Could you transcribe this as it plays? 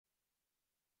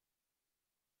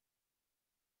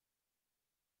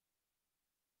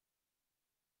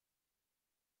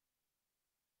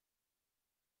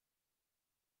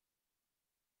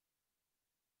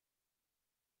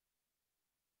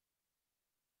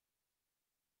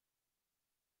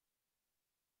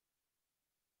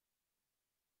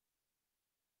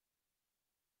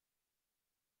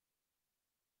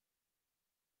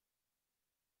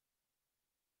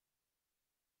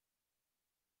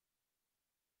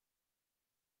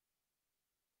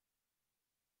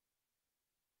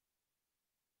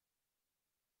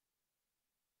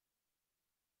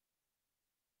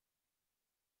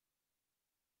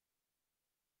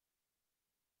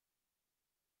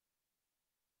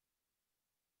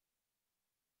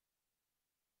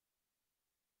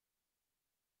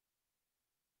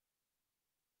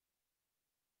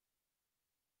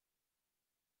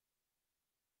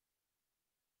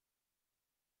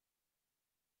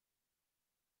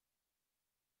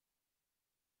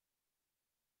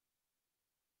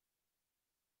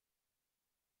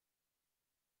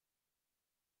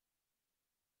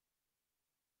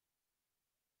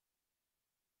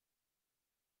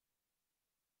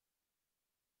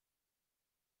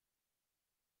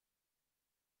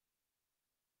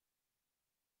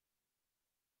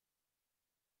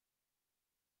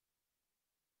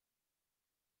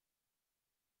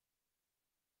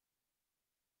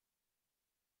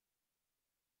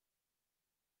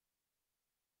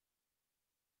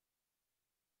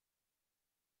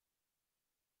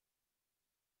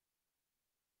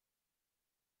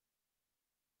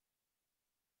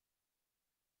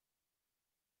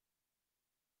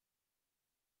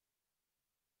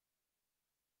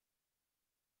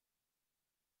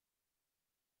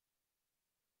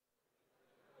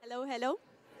Hello, hello.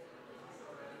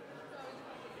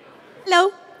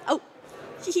 Hello. Oh,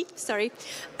 sorry.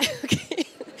 Okay.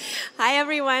 Hi,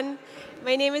 everyone.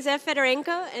 My name is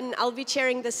Fedorenko, and I'll be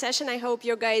chairing the session. I hope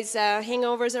your guys'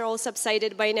 hangovers are all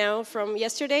subsided by now from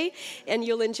yesterday, and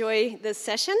you'll enjoy this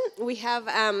session. We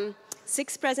have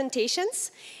 6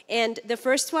 presentations, and the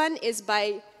first one is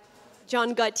by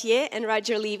John Gauthier and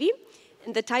Roger Levy,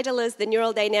 and the title is The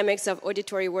Neural Dynamics of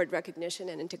Auditory Word Recognition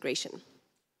and Integration.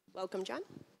 Welcome, John.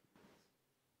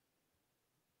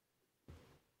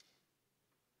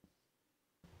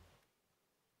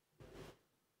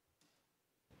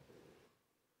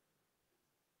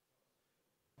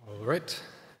 All right.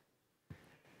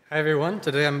 Hi, everyone.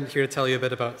 Today I'm here to tell you a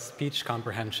bit about speech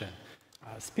comprehension.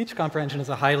 Speech comprehension is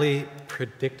a highly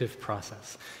predictive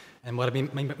process. And what I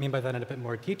mean by that in a bit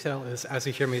more detail is, as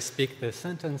you hear me speak this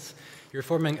sentence, you're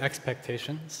forming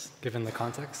expectations, given the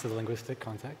context, the linguistic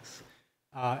context,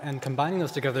 and combining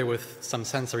those together with some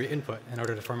sensory input in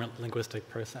order to form a linguistic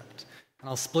percept. And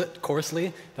I'll split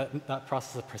coarsely that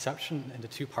process of perception into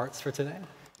 2 parts for today.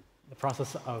 The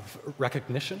process of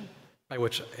recognition, by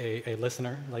which a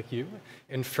listener like you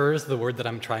infers the word that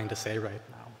I'm trying to say right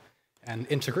now. And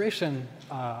integration,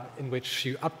 in which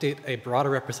you update a broader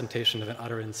representation of an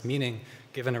utterance meaning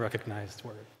given a recognized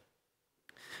word.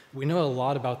 We know a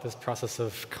lot about this process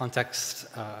of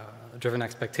context-driven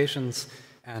expectations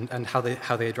and how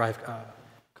they drive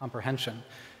comprehension.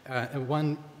 And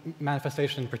one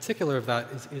manifestation in particular of that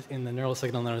is in the neural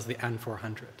signal known as the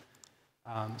N400.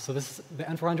 So the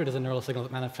N400 is a neural signal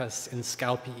that manifests in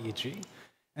scalp EEG,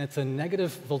 and it's a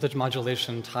negative voltage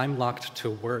modulation time-locked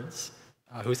to words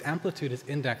whose amplitude is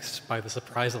indexed by the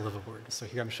surprisal of a word. So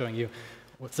here I'm showing you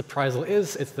what surprisal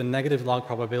is. It's the negative log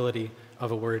probability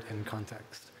of a word in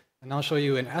context. And I'll show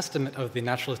you an estimate of the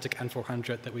naturalistic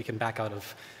N400 that we can back out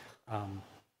of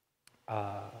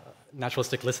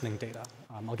naturalistic listening data.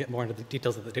 I'll get more into the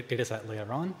details of the data set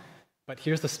later on, but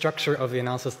here's the structure of the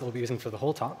analysis that we'll be using for the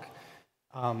whole talk.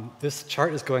 This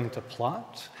chart is going to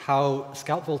plot how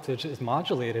scalp voltage is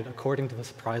modulated according to the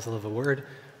surprisal of a word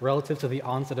relative to the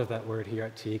onset of that word here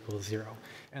at t equals 0.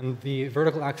 And the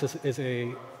vertical axis is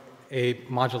a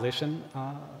modulation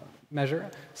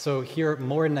measure. So here,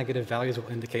 more negative values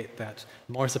will indicate that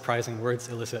more surprising words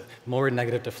elicit more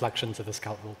negative deflections of the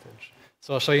scalp voltage.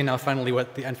 So I'll show you now finally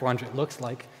what the N400 looks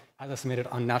like as estimated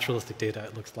on naturalistic data.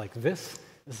 It looks like this.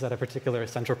 This is at a particular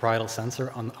central parietal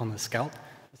sensor on the scalp.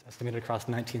 It's estimated across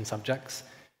 19 subjects.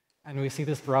 And we see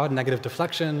this broad negative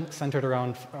deflection centered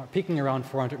around, peaking around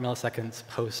 400 milliseconds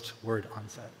post-word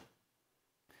onset.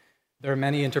 There are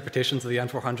many interpretations of the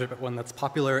N400, but one that's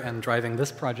popular and driving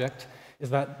this project is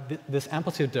that this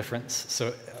amplitude difference,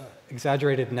 so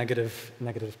exaggerated negative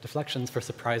deflections for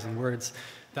surprising words,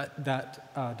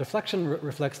 that deflection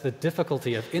reflects the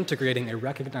difficulty of integrating a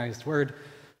recognized word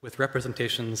with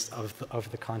representations of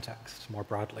the context more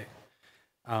broadly.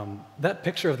 That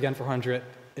picture of the N400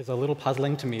 is a little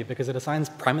puzzling to me because it assigns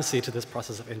primacy to this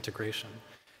process of integration.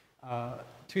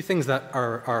 2 things that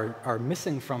are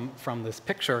missing from this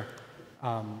picture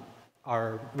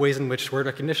are ways in which word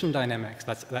recognition dynamics,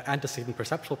 that's the antecedent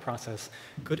perceptual process,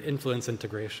 could influence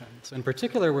integration. So in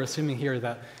particular, we're assuming here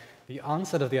that the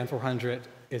onset of the N400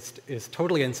 is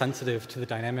totally insensitive to the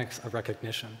dynamics of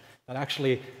recognition, that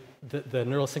actually the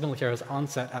neural signal here is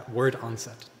onset at word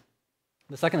onset.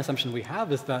 The second assumption we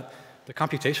have is that the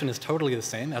computation is totally the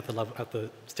same at the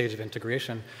stage of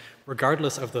integration,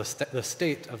 regardless of the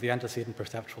state of the antecedent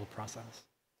perceptual process.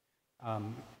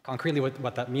 Concretely,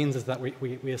 what that means is that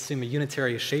we assume a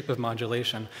unitary shape of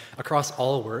modulation across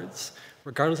all words,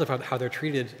 regardless of how they're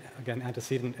treated, again,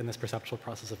 antecedent in this perceptual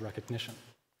process of recognition.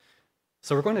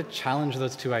 So we're going to challenge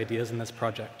those 2 ideas in this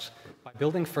project by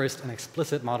building first an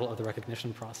explicit model of the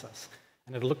recognition process.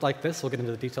 And it'll look like this. We'll get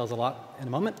into the details a lot in a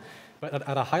moment. But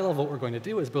at a high level, what we're going to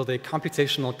do is build a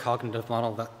computational cognitive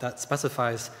model that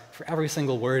specifies for every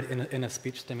single word in a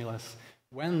speech stimulus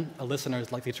when a listener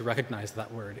is likely to recognize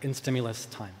that word in stimulus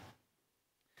time.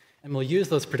 And we'll use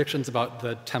those predictions about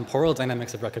the temporal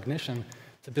dynamics of recognition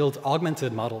to build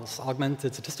augmented models,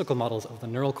 augmented statistical models of the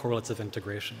neural correlates of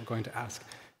integration. We're going to ask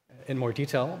in more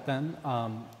detail then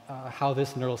how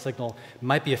this neural signal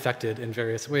might be affected in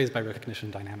various ways by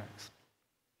recognition dynamics.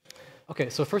 Okay,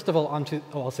 so first of all,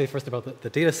 I'll say first about the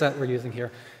data set we're using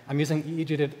here. I'm using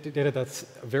EEG data that's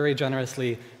very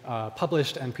generously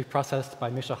published and pre-processed by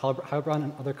Misha Heilbronn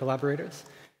and other collaborators.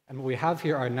 And what we have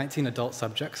here are 19 adult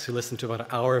subjects who listen to about an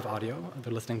hour of audio.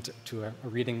 They're listening to a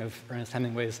reading of Ernest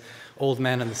Hemingway's Old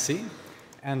Man and the Sea.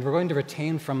 And we're going to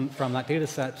retain from that data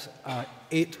set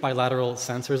 8 bilateral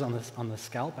sensors on the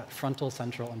scalp at frontal,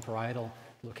 central, and parietal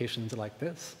locations like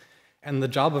this. And the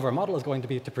job of our model is going to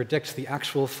be to predict the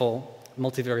actual full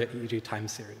multivariate EEG time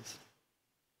series.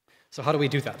 So how do we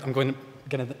do that? I'm going to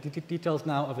get into the details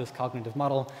now of this cognitive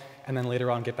model, and then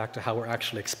later on get back to how we're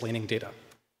actually explaining data.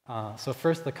 So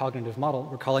first, the cognitive model.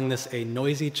 We're calling this a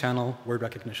noisy channel word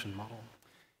recognition model.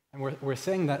 And we're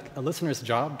saying that a listener's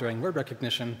job during word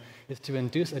recognition is to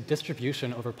induce a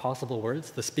distribution over possible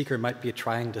words the speaker might be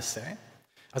trying to say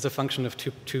as a function of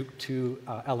two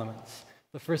elements.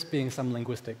 The first being some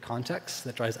linguistic context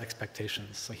that drives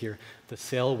expectations. So here, the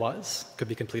sale was could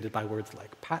be completed by words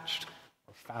like patched,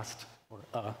 or fast,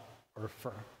 or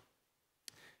fur.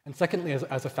 And secondly,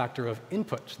 as a factor of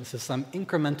input, this is some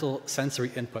incremental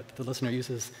sensory input that the listener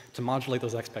uses to modulate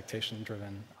those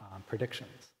expectation-driven predictions.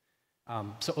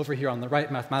 So over here on the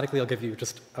right, mathematically, I'll give you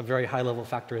just a very high-level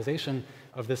factorization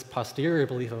of this posterior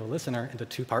belief of a listener into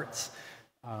two parts,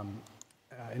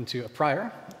 into a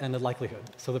prior and a likelihood.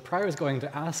 So the prior is going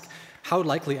to ask, how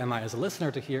likely am I as a listener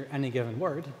to hear any given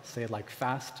word, say like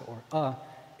fast or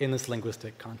in this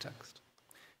linguistic context?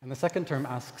 And the second term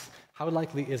asks, how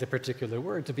likely is a particular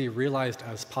word to be realized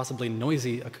as possibly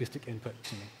noisy acoustic input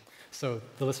to me? So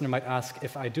the listener might ask,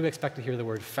 if I do expect to hear the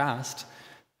word fast,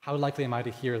 how likely am I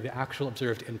to hear the actual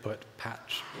observed input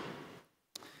patch?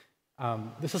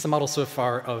 This is a model so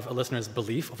far of a listener's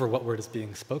belief over what word is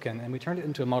being spoken, and we turned it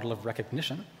into a model of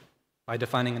recognition by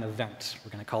defining an event. We're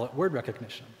going to call it word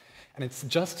recognition. And it's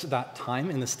just that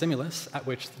time in the stimulus at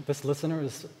which this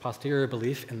listener's posterior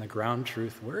belief in the ground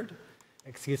truth word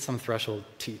exceeds some threshold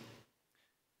t.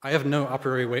 I have no a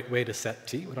priori way to set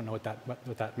t. We don't know what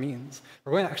that means.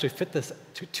 We're going to actually fit this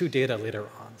to data later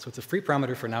on. So it's a free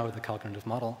parameter for now with the cognitive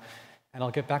model. And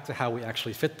I'll get back to how we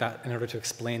actually fit that in order to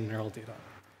explain neural data.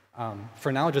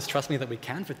 For now, just trust me that we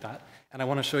can fit that. And I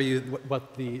want to show you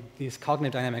what these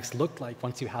cognitive dynamics look like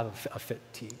once you have a fit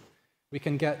t. We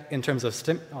can get, in terms of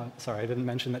sorry, I didn't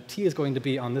mention that t is going to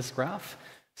be on this graph,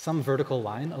 some vertical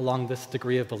line along this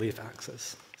degree of belief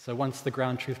axis. So once the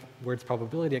ground truth word's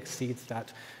probability exceeds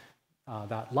that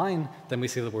line, then we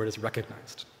see the word is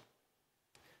recognized.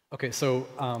 Okay, so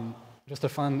just a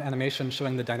fun animation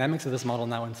showing the dynamics of this model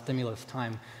now in stimulus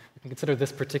time. We can consider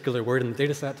this particular word in the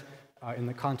data set in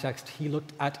the context, he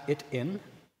looked at it in ...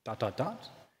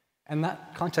 And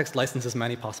that context licenses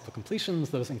many possible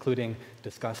completions, those including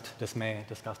disgust, dismay,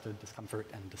 disgusted, discomfort,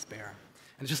 and despair.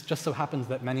 And it just so happens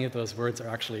that many of those words are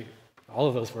actually, all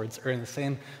of those words are in the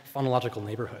same phonological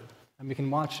neighborhood. And we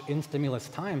can watch in stimulus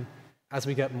time, as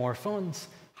we get more phones,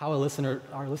 how our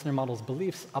listener model's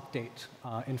beliefs update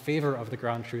in favor of the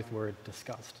ground truth word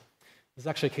disgust. This is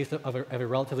actually a case of a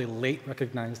relatively late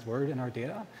recognized word in our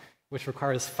data, which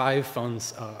requires 5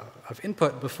 phones of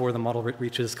input before the model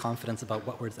reaches confidence about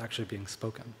what word is actually being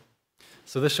spoken.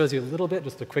 So this shows you a little bit,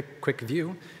 just a quick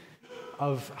view,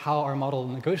 of how our model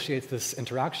negotiates this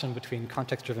interaction between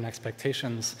context-driven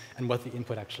expectations and what the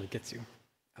input actually gets you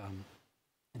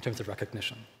in terms of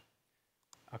recognition.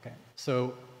 Okay,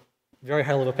 so very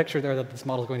high-level picture there that this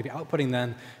model is going to be outputting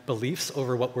then beliefs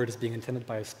over what word is being intended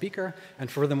by a speaker, and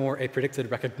furthermore, a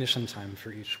predicted recognition time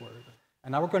for each word.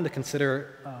 And now we're going to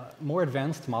consider more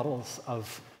advanced models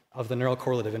of the neural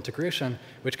correlative integration,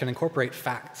 which can incorporate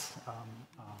facts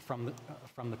from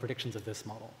the predictions of this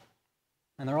model.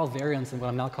 And they're all variants in what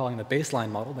I'm now calling the baseline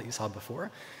model that you saw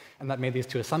before, and that made these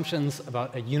 2 assumptions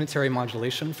about a unitary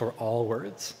modulation for all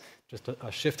words, just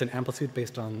a shift in amplitude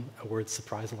based on a word's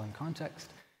surprisal and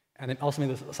context. And it also made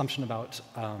this assumption about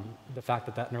the fact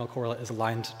that that neural correlate is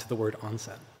aligned to the word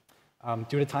onset.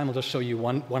 Due to time, I'll just show you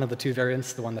one of the 2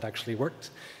 variants, the one that actually worked.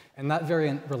 And that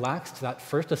variant relaxed that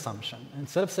first assumption.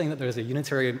 Instead of saying that there's a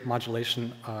unitary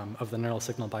modulation of the neural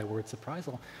signal by word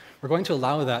surprisal, we're going to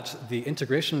allow that the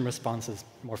integration response's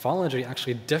morphology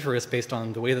actually differs based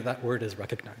on the way that that word is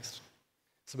recognized.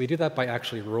 So we do that by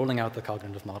actually rolling out the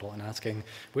cognitive model and asking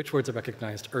which words are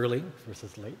recognized early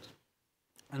versus late.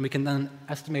 And we can then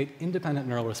estimate independent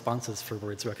neural responses for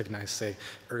words recognized, say,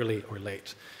 early or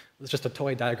late. It's just a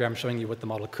toy diagram showing you what the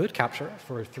model could capture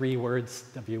for 3 words,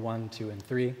 W1, 2, and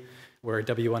 3, where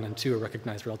W1 and 2 are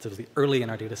recognized relatively early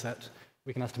in our data set.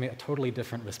 We can estimate a totally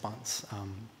different response,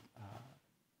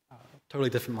 totally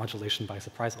different modulation by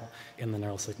surprisal in the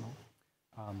neural signal.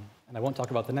 And I won't talk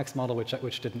about the next model,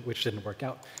 which didn't work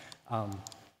out.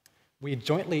 We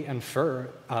jointly infer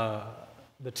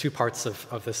the 2 parts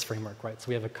of this framework, right? So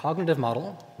we have a cognitive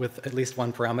model with at least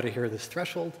one parameter here, this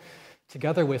threshold,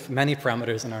 together with many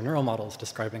parameters in our neural models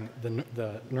describing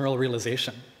the neural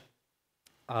realization,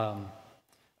 the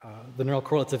neural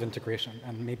correlative integration,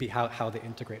 and maybe how they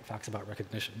integrate facts about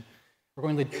recognition. We're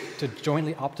going to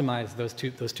jointly optimize those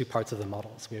two parts of the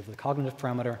model. So we have the cognitive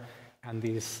parameter and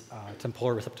these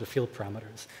temporal receptive field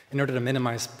parameters in order to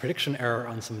minimize prediction error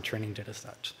on some training data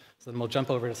set. So then we'll jump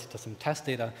over to some test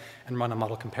data and run a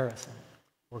model comparison.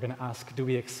 We're going to ask, do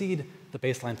we exceed the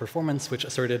baseline performance, which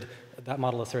that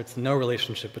model asserts no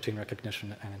relationship between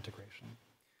recognition and integration?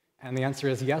 And the answer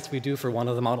is yes, we do for one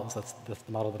of the models. That's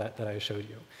the model that I showed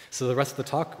you. So the rest of the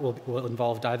talk will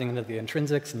involve diving into the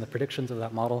intrinsics and the predictions of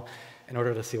that model in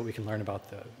order to see what we can learn about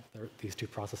these two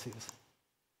processes.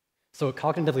 So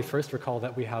cognitively first, recall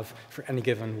that we have, for any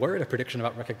given word, a prediction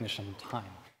about recognition time.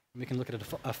 And we can look at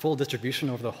a full distribution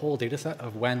over the whole data set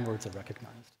of when words are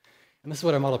recognized. And this is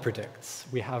what our model predicts.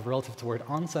 We have, relative to word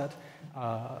onset,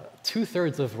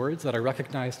 2/3 of words that are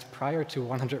recognized prior to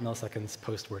 100 milliseconds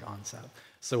post-word onset.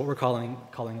 So what we're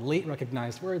calling late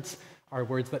recognized words are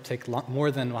words that take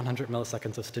more than 100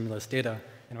 milliseconds of stimulus data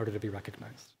in order to be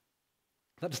recognized.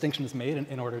 That distinction is made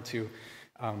in order to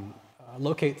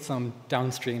locate some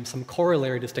downstream, some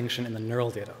corollary distinction in the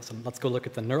neural data. So let's go look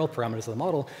at the neural parameters of the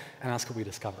model and ask what we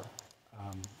discover.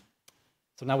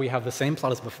 So now we have the same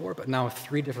plot as before, but now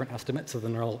 3 different estimates of the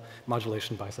neural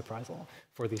modulation by surprisal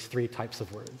for these 3 types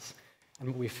of words. And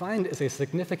what we find is a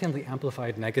significantly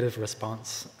amplified negative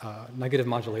response, negative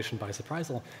modulation by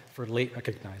surprisal for late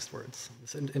recognized words.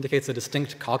 This indicates a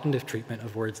distinct cognitive treatment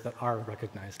of words that are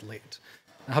recognized late.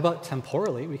 Now, how about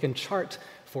temporally? We can chart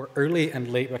for early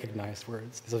and late recognized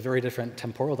words. There's a very different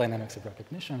temporal dynamics of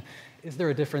recognition. Is there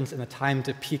a difference in the time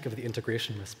to peak of the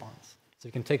integration response? So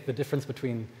you can take the difference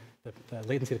between the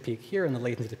latency to peak here and the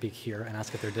latency to peak here and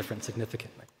ask if they're different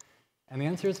significantly. And the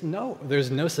answer is no.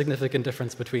 There's no significant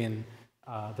difference between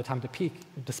the time to peak,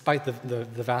 despite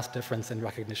the vast difference in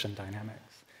recognition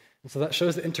dynamics. And so that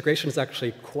shows that integration is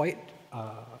actually quite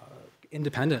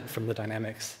independent from the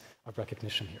dynamics of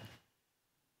recognition here.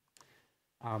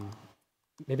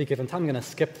 Maybe given time, I'm going to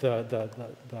skip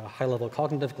the high-level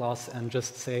cognitive gloss and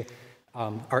just say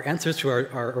our answers to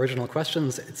our original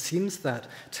questions. It seems that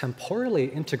temporally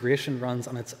integration runs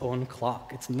on its own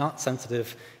clock. It's not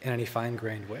sensitive in any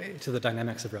fine-grained way to the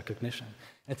dynamics of recognition.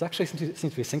 It actually seems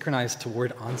to be synchronized to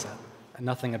word onset and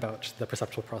nothing about the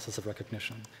perceptual process of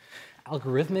recognition.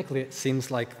 Algorithmically, it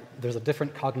seems like there's a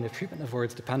different cognitive treatment of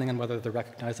words depending on whether they're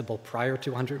recognizable prior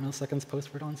to 100 milliseconds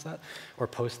post-word onset or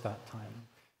post that time.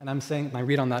 And I'm saying, my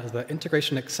read on that is that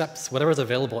integration accepts whatever is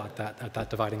available at that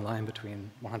dividing line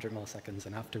between 100 milliseconds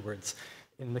and afterwards.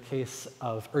 In the case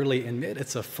of early and mid,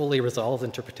 it's a fully resolved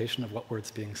interpretation of what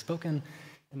word's being spoken.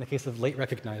 In the case of late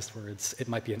recognized words, it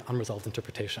might be an unresolved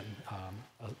interpretation,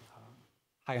 a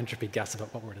high entropy guess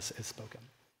about what word is spoken.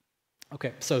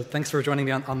 Okay, so thanks for joining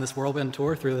me on this whirlwind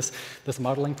tour through this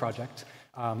modeling project.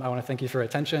 I want to thank you for your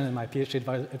attention and my PhD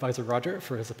advisor, Roger,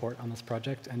 for his support on this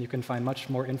project. And you can find much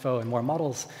more info and more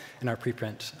models in our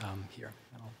preprint here.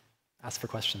 And I'll ask for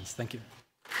questions. Thank you.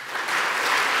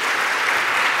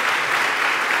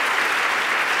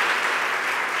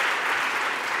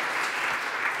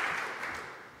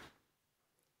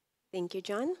 Thank you,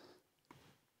 John.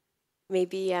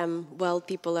 Maybe while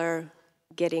people are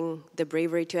getting the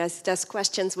bravery to ask us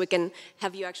questions, we can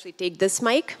have you actually take this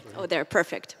mic. Oh, there,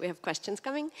 perfect. We have questions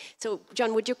coming. So,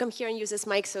 John, would you come here and use this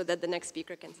mic so that the next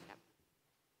speaker can sit up?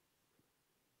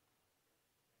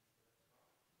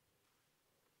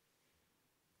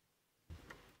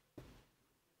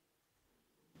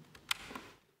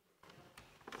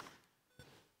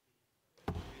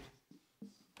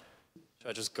 Should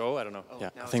I just go? I don't know. Oh,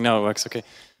 yeah, I think now it works. Okay.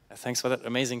 Thanks for that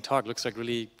amazing talk. Looks like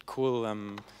really cool.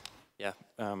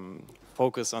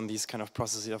 Focus on these kind of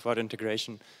processes of word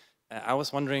integration. I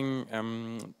was wondering,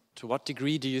 to what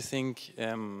degree do you think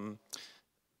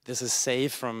this is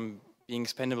safe from being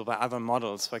expandable by other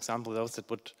models? For example, those that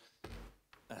would,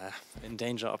 in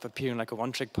danger of appearing like a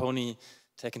one-trick pony,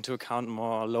 take into account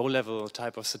more low-level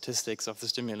type of statistics of the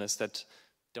stimulus that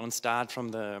don't start from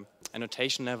the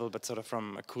annotation level, but sort of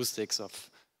from acoustics of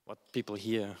what people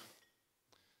hear.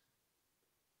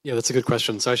 Yeah, that's a good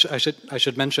question. So I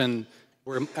should mention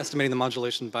we're estimating the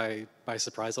modulation by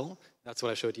surprisal. That's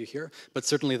what I showed you here. But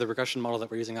certainly the regression model that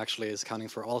we're using actually is accounting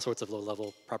for all sorts of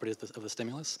low-level properties of the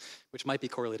stimulus, which might be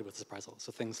correlated with surprisal.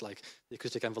 So things like the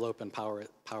acoustic envelope and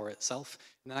power itself,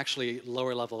 and then actually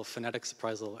lower-level phonetic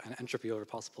surprisal and entropy over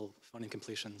possible phoneme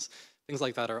completions. Things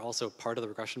like that are also part of the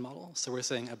regression model. So we're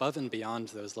saying above and beyond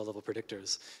those low-level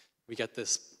predictors, we get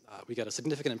a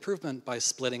significant improvement by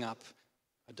splitting up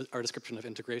our description of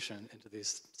integration into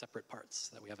these separate parts,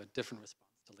 that we have a different response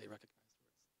to late recognized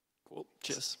words. Cool,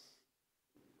 cheers.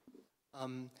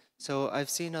 So I've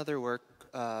seen other work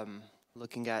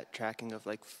looking at tracking of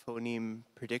like phoneme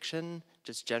prediction,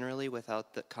 just generally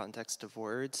without the context of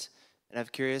words. And I'm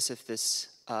curious if this,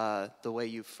 the way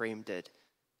you framed it,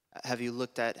 Have you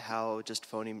looked at how just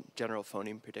general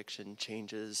phoneme prediction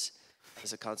changes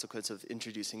as a consequence of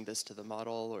introducing this to the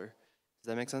model, or does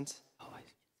that make sense?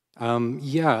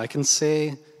 Yeah, I can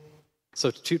say,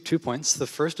 so two points. The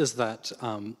first is that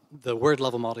the word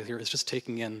level model here is just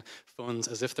taking in phones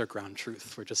as if they're ground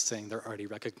truth. We're just saying they're already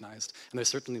recognized. And there's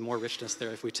certainly more richness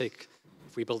there if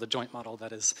we build a joint model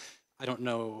that is, I don't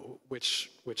know which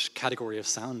category of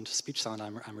sound, speech sound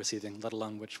I'm receiving, let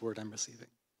alone which word I'm receiving.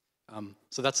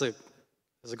 So that's a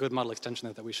good model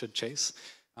extension that we should chase.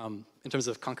 In terms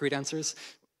of concrete answers,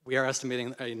 we are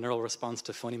estimating a neural response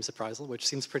to phoneme surprisal, which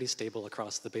seems pretty stable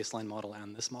across the baseline model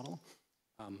and this model.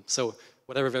 So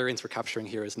whatever variance we're capturing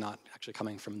here is not actually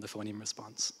coming from the phoneme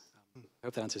response. I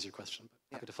hope that answers your question,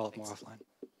 but happy to follow up more offline.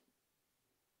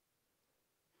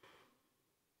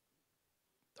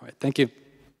 All right, thank you.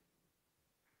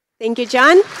 Thank you,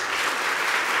 John.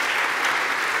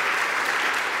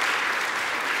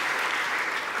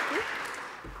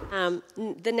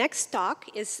 The next talk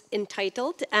is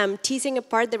entitled Teasing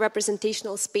Apart the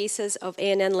Representational Spaces of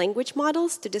ANN Language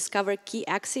Models to Discover Key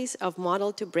Axes of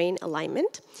Model-to-Brain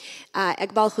Alignment.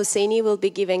 Eqbal Hosseini will be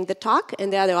giving the talk,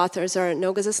 and the other authors are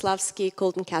Noga Zaslavsky,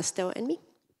 Colton Casto, and me.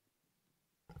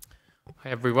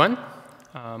 Hi, everyone.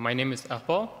 My name is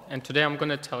Eqbal, and today I'm going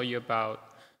to tell you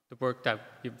about the work that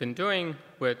we've been doing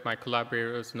with my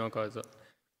collaborators Noga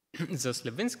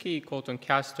Zaslavsky, Colton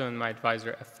Casto, and my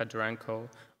advisor Fedorenko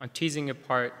on teasing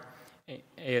apart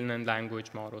ANN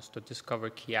language models to discover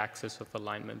key axes of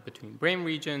alignment between brain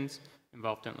regions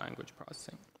involved in language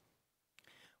processing.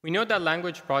 We know that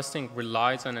language processing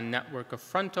relies on a network of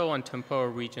frontal and temporal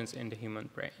regions in the human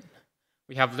brain.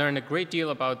 We have learned a great deal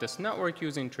about this network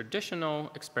using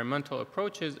traditional experimental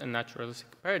approaches and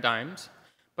naturalistic paradigms,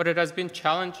 but it has been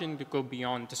challenging to go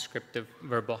beyond descriptive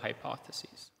verbal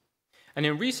hypotheses. And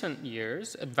in recent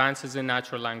years, advances in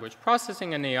natural language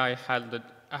processing and AI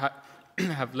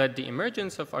have led the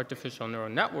emergence of artificial neural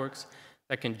networks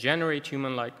that can generate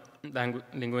human-like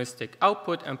linguistic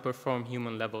output and perform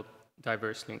human-level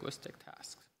diverse linguistic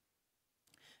tasks.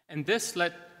 And this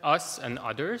led us and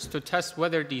others to test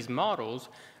whether these models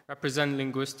represent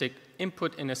linguistic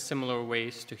input in a similar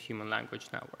ways to human language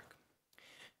network.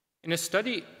 In a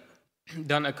study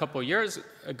done a couple years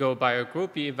ago by a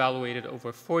group, we evaluated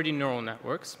over 40 neural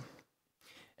networks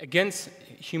against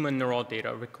human neural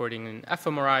data recording in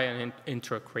fMRI and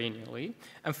intracranially,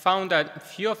 and found that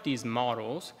few of these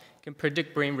models can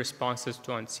predict brain responses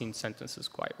to unseen sentences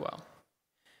quite well.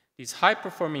 These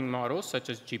high-performing models, such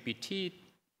as GPT,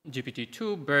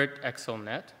 GPT-2, BERT,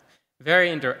 XLNet,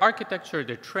 vary in their architecture,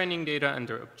 their training data, and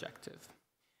their objective.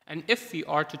 And if we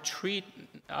are to treat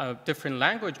different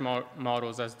language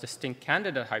models as distinct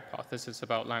candidate hypotheses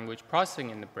about language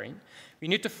processing in the brain, we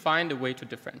need to find a way to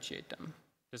differentiate them.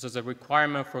 This is a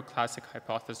requirement for a classic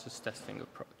hypothesis testing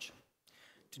approach.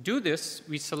 To do this,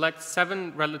 we select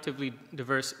 7 relatively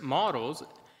diverse models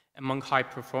among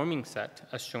high-performing set,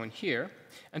 as shown here,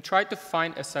 and try to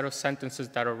find a set of sentences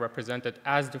that are represented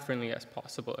as differently as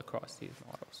possible across these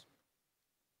models.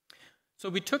 So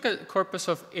we took a corpus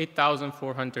of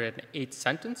 8,408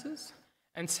 sentences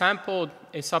and sampled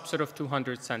a subset of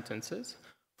 200 sentences,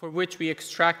 for which we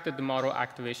extracted the model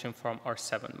activation from our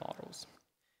 7 models.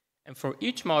 And for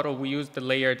each model, we used the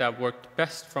layer that worked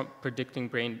best from predicting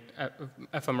brain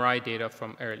fMRI data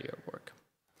from earlier work.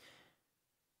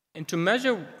 And to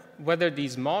measure whether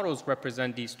these models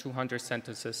represent these 200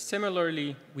 sentences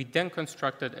similarly, we then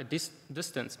constructed a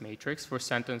distance matrix for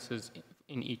sentences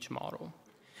in each model.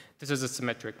 This is a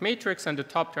symmetric matrix, and the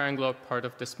top triangular part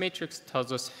of this matrix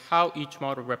tells us how each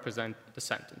model represents the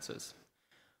sentences.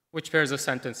 Which pairs of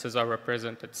sentences are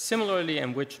represented similarly,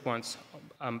 and which ones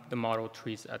the model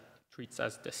treats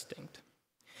as distinct.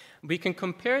 We can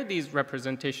compare these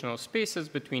representational spaces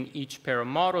between each pair of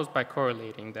models by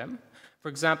correlating them, for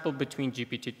example, between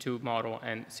GPT-2 model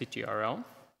and CTRL.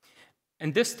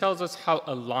 And this tells us how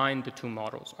aligned the two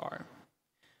models are.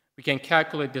 We can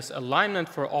calculate this alignment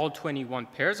for all 21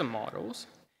 pairs of models,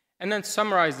 and then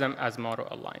summarize them as model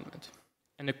alignment.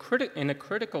 And in a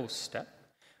critical step,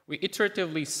 we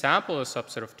iteratively sample a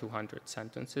subset of 200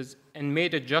 sentences and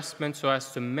made adjustments so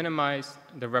as to minimize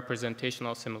the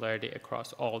representational similarity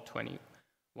across all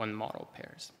 21 model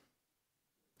pairs.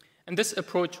 And this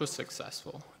approach was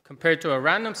successful. Compared to a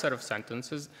random set of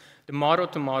sentences, the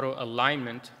model-to-model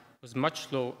alignment was much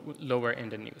lower in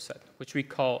the new set, which we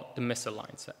call the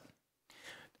misaligned set.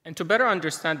 And to better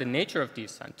understand the nature of these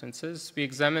sentences, we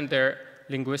examined their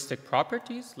linguistic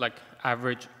properties, like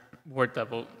average word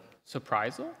level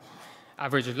surprisal,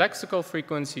 average lexical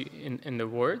frequency in the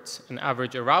words, and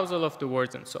average arousal of the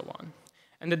words, and so on.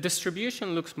 And the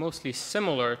distribution looks mostly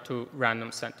similar to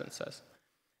random sentences,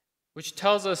 which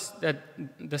tells us that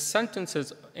the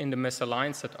sentences in the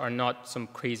misaligned set are not some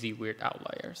crazy weird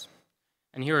outliers.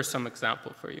 And here are some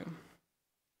examples for you.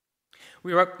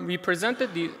 We presented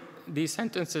these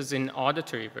sentences in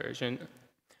auditory version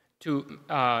to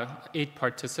 8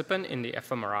 participants in the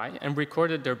fMRI and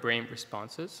recorded their brain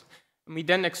responses. And we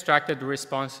then extracted the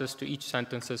responses to each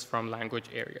sentences from language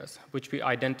areas, which we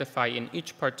identify in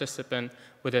each participant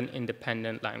with an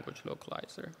independent language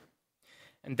localizer.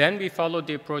 And then we followed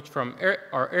the approach from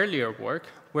our earlier work,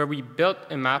 where we built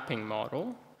a mapping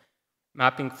model,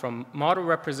 mapping from model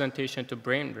representation to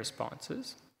brain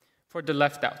responses for the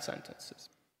left-out sentences.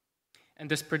 And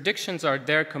these predictions are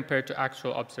there compared to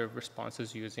actual observed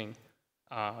responses using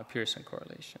Pearson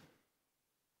correlation.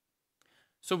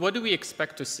 So what do we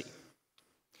expect to see?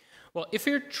 Well, if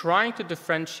you're trying to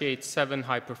differentiate 7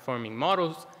 high-performing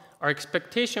models, our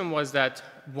expectation was that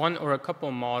one or a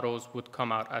couple models would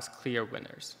come out as clear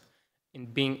winners in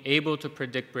being able to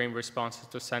predict brain responses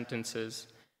to sentences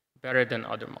better than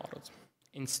other models.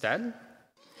 Instead,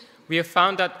 we have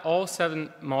found that all 7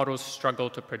 models struggle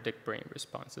to predict brain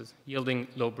responses, yielding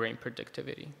low brain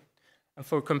predictivity. And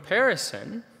for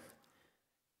comparison,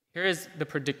 here is the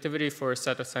predictivity for a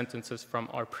set of sentences from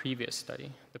our previous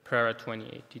study, the PRERA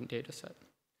 2018 dataset.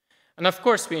 And of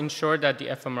course, we ensured that the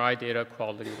fMRI data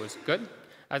quality was good,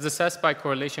 as assessed by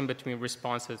correlation between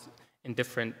responses in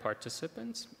different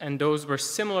participants. And those were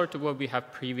similar to what we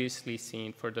have previously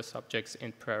seen for the subjects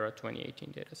in PRERA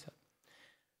 2018 dataset.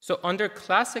 So under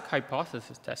classic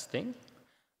hypothesis testing,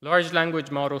 large language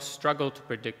models struggle to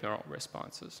predict neural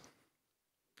responses.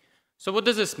 So what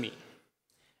does this mean?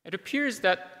 It appears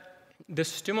that the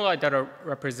stimuli that are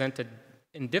represented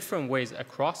in different ways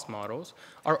across models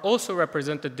are also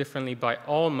represented differently by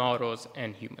all models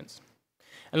and humans.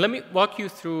 And let me walk you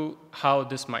through how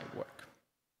this might work.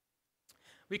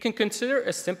 We can consider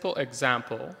a simple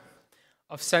example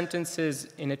of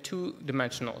sentences in a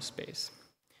 2-dimensional space.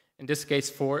 In this case,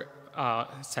 4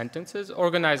 sentences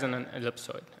organized on an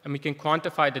ellipsoid. And we can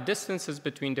quantify the distances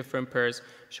between different pairs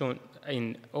shown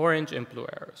in orange and blue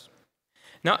arrows.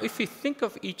 Now, if we think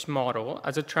of each model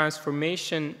as a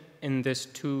transformation in this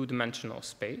 2-dimensional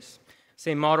space,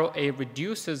 say model A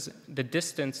reduces the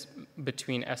distance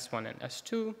between S1 and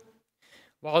S2,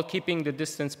 while keeping the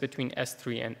distance between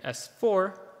S3 and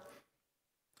S4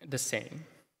 the same.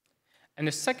 And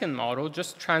the second model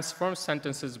just transforms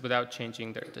sentences without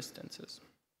changing their distances.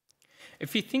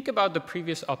 If we think about the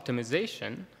previous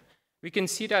optimization, we can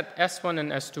see that S1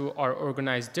 and S2 are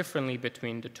organized differently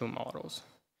between the 2 models.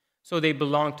 So they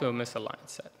belong to a misaligned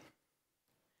set.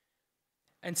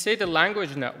 And say the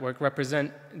language network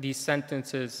represents these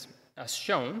sentences as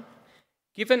shown.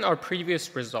 Given our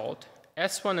previous result,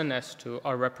 S1 and S2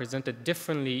 are represented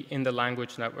differently in the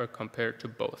language network compared to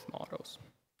both models.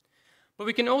 But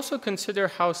we can also consider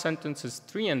how sentences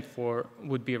 3 and 4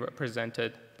 would be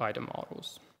represented by the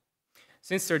models.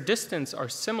 Since their distances are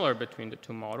similar between the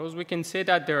 2 models, we can say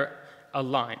that they're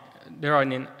aligned. They're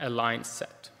in an aligned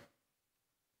set.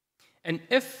 And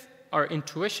if our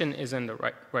intuition is in the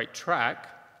right track,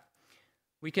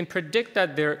 we can predict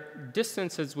that their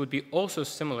distances would be also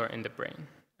similar in the brain.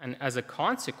 And as a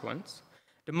consequence,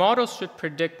 the models should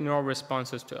predict neural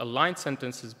responses to aligned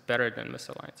sentences better than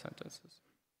misaligned sentences.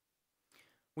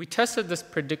 We tested this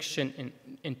prediction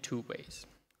in 2 ways.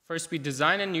 First, we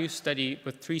designed a new study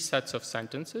with 3 sets of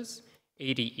sentences,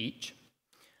 80 each.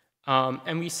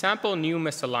 And we sample a new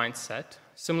misaligned set,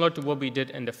 similar to what we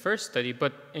did in the first study,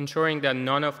 but ensuring that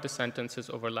none of the sentences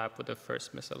overlap with the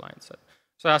first misaligned set,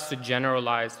 so as to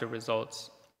generalize the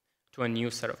results to a new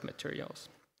set of materials.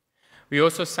 We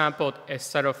also sampled a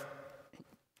set of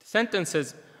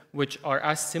sentences which are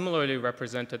as similarly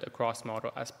represented across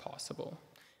model as possible,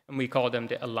 and we call them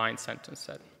the aligned sentence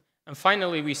set. And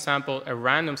finally, we sampled a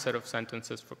random set of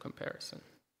sentences for comparison.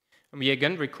 And we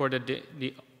again recorded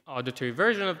the auditory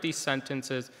version of these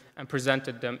sentences and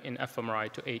presented them in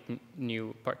fMRI to 8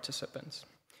 new participants.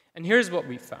 And here's what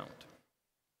we found.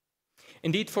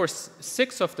 Indeed, for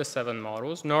 6 of the 7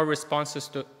 models, neural responses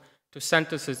to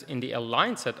sentences in the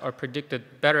aligned set are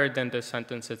predicted better than the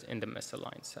sentences in the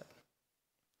misaligned set.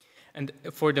 And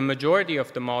for the majority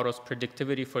of the models,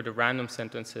 predictivity for the random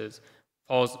sentences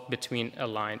falls between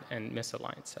aligned and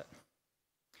misaligned set.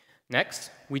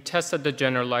 Next, we tested the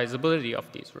generalizability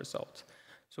of these results.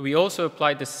 So we also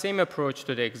applied the same approach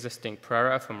to the existing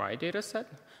PRERA fMRI dataset,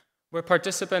 where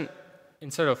participants,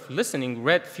 instead of listening,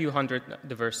 read a few hundred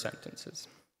diverse sentences.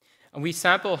 And we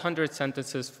sampled 100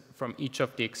 sentences from each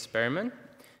of the experiment,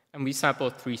 and we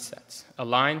sampled 3 sets,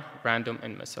 aligned, random,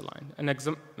 and misaligned,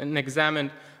 and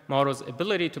examined model's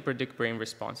ability to predict brain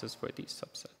responses for these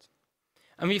subsets.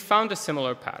 And we found a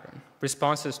similar pattern.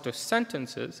 Responses to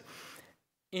sentences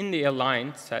in the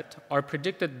aligned set are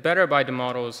predicted better by the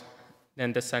models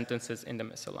than the sentences in the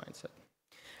misaligned set.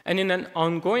 And in an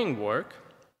ongoing work,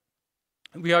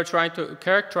 we are trying to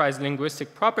characterize linguistic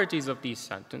properties of these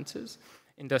sentences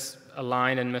in the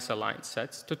aligned and misaligned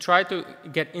sets to try to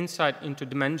get insight into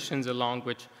dimensions along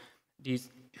which these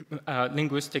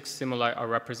linguistic stimuli are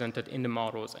represented in the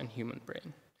models and human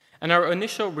brain. And our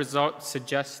initial results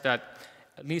suggest that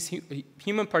at least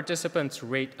human participants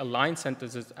rate aligned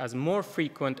sentences as more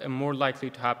frequent and more likely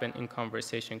to happen in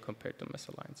conversation compared to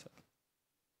misaligned sets.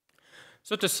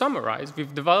 So to summarize,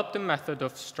 we've developed a method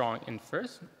of strong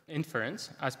inference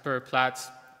as per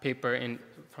Platt's paper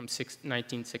from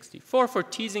 1964 for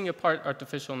teasing apart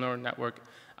artificial neural network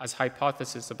as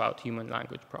hypothesis about human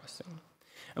language processing.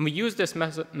 And we use this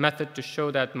method to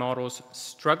show that models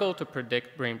struggle to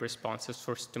predict brain responses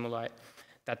for stimuli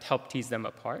that help tease them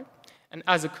apart. And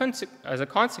as a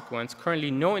consequence,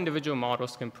 currently no individual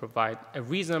models can provide a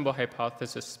reasonable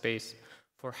hypothesis space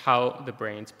for how the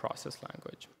brains process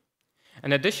language.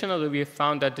 And additionally, we have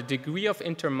found that the degree of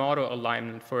intermodal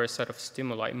alignment for a set of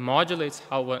stimuli modulates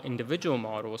how well individual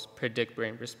models predict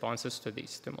brain responses to these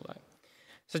stimuli,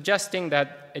 suggesting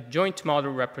that a joint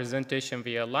model representation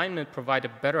via alignment provides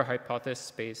a better hypothesis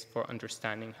space for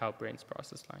understanding how brains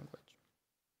process language.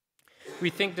 We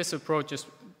think this approach is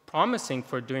promising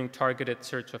for doing targeted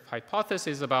search of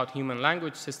hypotheses about human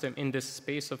language system in this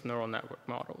space of neural network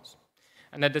models.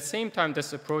 And at the same time,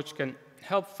 this approach can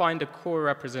help find the core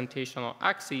representational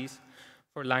axes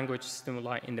for language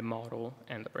stimuli in the model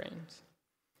and the brains.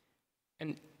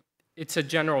 And it's a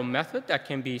general method that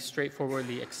can be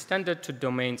straightforwardly extended to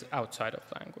domains outside of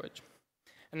language.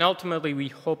 And ultimately, we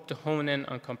hope to hone in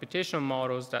on computational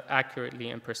models that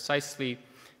accurately and precisely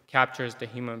captures the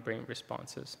human brain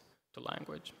responses to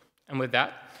language. And with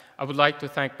that, I would like to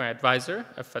thank my advisor,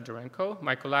 F. Fedorenko,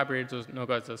 my collaborators,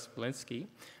 Noga Zaspolinski,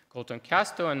 Colton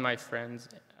Casto, and my friends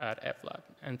at FLab.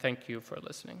 And thank you for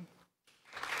listening.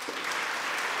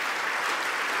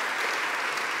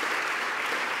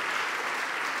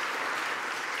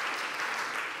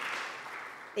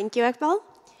 Thank you, Ekbal.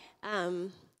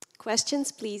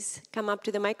 Questions, please come up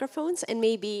to the microphones. And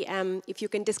maybe if you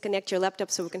can disconnect your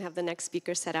laptop so we can have the next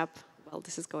speaker set up while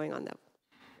this is going on, though.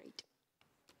 Great.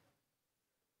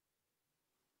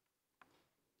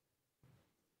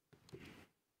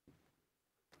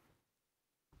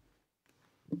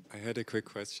 I had a quick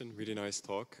question. Really nice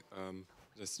talk.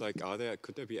 Just like,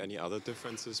 could there be any other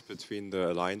differences between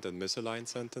the aligned and misaligned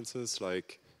sentences?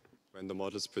 Like, when the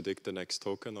models predict the next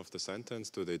token of the sentence,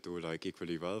 do they do like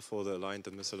equally well for the aligned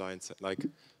and misaligned? Like,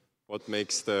 what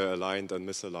makes the aligned and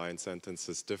misaligned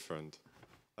sentences different?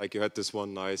 Like, you had this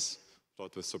one nice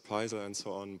plot with surpriser and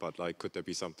so on, but like, could there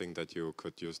be something that you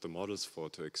could use the models for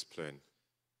to explain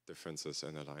differences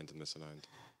in aligned and misaligned?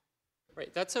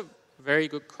 Right, that's a very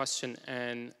good question,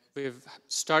 and we've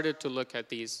started to look at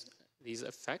these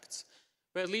effects.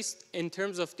 But at least in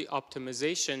terms of the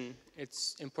optimization,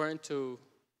 it's important to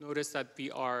notice that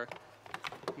we are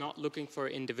not looking for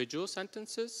individual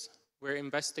sentences. We're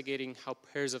investigating how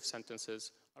pairs of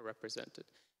sentences are represented.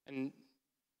 And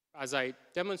as I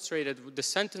demonstrated, the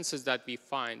sentences that we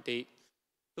find, they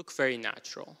look very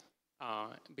natural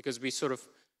because we sort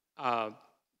of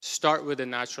start with a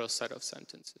natural set of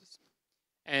sentences.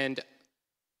 And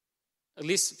at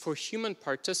least for human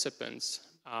participants,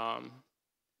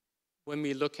 when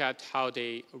we look at how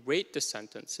they rate the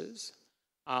sentences,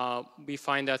 we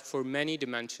find that for many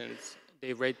dimensions,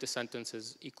 they rate the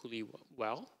sentences equally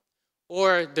well,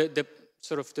 or the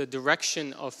sort of the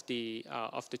direction of the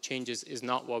changes is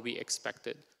not what we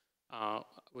expected,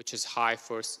 which is high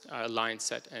for aligned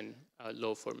set and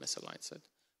low for misaligned set.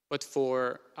 But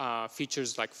for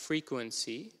features like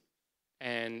frequency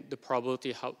and the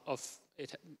probability of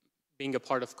it being a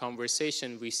part of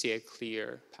conversation, we see a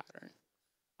clear pattern.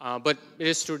 But it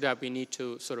is true that we need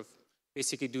to sort of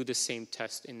basically do the same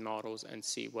test in models and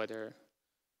see whether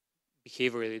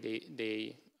behaviorally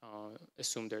they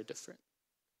assume they're different.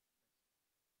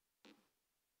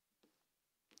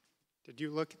 Did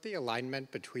you look at the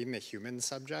alignment between the human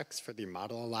subjects for the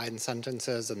model-aligned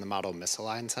sentences and the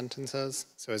model-misaligned sentences?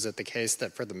 So is it the case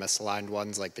that for the misaligned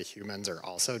ones, like the humans are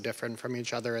also different from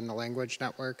each other in the language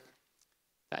network?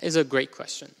 That is a great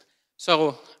question.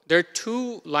 So there are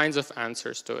two lines of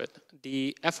answers to it.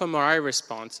 The fMRI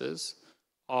responses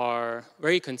are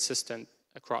very consistent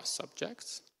across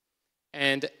subjects,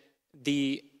 and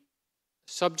the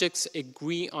subjects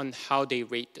agree on how they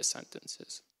rate the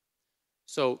sentences.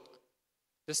 So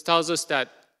this tells us that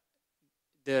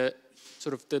the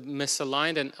sort of the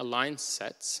misaligned and aligned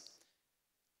sets,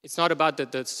 it's not about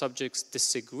that the subjects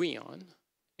disagree on,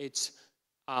 it's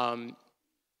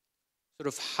sort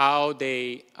of how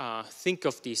they think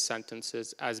of these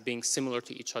sentences as being similar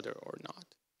to each other or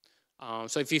not.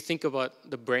 So if you think about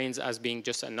the brains as being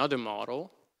just another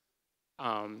model,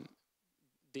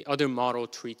 the other model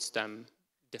treats them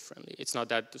differently. It's not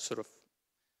that sort of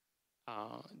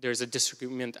there's a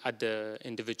disagreement at the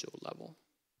individual level.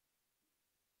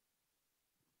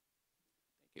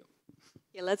 Thank you.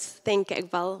 Yeah, let's thank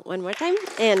Iqbal one more time.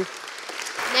 And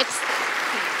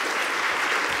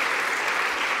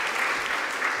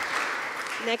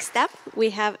next up, we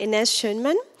have Ines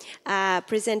Schönman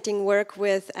presenting work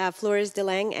with Floris de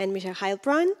Lange and Micha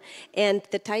Heilbronn. And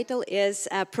the title is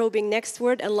Probing Next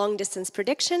Word and Long Distance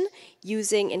Prediction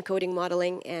Using Encoding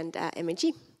Modeling and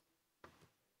MEG.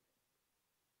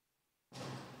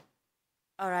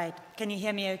 All right, can you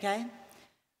hear me okay?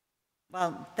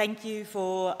 Well, thank you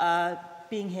for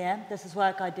being here. This is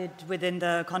work I did within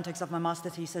the context of my master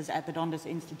thesis at the Dondas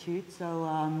Institute.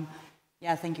 So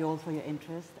yeah, thank you all for your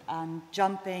interest. And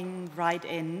jumping right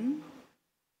in,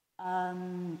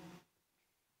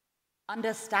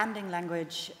 understanding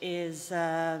language is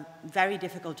a very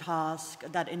difficult task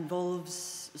that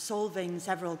involves solving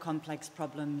several complex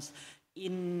problems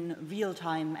in real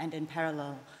time and in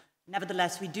parallel.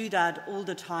 Nevertheless, we do that all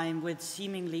the time with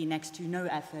seemingly next to no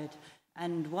effort.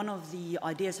 And one of the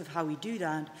ideas of how we do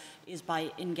that is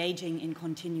by engaging in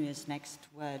continuous next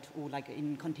word, or like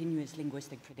in continuous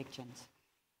linguistic predictions.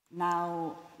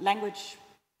 Now,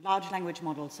 large language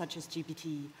models such as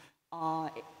GPT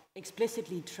are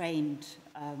explicitly trained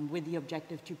with the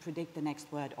objective to predict the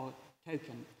next word or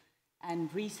token.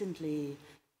 And recently,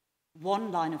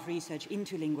 one line of research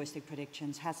into linguistic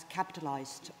predictions has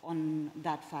capitalized on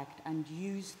that fact and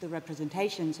used the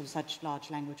representations of such large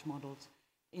language models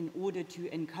in order to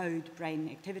encode brain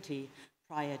activity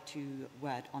prior to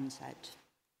word onset.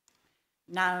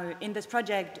 Now, in this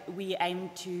project, we aim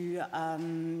to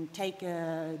take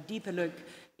a deeper look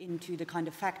into the kind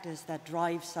of factors that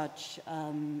drive such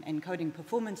encoding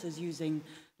performances using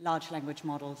large language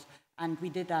models. And we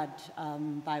did that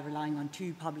by relying on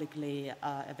two publicly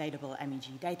available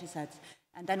MEG datasets.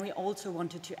 And then we also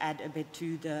wanted to add a bit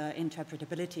to the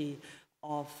interpretability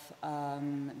of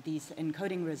these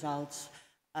encoding results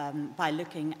by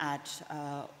looking at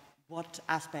what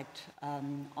aspect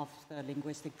of the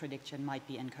linguistic prediction might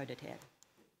be encoded here.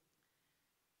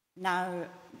 Now,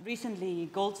 recently,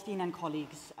 Goldstein and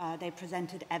colleagues, they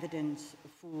presented evidence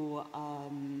for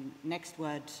next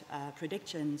word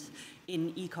predictions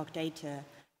in ECOG data,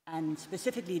 and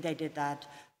specifically they did that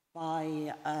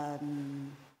by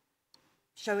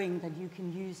showing that you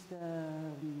can use the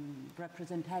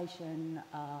representation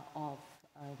of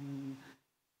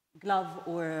GLOVE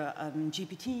or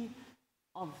GPT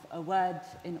of a word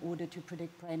in order to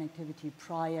predict brain activity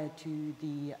prior to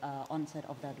the onset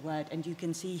of that word. And you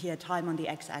can see here time on the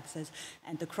x-axis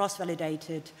and the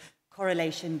cross-validated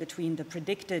correlation between the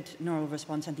predicted neural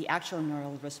response and the actual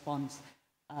neural response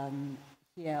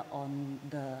here on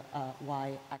the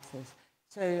y-axis.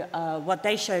 So what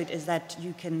they showed is that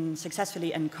you can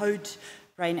successfully encode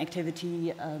brain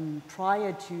activity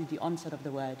prior to the onset of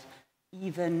the word,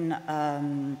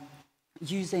 even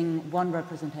using one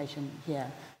representation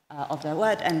here of the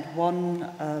word, and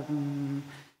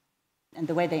and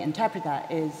the way they interpret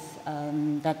that is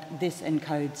that this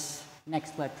encodes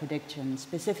next word prediction,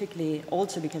 specifically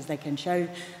also because they can show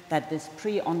that this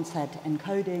pre-onset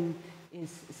encoding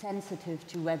is sensitive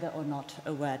to whether or not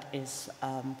a word is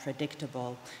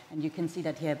predictable. And you can see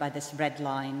that here by this red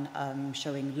line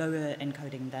showing lower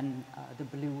encoding than the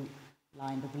blue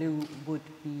line. The blue would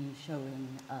be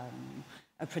showing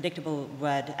a predictable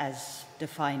word as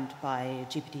defined by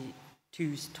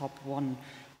GPT-2's top 1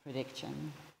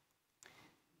 prediction.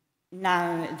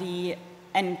 Now, the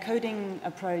encoding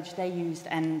approach they used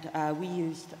and we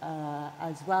used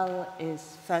as well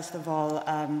is, first of all,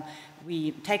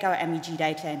 we take our MEG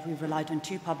data and we relied on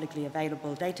two publicly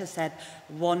available data sets,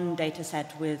 one data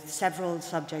set with several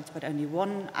subjects but only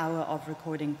 1 hour of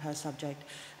recording per subject,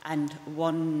 and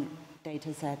one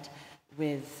data set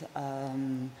with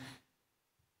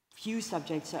few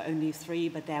subjects, so only 3,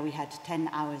 but there we had 10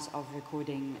 hours of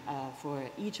recording for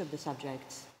each of the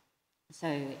subjects.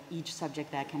 So each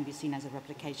subject there can be seen as a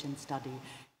replication study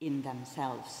in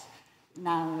themselves.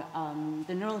 Now,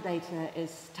 the neural data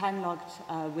is time-locked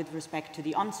with respect to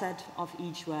the onset of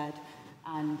each word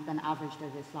and then averaged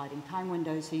over a sliding time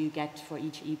window, so you get for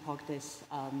each epoch this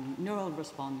neural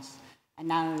response. And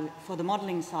now, for the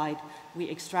modeling side, we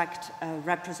extract a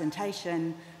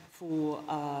representation for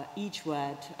each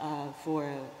word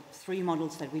for 3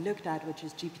 models that we looked at, which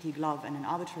is GPT glove and an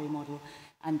arbitrary model.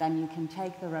 And then you can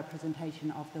take the representation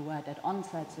of the word at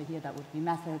onset, so here that would be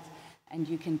methods, and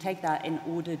you can take that in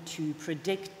order to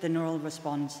predict the neural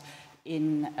response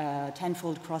in a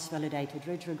 10-fold cross-validated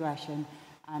ridge regression.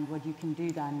 And what you can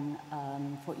do then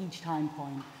for each time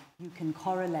point, you can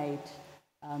correlate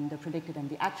the predicted and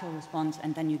the actual response,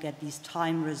 and then you get these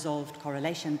time-resolved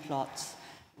correlation plots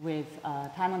with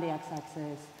time on the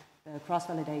x-axis, the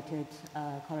cross-validated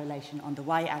correlation on the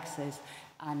y-axis,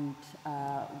 and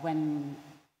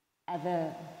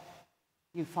whenever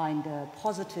you find a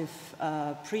positive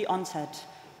pre-onset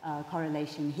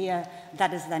correlation here,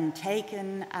 that is then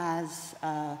taken as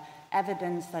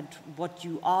evidence that what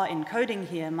you are encoding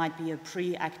here might be a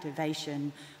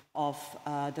pre-activation of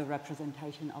the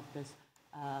representation of this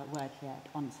word here at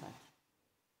onset.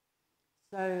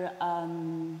 So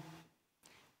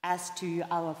as to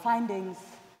our findings,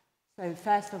 so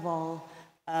first of all,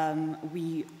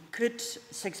 we could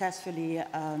successfully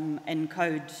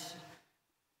encode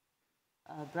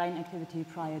brain activity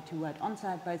prior to word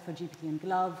onset, both for GPT and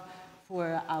glove,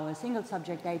 for our single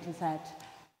subject data set,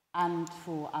 and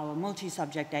for our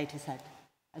multi-subject data set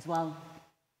as well.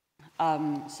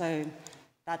 So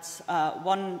that's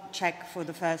one check for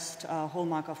the first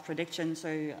hallmark of prediction.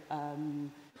 So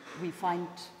we find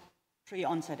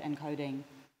pre-onset encoding.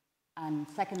 And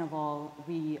second of all,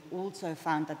 we also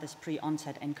found that this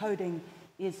pre-onset encoding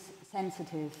is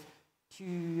sensitive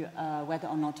to whether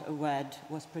or not a word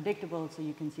was predictable. So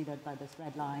you can see that by this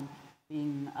red line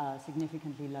being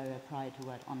significantly lower prior to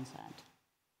word onset.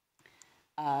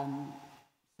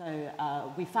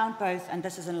 So we found both, and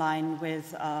this is in line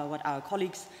with what our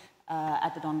colleagues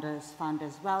at the Donders found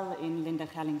as well in Linda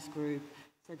Gelling's group.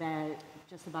 So they're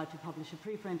just about to publish a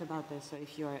preprint about this, so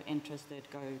if you're interested,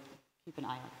 go keep an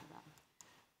eye out for that.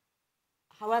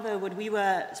 However, what we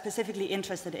were specifically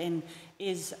interested in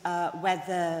is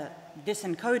whether this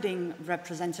encoding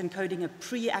represents encoding a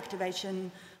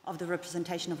pre-activation of the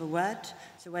representation of a word,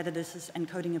 so whether this is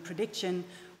encoding a prediction,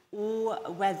 or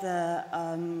whether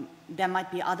there might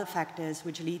be other factors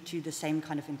which lead to the same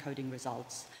kind of encoding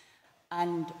results.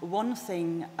 And one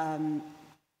thing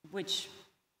which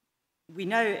we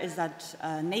know is that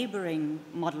neighboring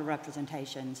model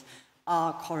representations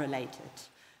are correlated.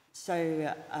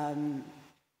 So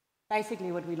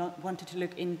basically what we wanted to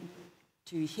look into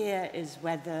here is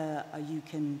whether you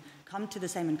can come to the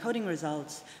same encoding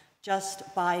results just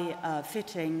by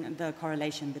fitting the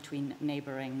correlation between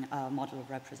neighboring model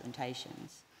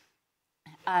representations.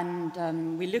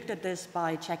 And we looked at this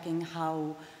by checking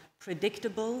how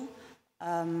predictable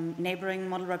neighboring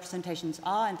model representations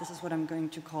are, and this is what I'm going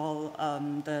to call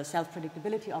the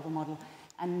self-predictability of a model.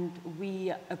 And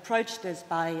we approached this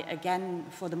by, again,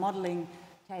 for the modeling,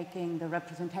 taking the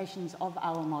representations of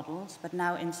our models, but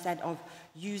now instead of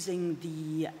using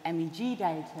the MEG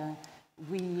data,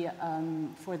 we,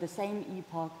 for the same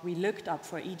epoch, we looked up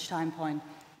for each time point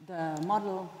the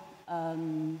model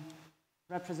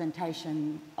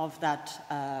representation of that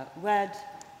word,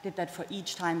 did that for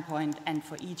each time point and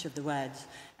for each of the words.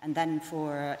 And then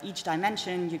for each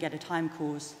dimension, you get a time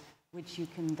course, which you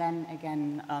can then,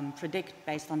 again, predict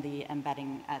based on the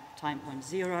embedding at time point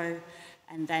 0.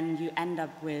 And then you end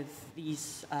up with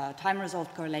these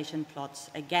time-resolved correlation plots,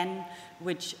 again,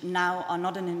 which now are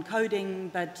not an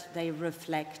encoding, but they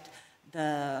reflect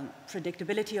the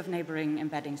predictability of neighboring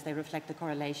embeddings. They reflect the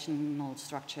correlational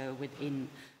structure within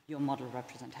your model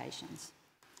representations.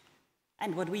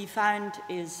 And what we found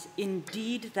is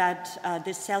indeed that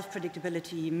this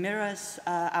self-predictability mirrors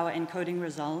our encoding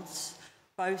results,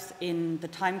 both in the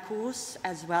time course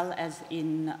as well as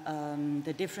in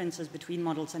the differences between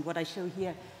models. And what I show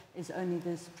here is only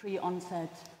this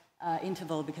pre-onset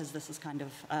interval, because this is kind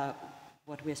of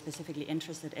what we're specifically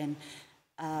interested in.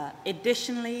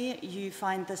 Additionally, you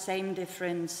find the same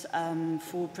difference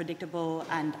for predictable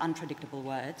and unpredictable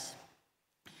words.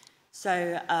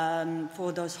 So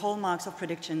for those hallmarks of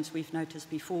predictions we've noticed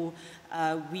before,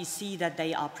 we see that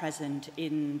they are present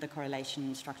in the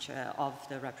correlation structure of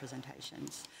the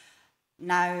representations.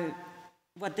 Now,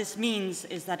 what this means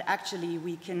is that actually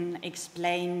we can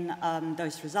explain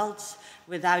those results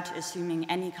without assuming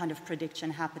any kind of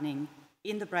prediction happening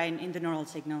in the brain, in the neural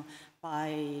signal,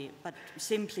 but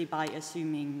simply by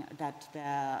assuming that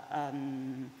they're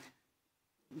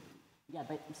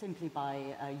but simply by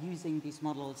using these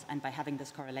models and by having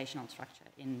this correlational structure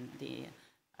in the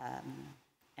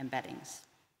embeddings.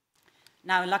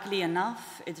 Now, luckily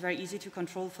enough, it's very easy to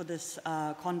control for this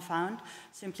confound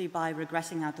simply by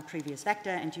regressing out the previous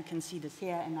vector, and you can see this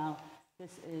here, and now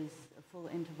this is full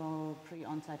interval,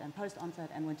 pre-onset and post-onset,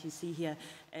 and what you see here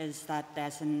is that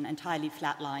there's an entirely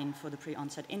flat line for the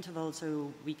pre-onset interval,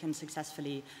 so we can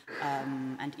successfully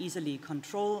and easily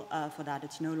control for that.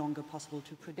 It's no longer possible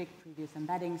to predict previous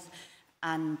embeddings,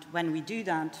 and when we do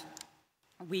that,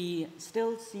 we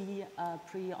still see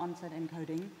pre-onset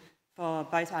encoding for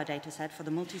both our data set, for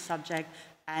the multi-subject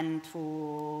and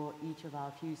for each of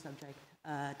our few subject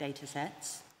data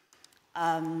sets.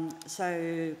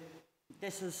 So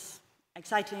this is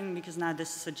exciting because now this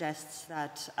suggests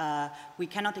that we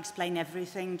cannot explain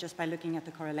everything just by looking at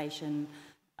the correlation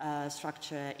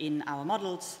structure in our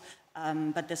models,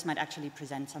 but this might actually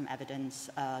present some evidence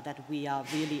that we are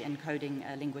really encoding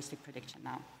a linguistic prediction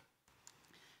now.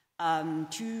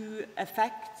 Two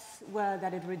effects were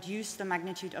that it reduced the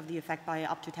magnitude of the effect by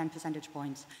up to 10 percentage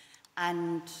points,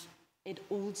 and it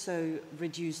also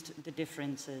reduced the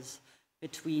differences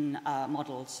between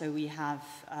models. So we have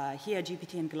here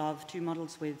GPT and GloVe, two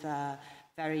models with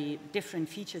very different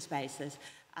feature spaces,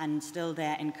 and still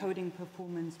their encoding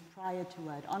performance prior to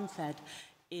word onset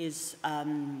is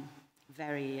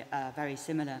very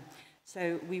similar.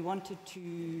 So we wanted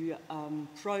to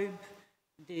probe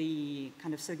the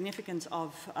kind of significance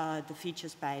of the feature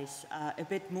space a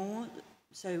bit more.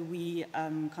 So we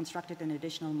constructed an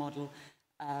additional model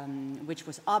which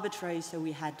was arbitrary. So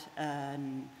we had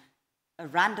a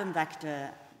random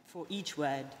vector for each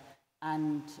word,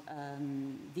 and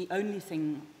the only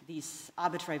thing these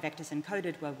arbitrary vectors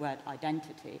encoded were word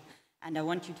identity. And I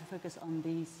want you to focus on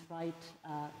these right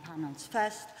panels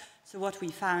first. So what we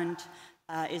found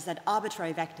is that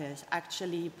arbitrary vectors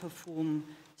actually perform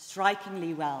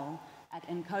strikingly well at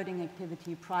encoding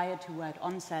activity prior to word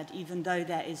onset, even though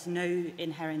there is no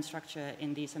inherent structure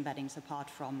in these embeddings apart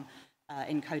from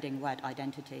encoding word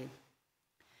identity.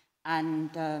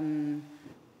 And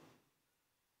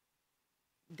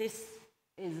this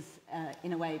is,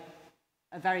 in a way,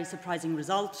 a very surprising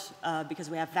result because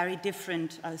we have very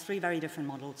different, three very different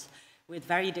models with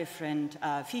very different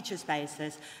feature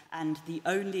spaces, and the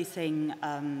only thing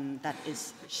that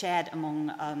is shared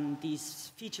among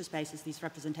these feature spaces, these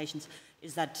representations,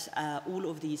 is that all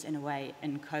of these, in a way,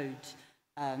 encode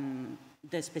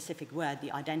the specific word,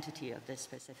 the identity of this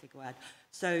specific word.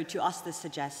 So to us, this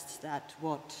suggests that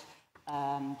what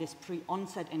this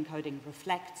pre-onset encoding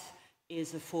reflects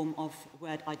is a form of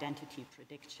word identity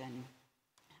prediction.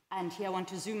 And here I want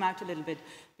to zoom out a little bit,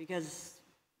 because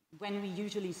when we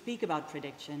usually speak about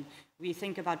prediction, we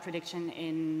think about prediction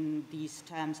in these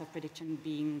terms of prediction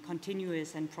being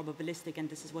continuous and probabilistic, and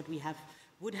this is what we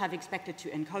would have expected to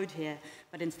encode here,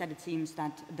 but instead it seems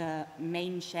that the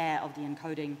main share of the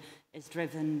encoding is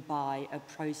driven by a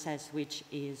process which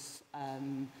is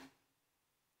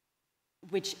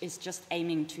just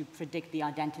aiming to predict the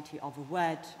identity of a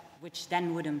word, which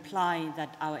then would imply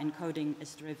that our encoding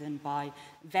is driven by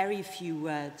very few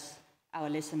words our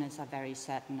listeners are very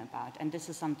certain about. And this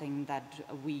is something that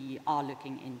we are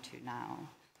looking into now.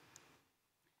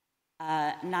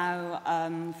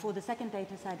 For the second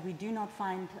data set, we do not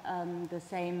find the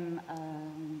same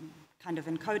kind of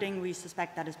encoding. We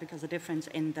suspect that is because of the difference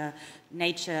in the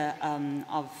nature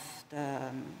of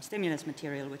the stimulus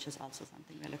material, which is also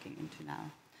something we're looking into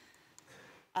now.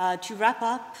 To wrap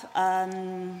up,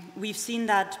 we've seen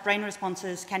that brain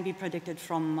responses can be predicted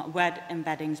from word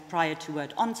embeddings prior to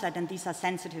word onset, and these are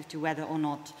sensitive to whether or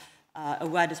not a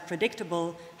word is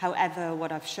predictable. However,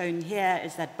 what I've shown here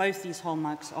is that both these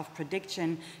hallmarks of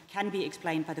prediction can be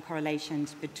explained by the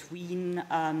correlations between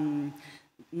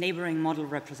neighboring model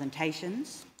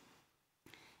representations.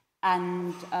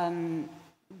 And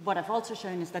what I've also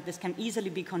shown is that this can easily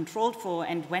be controlled for,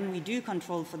 and when we do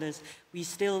control for this, we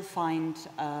still find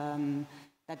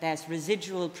that there's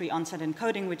residual pre-onset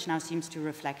encoding, which now seems to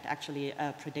reflect actually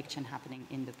a prediction happening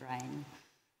in the brain.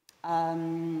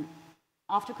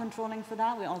 After controlling for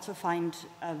that, we also find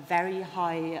a very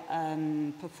high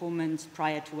performance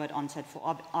prior to word onset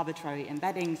for arbitrary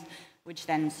embeddings, which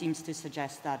then seems to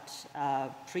suggest that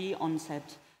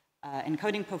pre-onset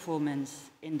encoding performance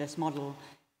in this model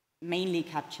mainly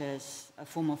captures a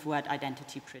form of word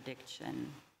identity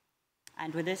prediction.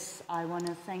 And with this, I want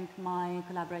to thank my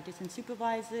collaborators and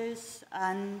supervisors,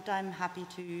 and I'm happy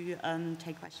to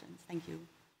take questions. Thank you.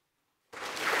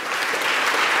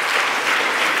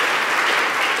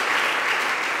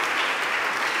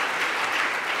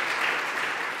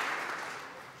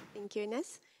 Thank you,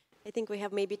 Ines. I think we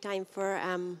have maybe time for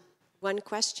one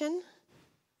question.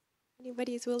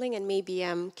 Anybody is willing, and maybe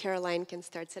Caroline can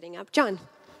start setting up. John.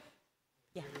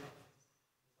 Yeah.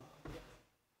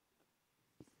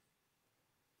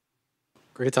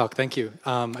 Great talk, thank you.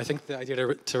 I think the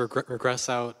idea to regress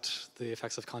out the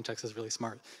effects of context is really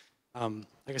smart. I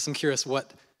guess I'm curious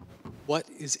what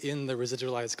is in the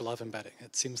residualized glove embedding?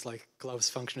 It seems like glove's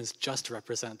function is just to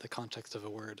represent the context of a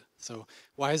word. So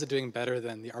why is it doing better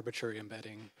than the arbitrary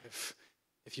embedding if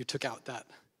you took out that?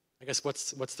 I guess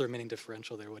what's the remaining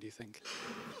differential there? What do you think?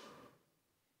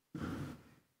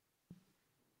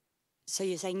 So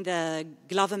you're saying the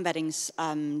glove embeddings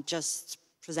just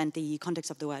present the context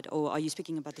of the word, or are you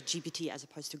speaking about the GPT as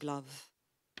opposed to glove?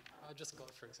 Just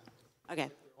glove, for example. Okay.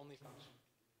 Only function.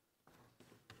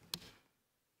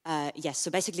 Yes,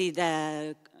 so basically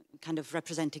they're kind of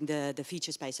representing the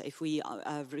feature space. So if we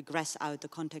regress out the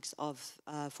context of,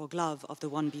 for glove, of the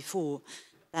one before,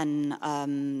 then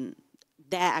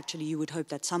there actually you would hope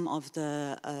that some of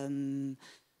the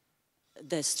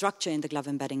structure in the glove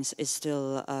embeddings is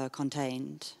still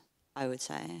contained, I would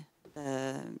say.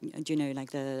 Do you know,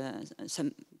 like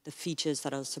the features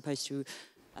that are supposed to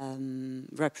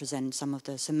represent some of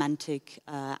the semantic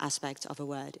aspects of a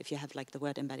word. If you have like the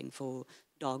word embedding for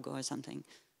dog or something,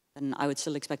 then I would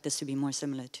still expect this to be more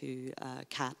similar to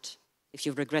cat. If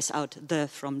you regress out the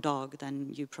from dog, then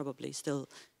you probably still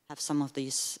have some of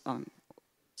these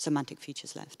semantic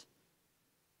features left.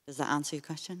 Does that answer your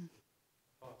question?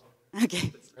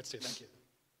 Okay. Let's do it. Thank you.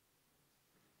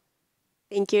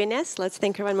 Thank you, Ines. Let's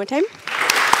thank her one more time.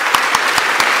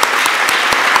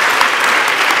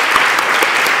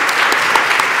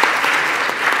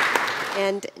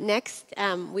 And next,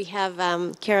 we have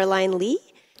Caroline Lee,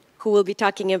 who will be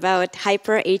talking about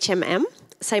hyper HMM,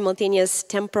 simultaneous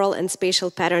temporal and spatial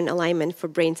pattern alignment for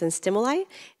brains and stimuli.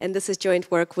 And this is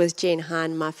joint work with Jane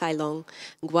Han, Ma Fai Long,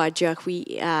 Ngua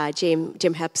Jiahui,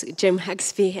 Jim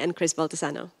Haxby, and Chris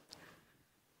Baltasano.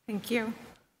 Thank you.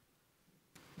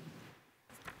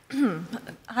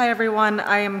 Hi, everyone.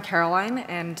 I am Caroline,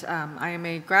 and I am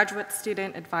a graduate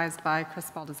student advised by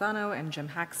Chris Baltasano and Jim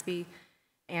Haxby.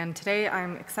 And today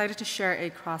I'm excited to share a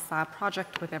cross-lab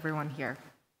project with everyone here.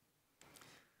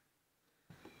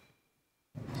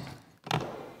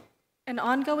 An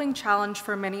ongoing challenge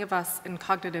for many of us in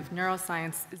cognitive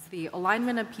neuroscience is the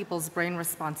alignment of people's brain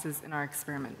responses in our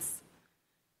experiments.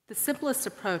 The simplest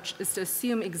approach is to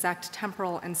assume exact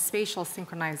temporal and spatial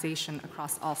synchronization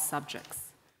across all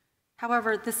subjects.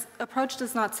 However, this approach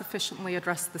does not sufficiently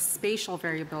address the spatial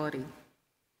variability,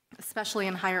 especially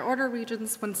in higher order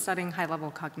regions when studying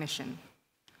high-level cognition.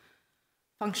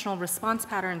 Functional response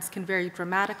patterns can vary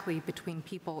dramatically between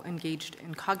people engaged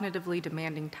in cognitively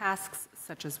demanding tasks,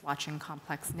 such as watching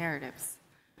complex narratives.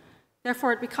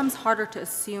 Therefore, it becomes harder to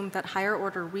assume that higher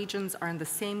order regions are in the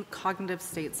same cognitive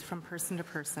states from person to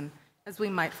person as we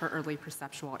might for early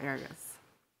perceptual areas.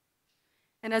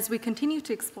 And as we continue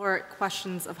to explore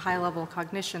questions of high-level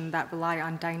cognition that rely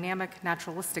on dynamic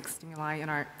naturalistic stimuli in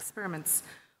our experiments,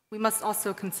 we must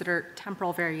also consider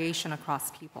temporal variation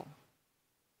across people.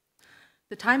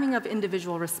 The timing of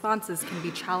individual responses can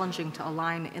be challenging to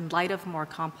align in light of more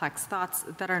complex thoughts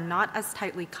that are not as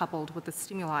tightly coupled with the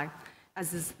stimuli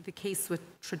as is the case with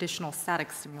traditional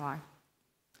static stimuli.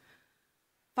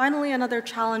 Finally, another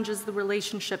challenge is the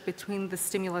relationship between the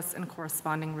stimulus and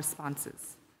corresponding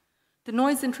responses. The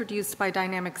noise introduced by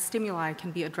dynamic stimuli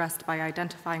can be addressed by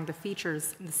identifying the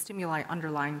features in the stimuli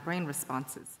underlying brain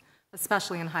responses,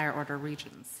 especially in higher order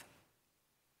regions.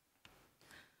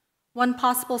 One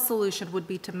possible solution would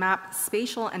be to map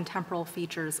spatial and temporal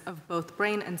features of both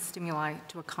brain and stimuli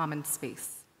to a common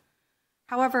space.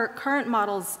 However, current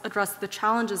models address the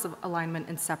challenges of alignment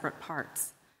in separate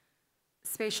parts: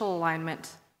 spatial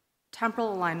alignment,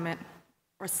 temporal alignment,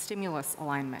 or stimulus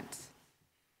alignment.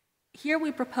 Here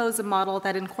we propose a model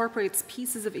that incorporates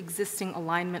pieces of existing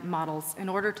alignment models in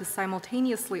order to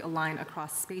simultaneously align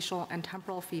across spatial and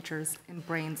temporal features in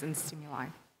brains and stimuli.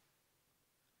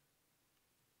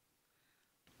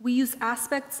 We use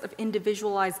aspects of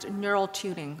individualized neural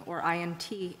tuning, or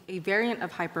INT, a variant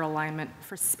of hyperalignment,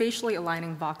 for spatially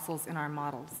aligning voxels in our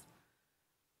models.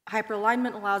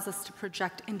 Hyperalignment allows us to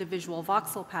project individual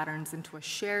voxel patterns into a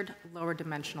shared lower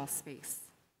dimensional space.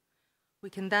 We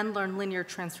can then learn linear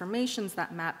transformations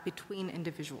that map between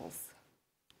individuals.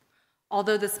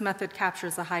 Although this method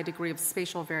captures a high degree of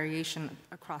spatial variation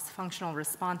across functional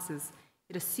responses,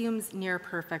 it assumes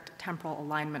near-perfect temporal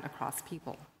alignment across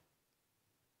people.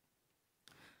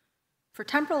 For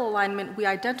temporal alignment, we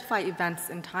identify events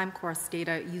in time course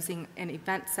data using an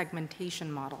event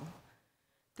segmentation model.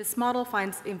 This model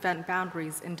finds event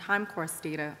boundaries in time course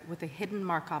data with a hidden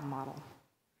Markov model.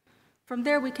 From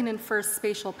there, we can infer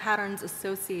spatial patterns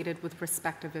associated with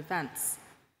respective events.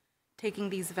 Taking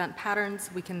these event patterns,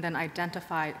 we can then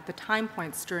identify the time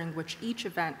points during which each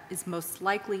event is most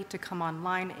likely to come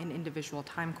online in individual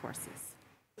time courses.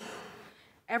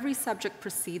 Every subject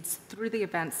proceeds through the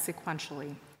events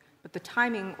sequentially. but the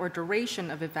timing or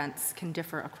duration of events can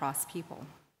differ across people.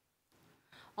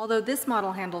 Although this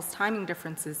model handles timing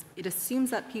differences, it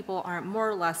assumes that people are more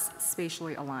or less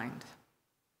spatially aligned.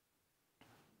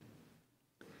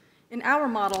 In our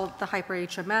model, the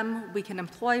hyper-HMM, we can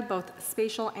employ both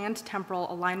spatial and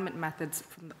temporal alignment methods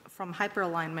from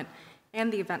hyperalignment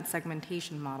and the event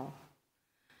segmentation model.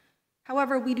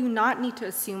 However, we do not need to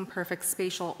assume perfect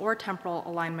spatial or temporal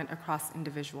alignment across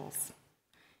individuals.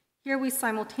 Here we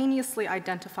simultaneously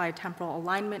identify temporal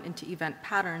alignment into event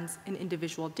patterns in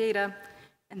individual data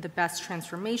and the best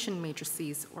transformation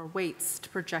matrices, or weights, to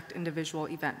project individual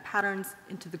event patterns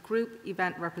into the group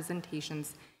event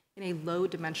representations in a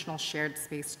low-dimensional shared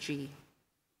space G.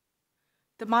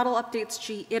 The model updates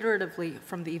G iteratively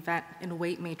from the event and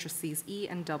weight matrices E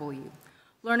and W,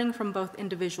 learning from both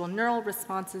individual neural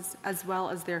responses as well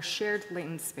as their shared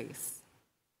latent space.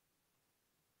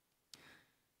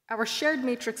 Our shared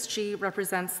matrix G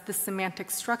represents the semantic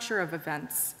structure of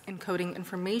events, encoding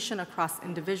information across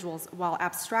individuals while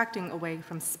abstracting away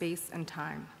from space and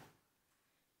time.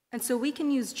 And so we can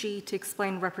use G to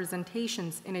explain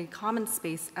representations in a common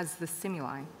space as the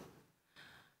stimuli.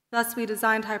 Thus, we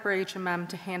designed hyper-HMM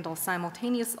to handle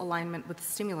simultaneous alignment with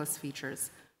stimulus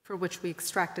features, for which we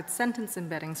extracted sentence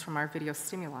embeddings from our video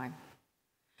stimuli.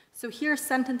 So here,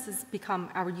 sentences become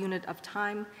our unit of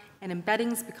time, and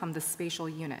embeddings become the spatial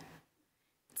unit.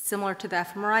 Similar to the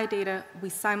fMRI data, we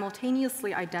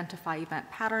simultaneously identify event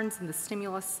patterns in the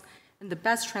stimulus and the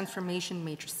best transformation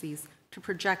matrices to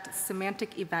project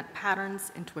semantic event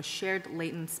patterns into a shared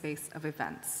latent space of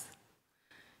events.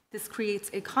 This creates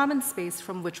a common space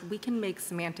from which we can make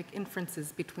semantic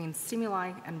inferences between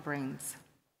stimuli and brains.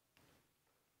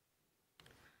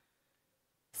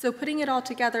 So putting it all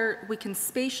together, we can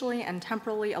spatially and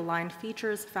temporally align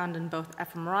features found in both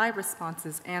fMRI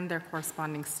responses and their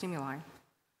corresponding stimuli.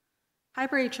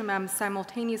 Hyper-HMM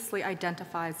simultaneously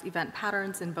identifies event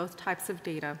patterns in both types of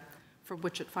data, for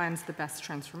which it finds the best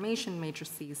transformation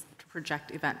matrices to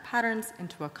project event patterns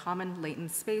into a common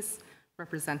latent space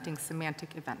representing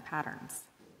semantic event patterns.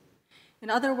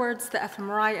 In other words, the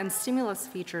fMRI and stimulus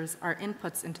features are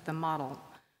inputs into the model,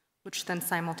 which then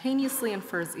simultaneously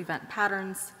infers event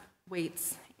patterns,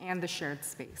 weights, and the shared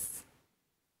space.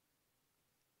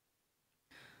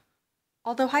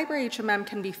 Although hyper-HMM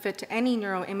can be fit to any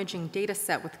neuroimaging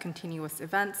dataset with continuous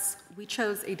events, we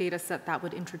chose a dataset that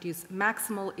would introduce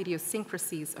maximal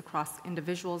idiosyncrasies across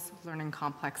individuals learning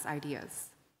complex ideas.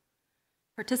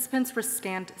 Participants were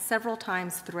scanned several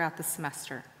times throughout the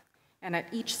semester, and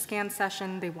at each scan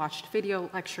session, they watched video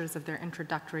lectures of their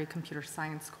introductory computer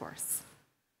science course.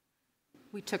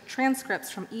 We took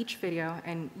transcripts from each video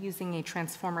and, using a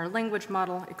transformer language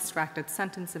model, extracted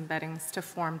sentence embeddings to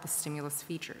form the stimulus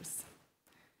features.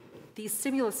 These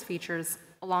stimulus features,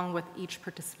 along with each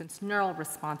participant's neural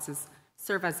responses,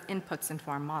 serve as inputs into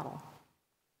our model.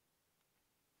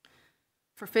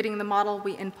 For fitting the model,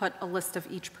 we input a list of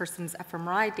each person's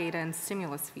fMRI data and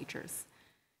stimulus features.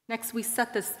 Next, we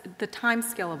set the time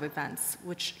scale of events,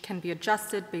 which can be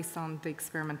adjusted based on the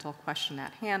experimental question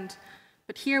at hand.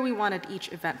 But here we wanted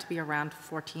each event to be around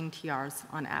 14 TRs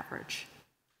on average.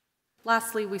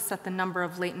 Lastly, we set the number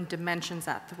of latent dimensions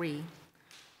at 3.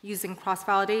 Using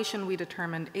cross-validation, we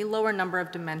determined a lower number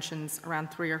of dimensions,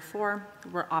 around 3 or 4,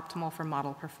 were optimal for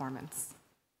model performance.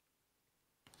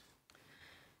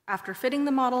 After fitting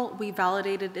the model, we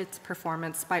validated its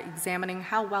performance by examining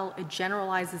how well it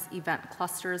generalizes event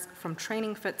clusters from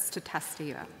training fits to test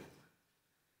data.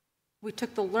 We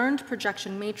took the learned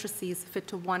projection matrices fit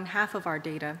to one half of our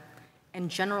data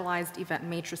and generalized event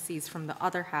matrices from the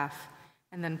other half,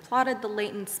 and then plotted the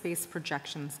latent space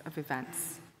projections of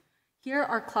events. Here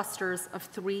are clusters of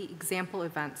 3 example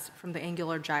events from the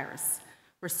angular gyrus,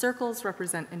 where circles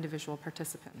represent individual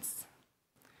participants.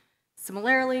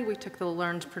 Similarly, we took the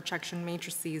learned projection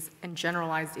matrices and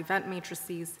generalized event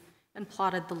matrices and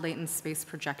plotted the latent space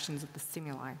projections of the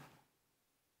stimuli.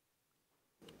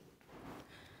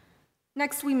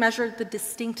 Next, we measured the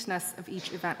distinctness of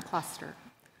each event cluster.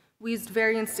 We used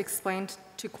variance explained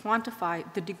to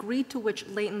quantify the degree to which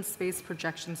latent space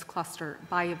projections cluster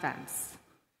by events.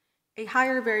 A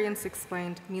higher variance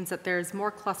explained means that there is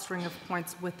more clustering of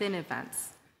points within events,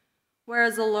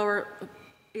 whereas a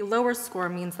lower score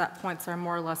means that points are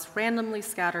more or less randomly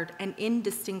scattered and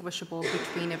indistinguishable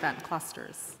between event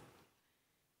clusters.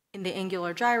 In the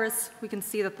angular gyrus, we can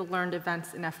see that the learned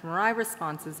events in fMRI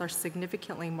responses are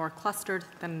significantly more clustered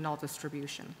than in null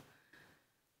distribution.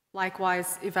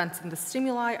 Likewise, events in the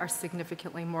stimuli are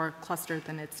significantly more clustered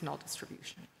than its null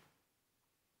distribution.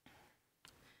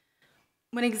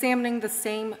 When examining the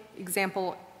same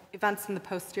example events in the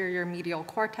posterior medial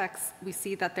cortex, we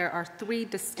see that there are 3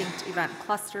 distinct event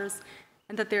clusters,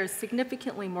 and that there is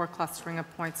significantly more clustering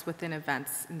of points within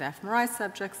events in the fMRI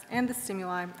subjects and the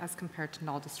stimuli as compared to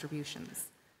null distributions.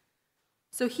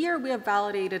 So here we have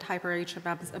validated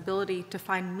HyperHMM's ability to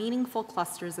find meaningful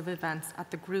clusters of events at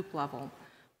the group level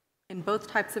in both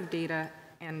types of data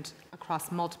and across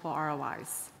multiple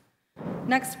ROIs.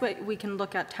 Next, we can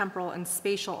look at temporal and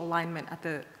spatial alignment at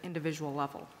the individual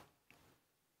level.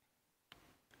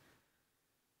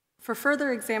 For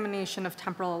further examination of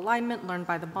temporal alignment learned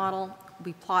by the model,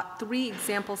 we plot 3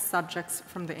 example subjects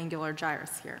from the angular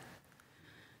gyrus here.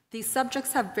 These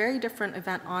subjects have very different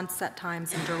event onset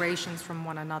times and durations from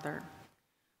one another.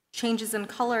 Changes in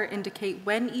color indicate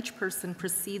when each person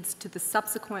proceeds to the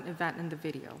subsequent event in the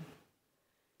video.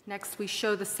 Next, we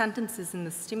show the sentences in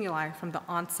the stimuli from the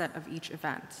onset of each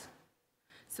event.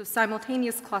 So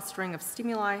simultaneous clustering of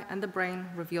stimuli and the brain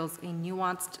reveals a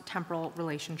nuanced temporal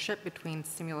relationship between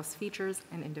stimulus features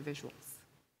and individuals.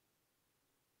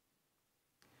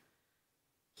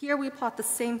 Here we plot the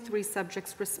same 3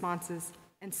 subjects' responses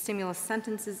and stimulus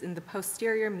sentences in the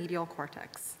posterior medial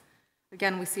cortex.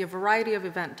 Again, we see a variety of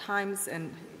event times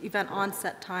and event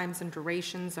onset times and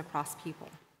durations across people.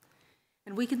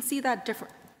 And we can see that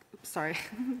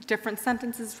different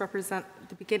sentences represent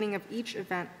the beginning of each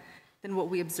event than what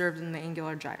we observed in the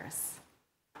angular gyrus.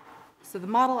 So the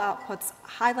model outputs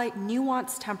highlight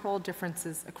nuanced temporal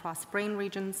differences across brain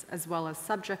regions as well as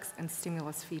subjects and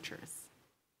stimulus features.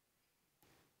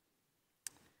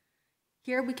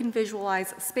 Here we can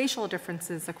visualize spatial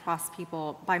differences across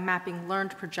people by mapping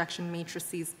learned projection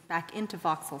matrices back into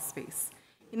voxel space,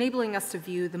 enabling us to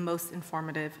view the most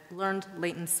informative learned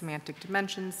latent semantic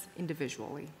dimensions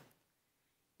individually.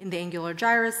 In the angular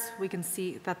gyrus, we can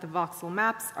see that the voxel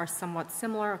maps are somewhat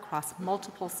similar across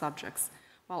multiple subjects,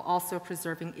 while also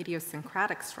preserving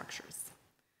idiosyncratic structures.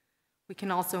 We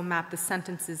can also map the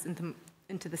sentences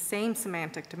into the same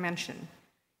semantic dimension.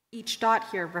 Each dot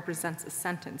here represents a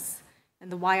sentence,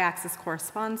 and the y-axis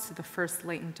corresponds to the first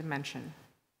latent dimension.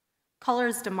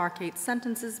 Colors demarcate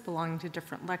sentences belonging to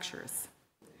different lectures.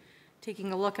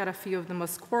 Taking a look at a few of the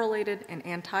most correlated and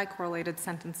anti-correlated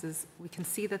sentences, we can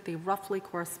see that they roughly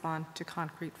correspond to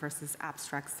concrete versus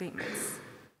abstract statements.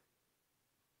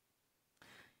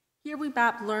 Here we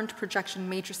map learned projection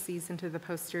matrices into the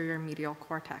posterior medial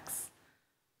cortex.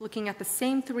 Looking at the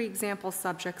same 3 example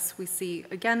subjects, we see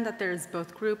again that there is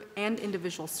both group and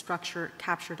individual structure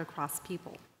captured across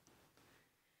people.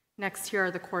 Next, here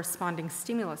are the corresponding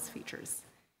stimulus features.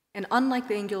 And unlike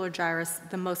the angular gyrus,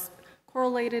 the most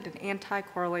correlated and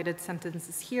anti-correlated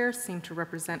sentences here seem to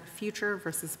represent future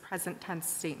versus present tense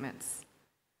statements.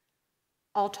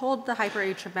 All told, the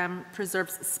HyperHMM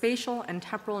preserves spatial and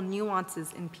temporal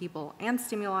nuances in people and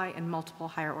stimuli in multiple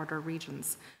higher order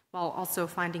regions, while also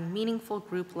finding meaningful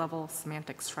group-level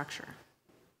semantic structure.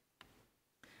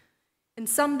 In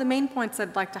sum, the main points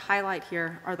I'd like to highlight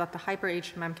here are that the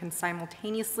HyperHMM can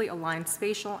simultaneously align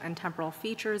spatial and temporal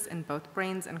features in both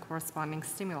brains and corresponding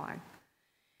stimuli.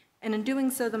 And in doing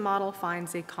so, the model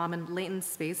finds a common latent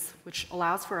space, which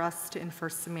allows for us to infer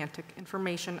semantic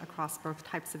information across both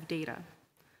types of data.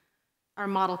 Our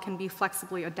model can be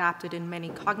flexibly adapted in many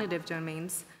cognitive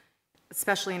domains,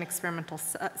 especially in experimental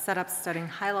setups studying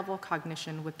high-level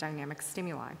cognition with dynamic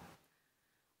stimuli.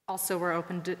 Also, we're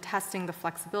open to testing the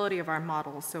flexibility of our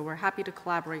models, so we're happy to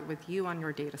collaborate with you on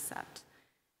your data set.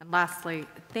 And lastly,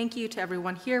 thank you to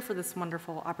everyone here for this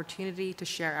wonderful opportunity to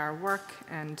share our work,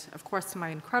 and of course to my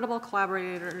incredible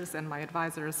collaborators and my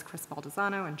advisors, Chris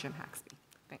Baldesano and Jim Haxby.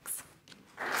 Thanks.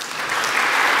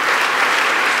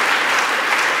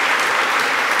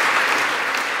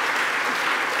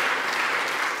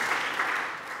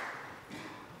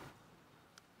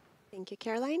 Thank you,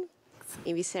 Caroline.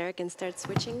 Maybe Sarah can start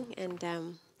switching, and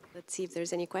let's see if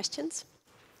there's any questions.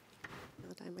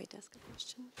 I might ask a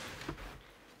question.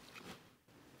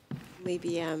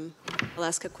 Maybe I'll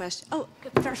ask a question. Oh,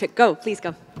 perfect. Go, please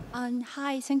go.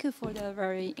 Hi, thank you for the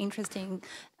very interesting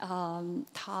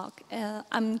talk.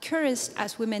 I'm curious,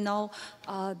 as we may know,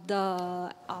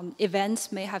 the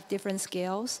events may have different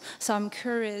scales. So I'm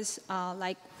curious,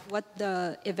 like what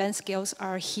the event scales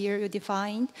are here you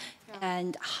defined,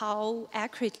 and how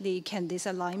accurately can this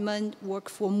alignment work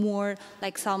for more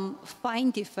like some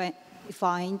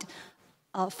fine-grained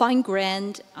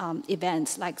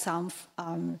events, like some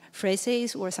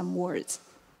phrases or some words?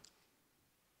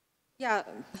 Yeah,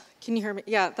 can you hear me?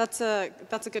 Yeah, that's a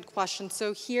good question.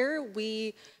 So here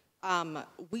we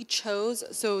chose,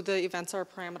 so the events are a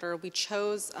parameter, we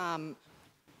chose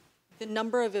the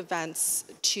number of events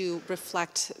to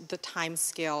reflect the time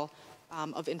scale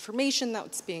of information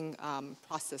that's being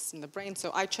processed in the brain.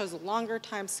 So I chose a longer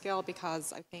time scale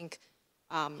because I think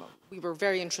we were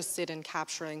very interested in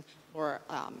capturing more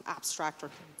abstract or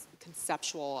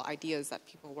conceptual ideas that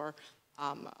people were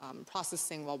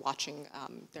processing while watching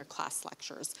their class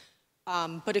lectures.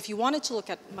 But if you wanted to look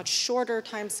at much shorter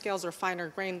timescales or finer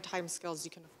grained timescales,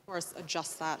 you can of course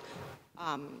adjust that,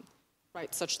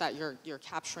 right, such that you're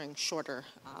capturing shorter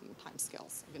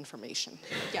timescales of information.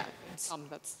 Yeah, that's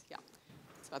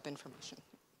about the information.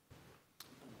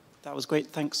 That was great,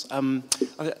 thanks. I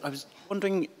was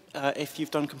wondering if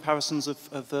you've done comparisons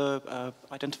of the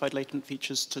identified latent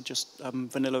features to just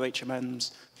vanilla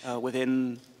HMMs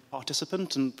within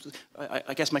participant, and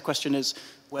I guess my question is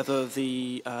whether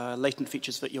the latent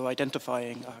features that you're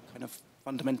identifying are kind of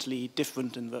fundamentally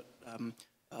different in that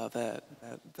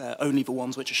they're only the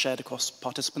ones which are shared across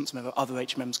participants, and there are other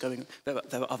HMMs there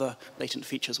are other latent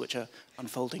features which are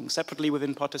unfolding separately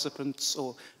within participants,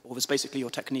 or is basically your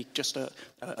technique just a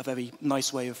very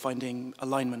nice way of finding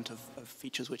alignment of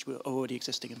features which were already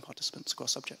existing in participants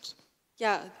across subjects?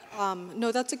 Yeah,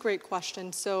 no, that's a great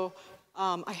question. So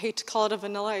I hate to call it a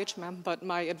vanilla HMM, but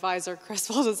my advisor, Chris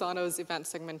Valdezano's event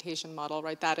segmentation model,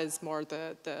 right, that is more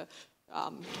the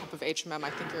type of HMM I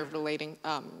think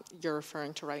you're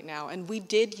referring to right now. And we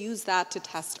did use that to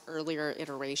test earlier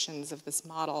iterations of this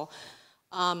model.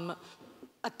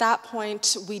 At that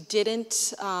point, we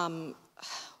didn't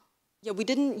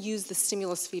use the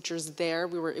stimulus features there.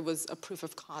 It was a proof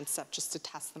of concept just to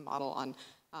test the model on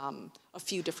a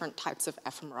few different types of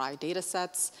fMRI data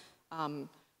sets.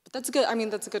 But that's good. I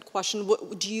mean, that's a good question.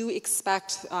 What do you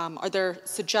expect? Are there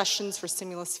suggestions for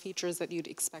stimulus features that you'd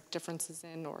expect differences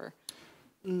in, or?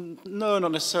 No,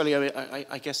 not necessarily. I mean,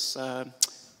 I guess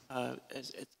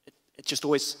it just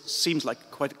always seems like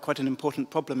quite an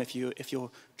important problem if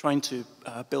you're trying to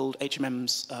build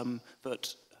HMMs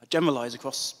that generalize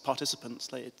across participants.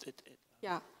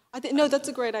 Yeah, no, that's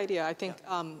a great idea. I think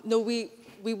no,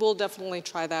 we will definitely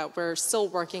try that. We're still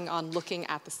working on looking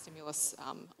at the stimulus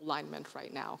alignment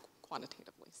right now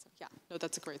quantitatively. So yeah, no,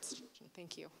 that's a great suggestion.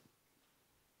 Thank you.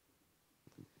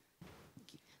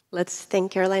 Let's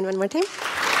thank Caroline one more time.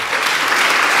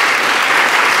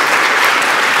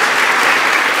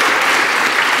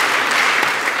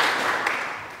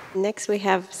 Next, we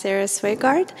have Sarah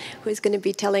Swigard, who is going to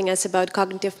be telling us about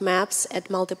cognitive maps at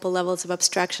multiple levels of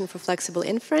abstraction for flexible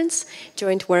inference,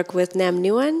 joint work with Nam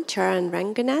Nguyen, Charan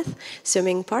Ranganath,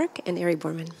 Suming Park, and Ari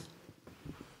Borman.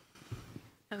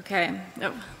 Okay.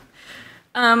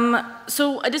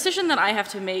 So a decision that I have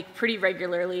to make pretty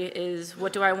regularly is,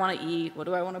 what do I want to eat? What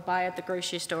do I want to buy at the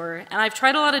grocery store? And I've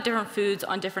tried a lot of different foods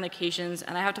on different occasions,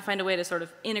 and I have to find a way to sort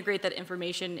of integrate that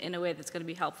information in a way that's going to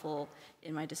be helpful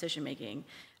in my decision making.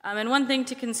 And one thing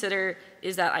to consider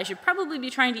is that I should probably be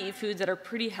trying to eat foods that are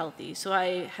pretty healthy. So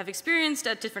I have experienced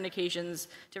at different occasions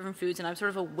different foods, and I'm sort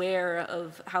of aware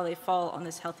of how they fall on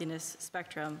this healthiness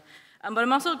spectrum. But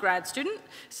I'm also a grad student,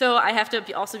 so I have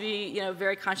to also be,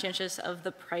 very conscientious of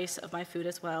the price of my food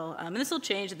as well. And this will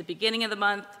change at the beginning of the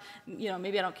month.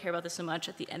 Maybe I don't care about this so much.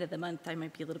 At the end of the month, I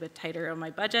might be a little bit tighter on my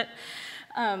budget.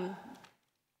 And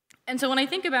so when I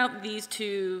think about these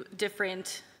two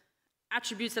different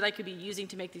attributes that I could be using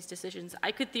to make these decisions,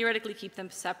 I could theoretically keep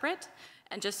them separate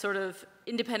and just sort of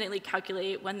independently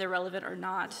calculate when they're relevant or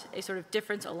not, a sort of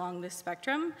difference along this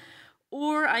spectrum.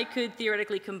 Or I could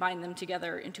theoretically combine them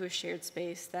together into a shared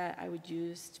space that I would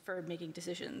use for making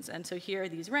decisions. And so here,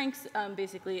 these ranks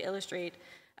basically illustrate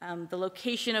the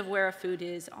location of where a food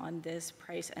is on this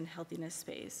price and healthiness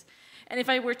space. And if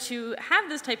I were to have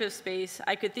this type of space,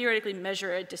 I could theoretically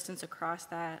measure a distance across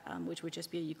that, which would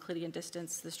just be a Euclidean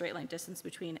distance, the straight line distance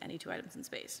between any two items in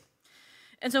space.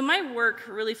 And so my work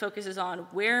really focuses on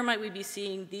where might we be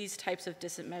seeing these types of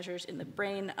distance measures in the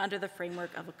brain under the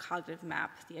framework of a cognitive map,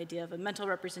 the idea of a mental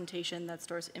representation that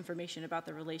stores information about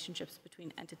the relationships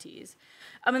between entities.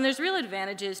 And there's real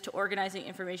advantages to organizing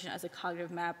information as a cognitive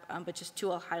map, but just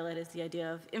two I'll highlight is the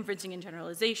idea of inferencing and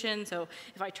generalization. So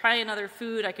if I try another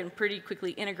food, I can pretty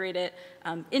quickly integrate it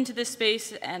into this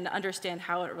space and understand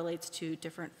how it relates to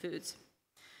different foods.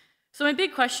 So my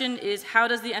big question is, how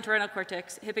does the entorhinal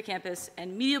cortex, hippocampus,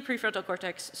 and medial prefrontal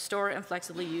cortex store and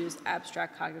flexibly use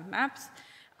abstract cognitive maps?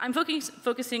 I'm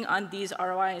focusing on these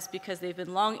ROIs because they've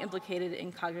been long implicated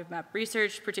in cognitive map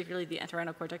research, particularly the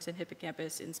entorhinal cortex and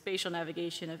hippocampus in spatial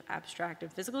navigation of abstract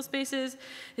and physical spaces,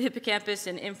 the hippocampus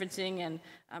in inferencing and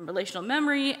relational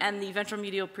memory, and the ventral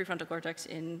medial prefrontal cortex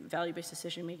in value-based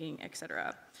decision-making, et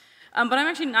cetera. But I'm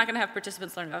actually not going to have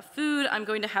participants learn about food. I'm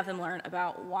going to have them learn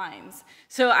about wines.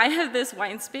 So I have this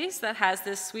wine space that has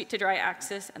this sweet to dry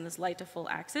axis and this light to full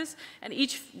axis. And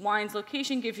each wine's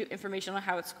location gives you information on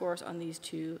how it scores on these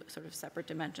two sort of separate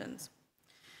dimensions.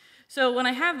 So when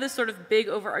I have this sort of big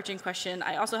overarching question,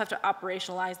 I also have to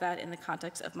operationalize that in the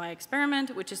context of my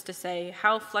experiment, which is to say,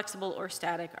 how flexible or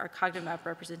static are cognitive map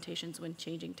representations when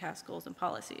changing task goals and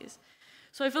policies?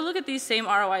 So if I look at these same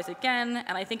ROIs again,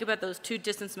 and I think about those two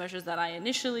distance measures that I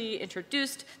initially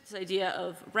introduced, this idea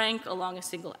of rank along a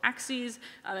single axis,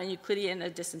 and Euclidean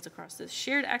distance across this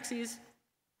shared axes,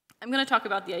 I'm going to talk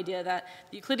about the idea that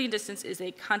the Euclidean distance is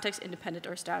a context-independent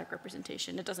or static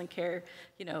representation. It doesn't care,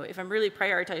 if I'm really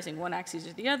prioritizing one axis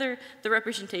or the other, the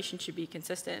representation should be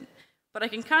consistent. But I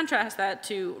can contrast that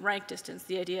to rank distance,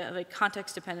 the idea of a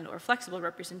context-dependent or flexible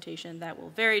representation that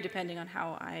will vary depending on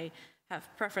how I have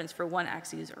preference for one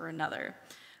axis or another.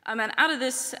 And out of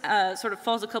this sort of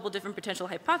falls a couple different potential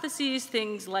hypotheses,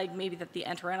 things like maybe that the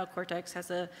entorhinal cortex has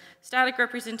a static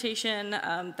representation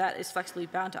that is flexibly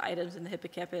bound to items in the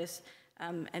hippocampus,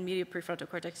 and medial prefrontal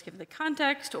cortex given the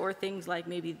context, or things like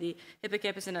maybe the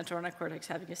hippocampus and entorhinal cortex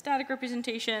having a static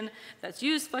representation that's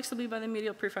used flexibly by the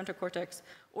medial prefrontal cortex,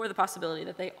 or the possibility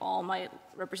that they all might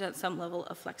represent some level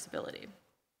of flexibility.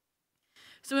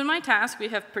 So in my task, we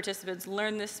have participants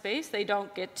learn this space. They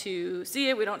don't get to see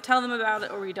it, we don't tell them about it,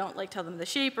 or we don't tell them the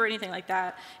shape or anything like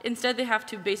that. Instead, they have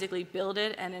to basically build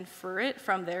it and infer it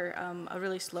from their a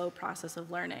really slow process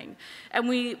of learning. And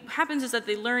what happens is that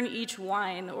they learn each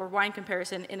wine or wine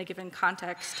comparison in a given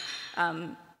context.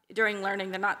 During learning,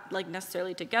 they're not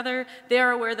necessarily together. They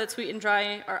are aware that sweet and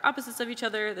dry are opposites of each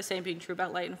other, the same being true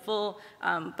about light and full,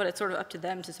 but it's sort of up to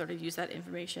them to sort of use that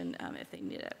information if they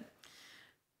need it.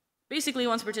 Basically,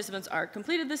 once participants are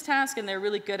completed this task and they're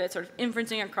really good at sort of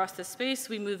inferencing across this space,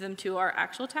 we move them to our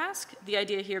actual task. The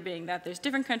idea here being that there's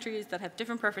different countries that have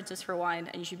different preferences for wine,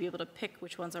 and you should be able to pick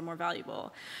which ones are more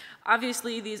valuable.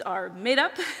 Obviously, these are made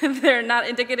up. They're not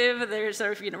indicative. They're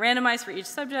sort of randomized for each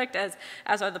subject, as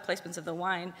are the placements of the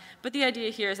wine. But the idea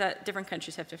here is that different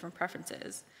countries have different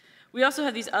preferences. We also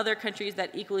have these other countries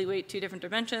that equally weight two different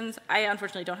dimensions. I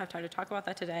unfortunately don't have time to talk about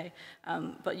that today,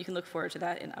 but you can look forward to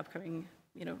that in upcoming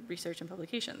research and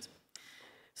publications.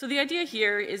 So the idea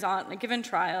here is on a given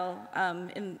trial,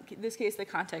 in this case the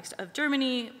context of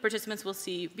Germany, participants will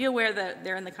be aware that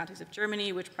they're in the context of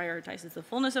Germany, which prioritizes the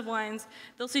fullness of wines.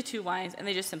 They'll see two wines, and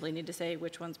they just simply need to say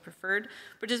which one's preferred.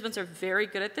 Participants are very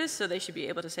good at this, so they should be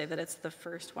able to say that it's the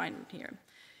first wine here.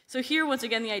 So here, once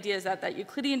again, the idea is that that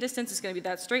Euclidean distance is going to be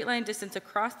that straight line distance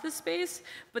across this space,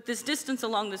 but this distance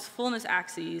along this fullness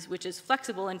axis, which is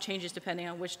flexible and changes depending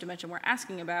on which dimension we're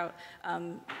asking about,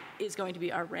 is going to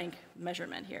be our rank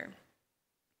measurement here.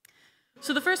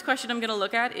 So the first question I'm going to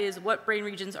look at is what brain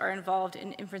regions are involved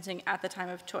in inferencing at the time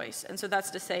of choice. And so that's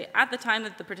to say, at the time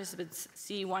that the participants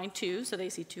see wine 2, so they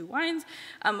see two wines,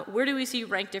 where do we see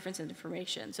rank difference in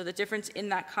information? So the difference in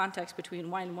that context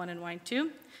between wine 1 and wine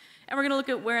 2. And we're going to look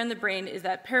at where in the brain is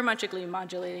that parametrically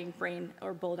modulating brain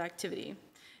or bold activity.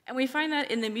 And we find that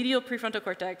in the medial prefrontal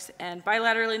cortex and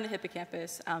bilaterally in the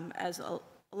hippocampus,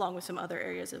 along with some other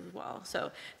areas as well. So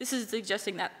this is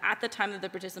suggesting that at the time that the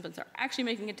participants are actually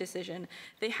making a decision,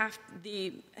 the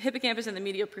hippocampus and the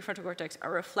medial prefrontal cortex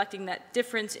are reflecting that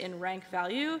difference in rank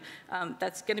value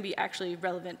that's going to be actually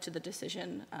relevant to the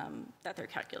decision that they're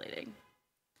calculating.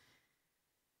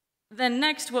 Then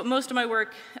next, what most of my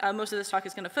work, most of this talk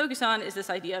is going to focus on is this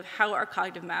idea of how are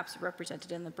cognitive maps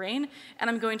represented in the brain, and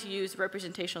I'm going to use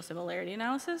representational similarity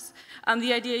analysis.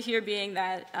 The idea here being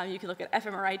that you can look at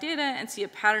fMRI data and see a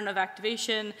pattern of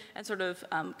activation and sort of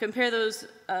compare those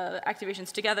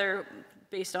activations together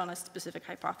based on a specific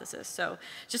hypothesis. So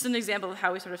just an example of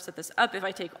how we sort of set this up, if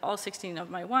I take all 16 of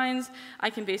my wines, I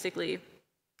can basically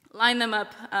line them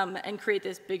up and create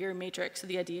this bigger matrix. So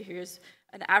the idea here is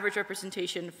an average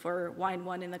representation for wine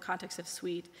 1 in the context of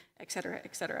sweet, et cetera,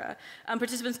 et cetera.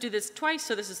 Participants do this twice,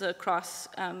 so this is a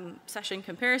cross-session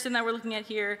comparison that we're looking at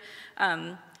here.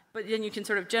 But then you can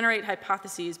sort of generate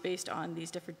hypotheses based on these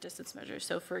different distance measures.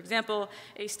 So for example,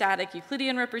 a static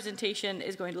Euclidean representation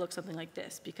is going to look something like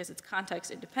this. Because it's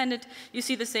context independent, you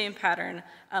see the same pattern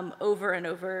over and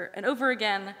over and over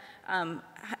again.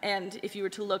 And if you were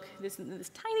to look in this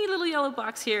tiny little yellow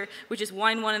box here, which is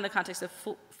wine 1 in the context of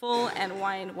full and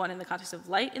wine 1 in the context of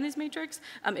light in this matrix,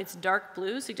 it's dark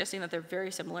blue, suggesting that they're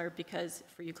very similar because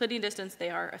for Euclidean distance, they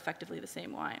are effectively the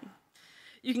same wine.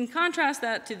 You can contrast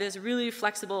that to this really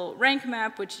flexible rank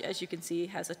map, which, as you can see,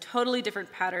 has a totally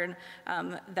different pattern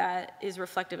that is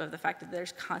reflective of the fact that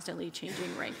there's constantly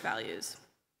changing rank values.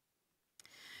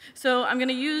 So I'm going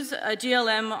to use a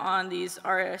GLM on these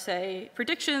RSA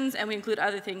predictions, and we include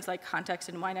other things like context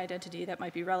and wine identity that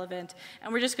might be relevant.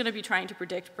 And we're just going to be trying to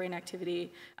predict brain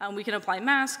activity. We can apply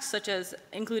masks, such as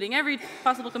including every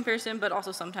possible comparison, but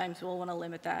also sometimes we'll want to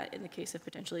limit that in the case of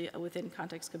potentially a within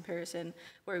context comparison,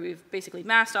 where we've basically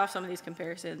masked off some of these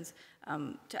comparisons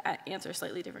to answer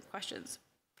slightly different questions.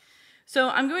 So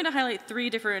I'm going to highlight 3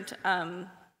 different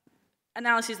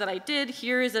analyses that I did.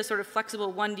 Here is a sort of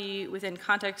flexible 1D within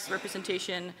context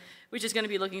representation, which is going to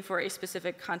be looking for a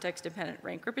specific context-dependent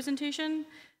rank representation.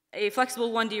 A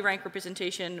flexible 1D rank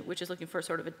representation, which is looking for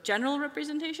sort of a general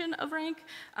representation of rank,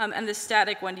 and the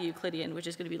static 1D Euclidean, which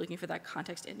is going to be looking for that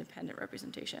context-independent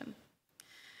representation.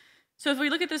 So if we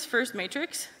look at this first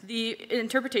matrix, the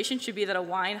interpretation should be that a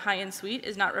wine high and sweet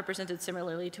is not represented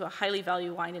similarly to a highly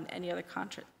valued wine in any other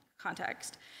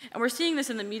context. And we're seeing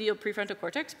this in the medial prefrontal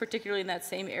cortex, particularly in that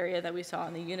same area that we saw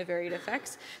in the univariate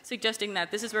effects, suggesting that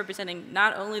this is representing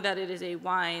not only that it is a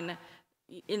wine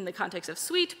in the context of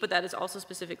sweet, but that is also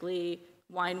specifically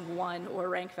wine 1 or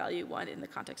rank value 1 in the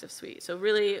context of sweet. So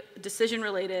really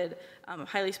decision-related,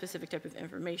 highly specific type of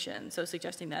information. So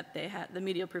suggesting that the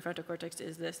medial prefrontal cortex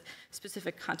is this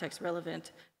specific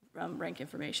context-relevant rank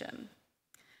information.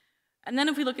 And then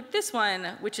if we look at this one,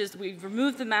 which is we've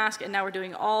removed the mask and now we're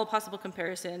doing all possible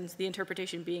comparisons, the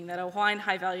interpretation being that a wine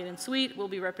high valued in sweet will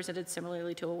be represented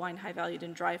similarly to a wine high valued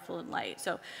in dry, full, and light.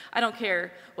 So I don't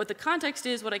care what the context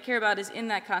is. What I care about is in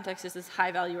that context is this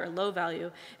high value or low value.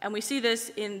 And we see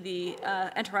this in the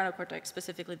entorhinal cortex,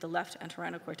 specifically the left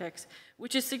entorhinal cortex,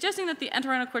 which is suggesting that the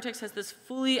entorhinal cortex has this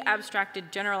fully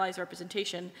abstracted generalized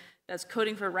representation that's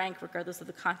coding for rank regardless of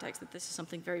the context, that this is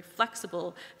something very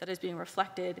flexible that is being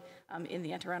reflected in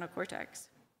the entorhinal cortex.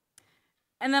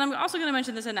 And then I'm also going to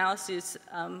mention this analysis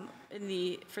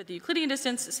for the Euclidean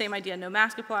distance, same idea, no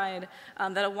mask applied,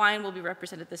 that a wine will be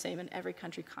represented the same in every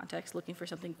country context, looking for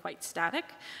something quite static.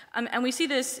 And we see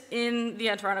this in the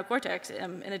entorhinal cortex,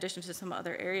 in addition to some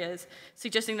other areas,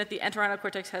 suggesting that the entorhinal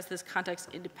cortex has this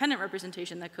context-independent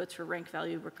representation that codes for rank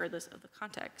value regardless of the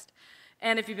context.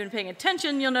 And if you've been paying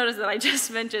attention, you'll notice that I just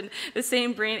mentioned the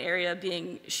same brain area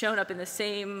being shown up in the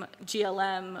same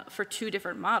GLM for 2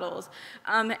 different models.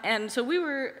 And so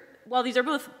while these are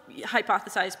both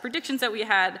hypothesized predictions that we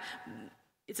had,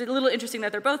 it's a little interesting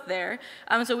that they're both there.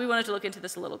 So we wanted to look into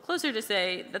this a little closer to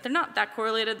say that they're not that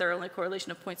correlated. They're only a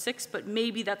correlation of 0.6, but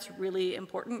maybe that's really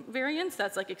important variance.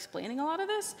 That's like explaining a lot of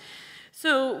this.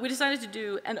 So we decided to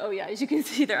do, and oh yeah, as you can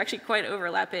see, they're actually quite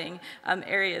overlapping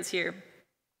areas here.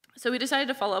 So we decided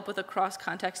to follow up with a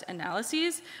cross-context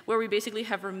analyses where we basically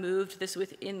have removed this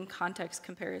within context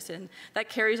comparison that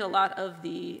carries a lot of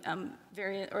the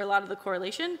variant or a lot of the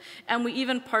correlation, and we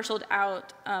even partialed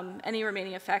out any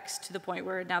remaining effects to the point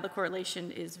where now the correlation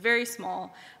is very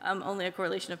small, only a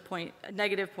correlation of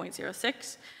negative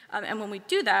 0.06. And when we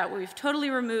do that, we've totally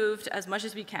removed as much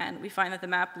as we can. We find that the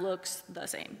map looks the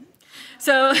same.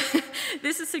 So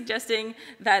this is suggesting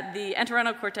that the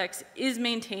entorhinal cortex is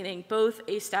maintaining both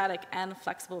a static and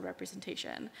flexible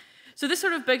representation. So this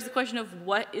sort of begs the question of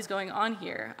what is going on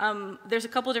here. There's a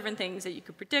couple different things that you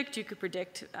could predict. You could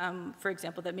predict, for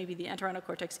example, that maybe the entorhinal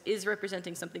cortex is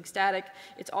representing something static.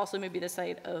 It's also maybe the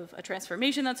site of a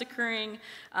transformation that's occurring.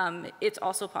 It's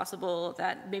also possible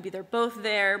that maybe they're both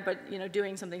there, but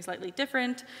doing something slightly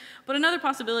different. But another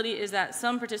possibility is that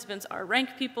some participants are rank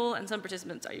people and some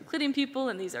participants are Euclidean people,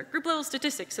 and these are group level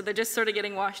statistics, so they're just sort of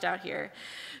getting washed out here.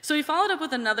 So we followed up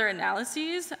with another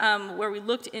analyses where we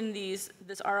looked in this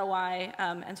ROI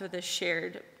and sort of this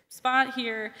shared spot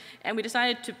here, and we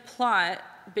decided to plot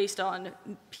based on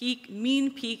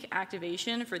mean peak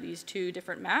activation for these 2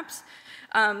 different maps.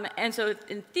 And so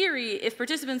in theory, if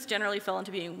participants generally fell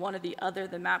into being one or the other,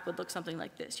 the map would look something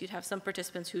like this. You'd have some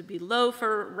participants who would be low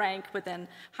for rank, but then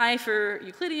high for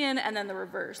Euclidean, and then the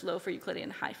reverse, low for Euclidean,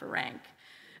 high for rank.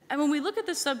 And when we look at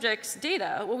the subject's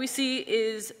data, what we see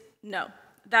is no.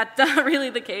 That's not really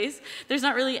the case. There's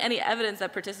not really any evidence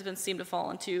that participants seem to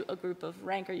fall into a group of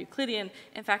rank or Euclidean.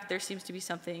 In fact, there seems to be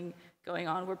something going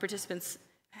on where participants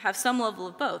have some level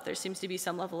of both. There seems to be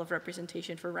some level of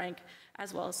representation for rank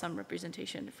as well as some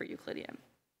representation for Euclidean.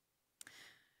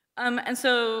 And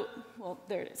so, well,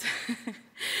 there it is.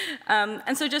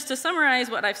 And so just to summarize,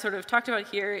 what I've sort of talked about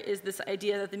here is this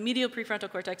idea that the medial prefrontal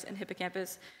cortex and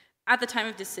hippocampus at the time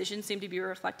of decision seem to be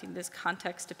reflecting this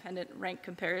context-dependent rank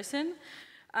comparison.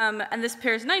 And this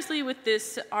pairs nicely with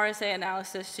this RSA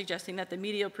analysis suggesting that the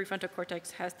medial prefrontal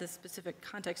cortex has this specific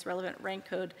context-relevant rank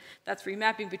code that's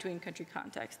remapping between country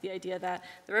contexts. The idea that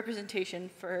the representation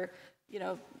for,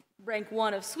 rank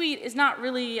 1 of sweet is not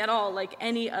really at all like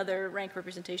any other rank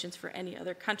representations for any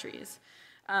other countries.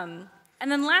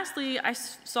 And then lastly, I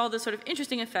saw this sort of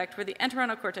interesting effect where the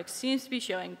entorhinal cortex seems to be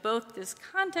showing both this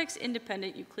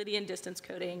context-independent Euclidean distance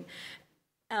coding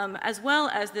as well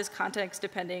as this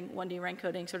context-dependent 1D rank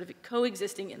coding sort of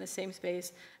coexisting in the same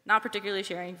space, not particularly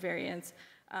sharing variance,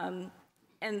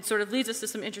 and sort of leads us to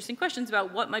some interesting questions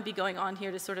about what might be going on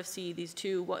here to sort of see these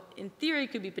two, what in theory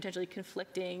could be potentially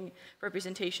conflicting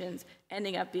representations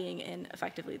ending up being in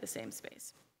effectively the same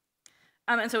space.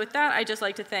 And so with that, I'd just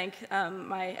like to thank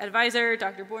my advisor,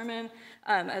 Dr. Borman,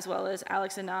 as well as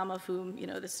Alex and Nam, of whom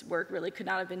this work really could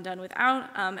not have been done without,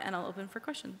 and I'll open for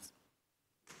questions.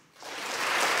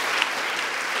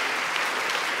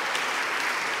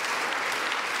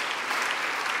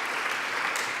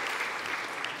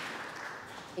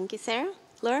 Thank you, Sarah.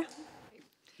 Laura?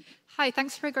 Hi,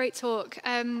 thanks for a great talk.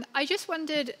 I just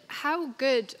wondered, how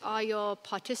good are your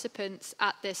participants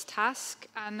at this task,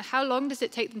 and how long does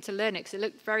it take them to learn it? Because it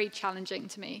looked very challenging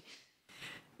to me.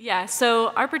 Yeah, so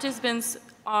our participants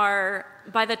are,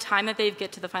 by the time that they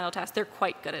get to the final task, they're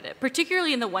quite good at it.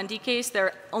 Particularly in the 1D case,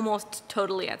 they're almost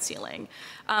totally at ceiling.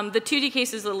 The 2D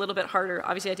case is a little bit harder.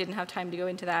 Obviously, I didn't have time to go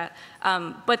into that.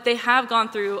 But they have gone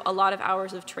through a lot of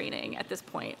hours of training at this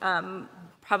point.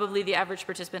 Probably the average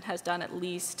participant has done at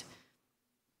least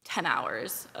 10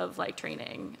 hours of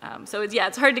training. So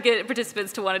it's hard to get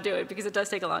participants to want to do it because it does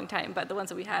take a long time, but the ones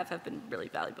that we have been really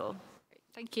valuable.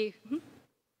 Thank you. Mm-hmm.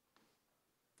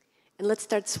 And let's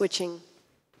start switching.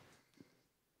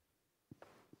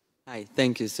 Hi,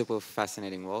 thank you, super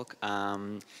fascinating work.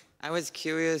 I was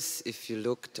curious if you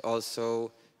looked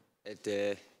also at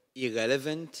the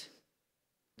irrelevant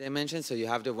dimension. So you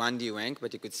have the 1D rank,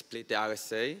 but you could split the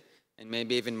RSA and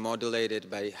maybe even modulate it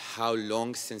by how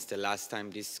long since the last time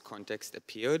this context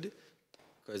appeared,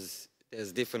 because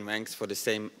there's different ranks for the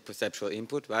same perceptual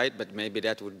input, right? But maybe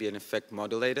that would be an effect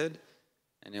modulated.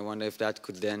 And I wonder if that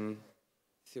could then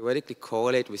theoretically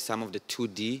correlate with some of the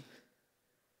 2D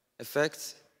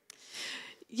effects.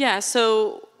 Yeah,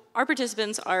 so our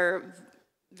participants are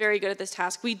very good at this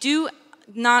task. We do,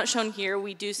 not shown here,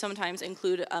 we do sometimes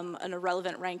include an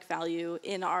irrelevant rank value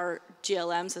in our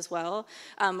GLMs as well,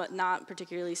 not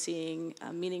particularly seeing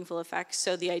meaningful effects.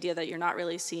 So the idea that you're not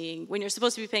really seeing, when you're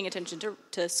supposed to be paying attention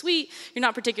to sweet, you're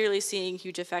not particularly seeing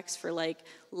huge effects for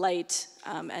light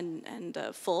and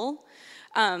full.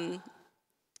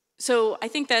 So I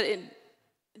think that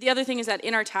the other thing is that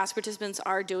in our task, participants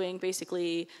are doing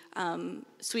basically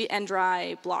sweet and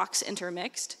dry blocks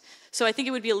intermixed. So I think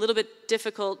it would be a little bit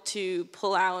difficult to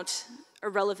pull out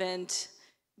irrelevant,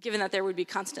 given that there would be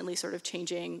constantly sort of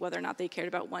changing whether or not they cared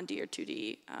about 1D or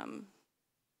 2D,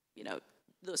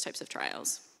 those types of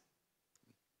trials.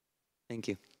 Thank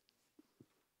you.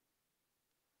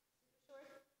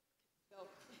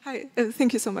 Hi,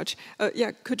 thank you so much.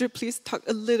 Yeah, could you please talk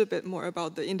a little bit more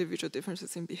about the individual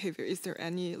differences in behavior? Is there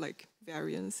any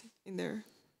variance in there?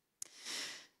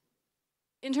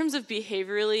 In terms of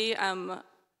behaviorally,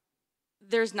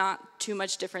 there's not too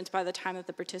much difference by the time that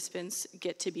the participants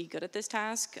get to be good at this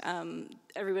task.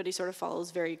 Everybody sort of follows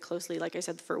very closely, like I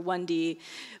said, for 1D.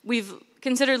 We've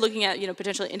considered looking at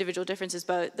potentially individual differences,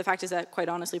 but the fact is that quite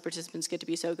honestly, participants get to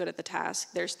be so good at the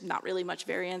task, there's not really much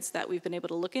variance that we've been able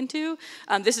to look into.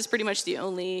 This is pretty much the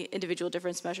only individual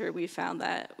difference measure we've found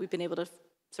that we've been able to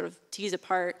sort of tease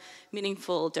apart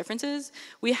meaningful differences.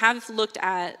 We have looked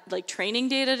at training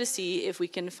data to see if we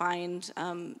can find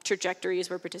trajectories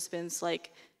where participants,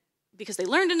 because they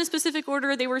learned in a specific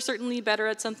order, they were certainly better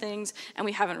at some things, and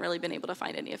we haven't really been able to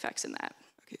find any effects in that.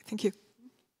 Okay, thank you.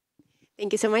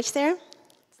 Thank you so much, Sarah.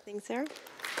 Thanks, Sarah.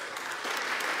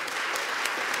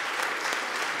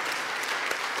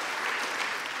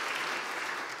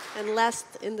 And last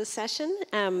in the session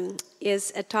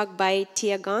is a talk by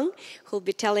Tia Gong, who will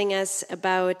be telling us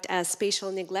about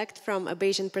spatial neglect from a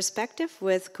Bayesian perspective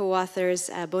with co-authors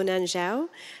Bonan Zhao,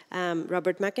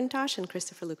 Robert McIntosh, and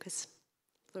Christopher Lucas.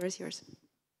 The floor is yours.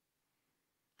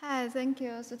 Hi, thank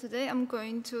you. So today I'm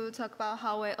going to talk about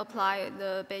how we apply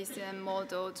the Bayesian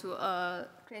model to a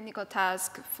clinical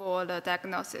task for the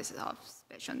diagnosis of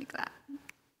spatial neglect.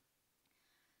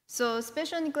 So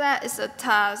spatial neglect is a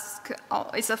task,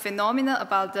 it's a phenomenon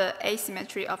about the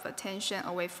asymmetry of attention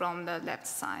away from the left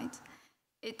side.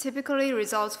 It typically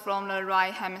results from the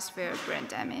right hemisphere brain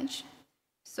damage.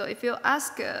 So if you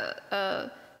ask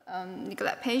a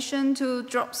neglect patient to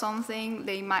drop something,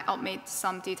 they might omit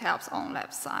some details on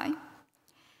left side.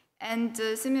 And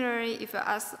similarly, if you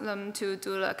ask them to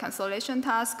do the cancellation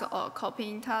task or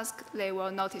copying task, they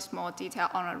will notice more detail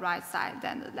on the right side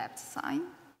than the left side.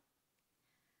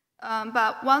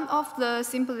 But one of the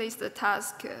simplest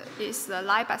tasks is the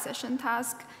line bisection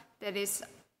task. That is,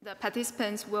 the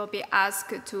participants will be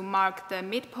asked to mark the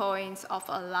midpoints of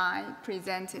a line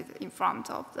presented in front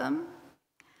of them.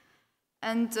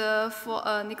 And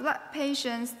for neglect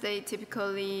patients, they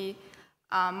typically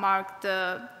mark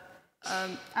the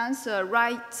answer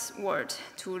rightward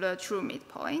to the true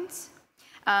midpoint.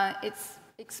 It's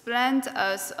explained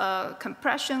as a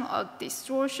compression or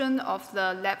distortion of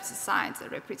the left side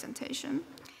representation.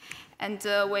 And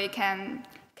we can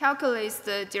calculate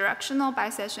the directional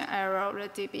bisection error, or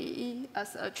DBE,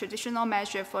 as a traditional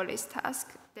measure for this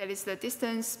task. That is the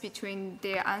distance between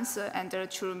their answer and their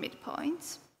true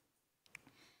midpoint.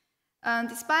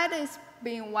 Despite this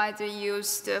being widely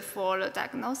used for the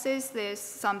diagnosis, there's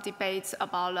some debates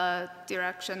about the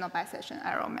directional bisection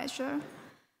error measure.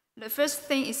 The first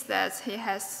thing is that it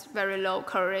has very low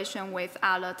correlation with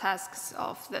other tasks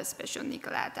of the special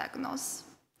neglect diagnosis.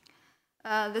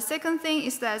 The second thing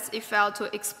is that it failed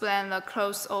to explain the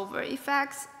crossover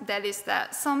effects. That is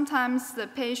that sometimes the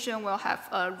patient will have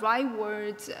a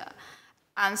rightward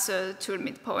answer to the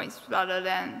midpoints rather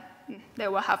than they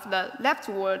will have the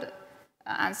leftward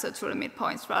answer to the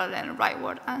midpoints rather than a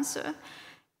rightward answer.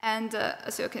 And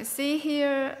as you can see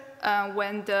here,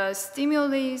 when the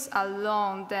stimuli are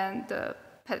long, then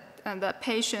the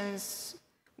patients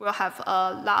will have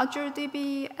a larger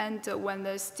dB, and when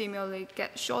the stimuli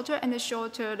get shorter and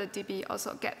shorter, the dB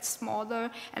also gets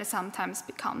smaller and sometimes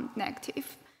become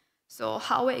negative. So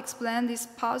how we explain this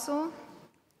puzzle?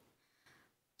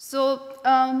 So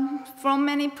from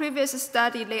many previous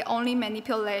studies, they only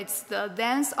manipulate the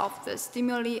length of the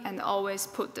stimuli and always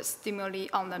put the stimuli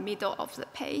on the middle of the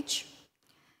page.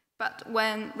 But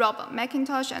when Robert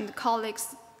McIntosh and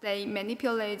colleagues, they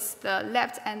manipulate the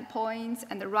left endpoints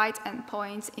and the right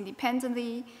endpoints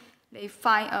independently, they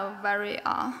find a very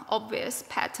obvious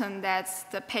pattern that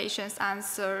the patient's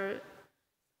answer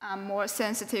are more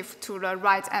sensitive to the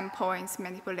right endpoints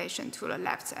manipulation to the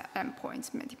left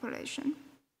endpoints manipulation.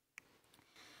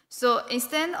 So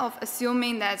instead of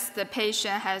assuming that the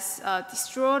patient has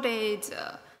distorted,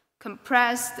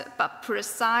 compressed, but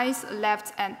precise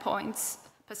left endpoints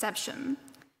perception,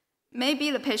 maybe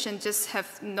the patient just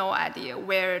have no idea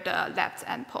where the left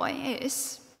endpoint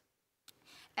is.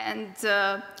 And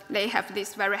they have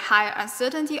this very high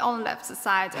uncertainty on the left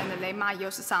side, and they might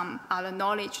use some other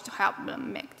knowledge to help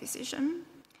them make decision.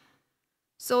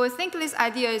 So I think this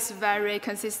idea is very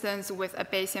consistent with a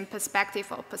Bayesian perspective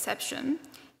of perception.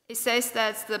 It says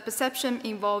that the perception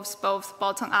involves both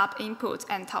bottom-up input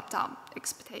and top-down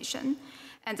expectation.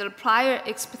 And the prior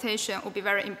expectation will be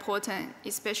very important,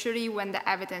 especially when the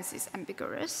evidence is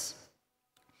ambiguous.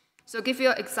 So to give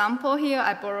you an example here,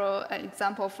 I borrow an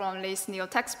example from this new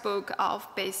textbook of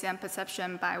Bayesian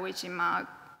perception by Wijima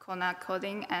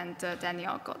Coding and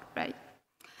Daniel Goldberg.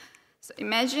 So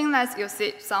imagine that you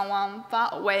see someone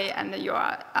far away and you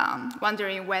are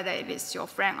wondering whether it is your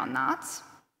friend or not.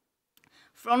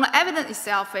 From the evidence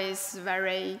itself is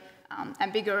very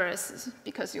ambiguous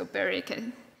because you barely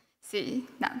can see,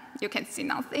 you can see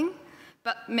nothing.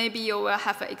 But maybe you will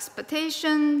have an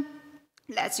expectation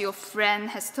that your friend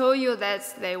has told you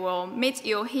that they will meet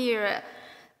you here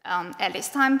at this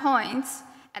time point.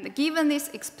 And given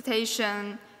this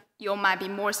expectation, you might be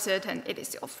more certain it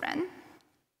is your friend.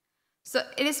 So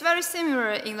it is very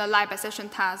similar in the light bisection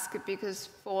task because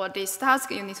for this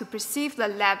task, you need to perceive the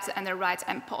left and the right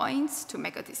endpoints to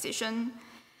make a decision.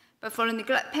 But for the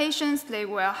neglect patients, they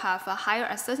will have a higher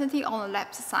uncertainty on the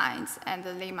left side, and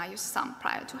they might use some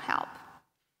prior to help.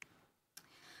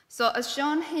 So as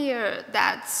shown here,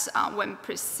 that when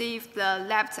perceived the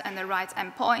left and the right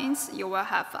endpoints, you will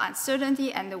have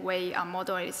uncertainty, and the way a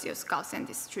model is used Gaussian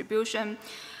distribution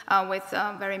with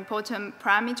a very important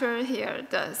parameter here,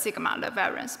 the sigma, the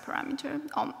variance parameter,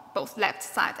 on both left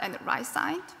side and the right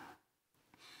side.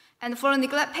 And for the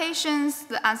neglect patients,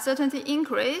 the uncertainty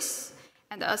increase,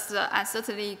 and as the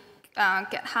uncertainty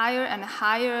get higher and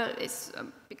higher, it's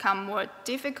become more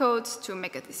difficult to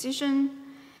make a decision.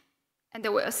 And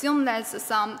we assume that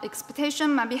some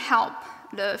expectation might be help.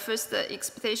 The first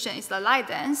expectation is the light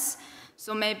length.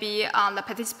 So maybe the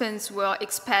participants will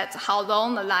expect how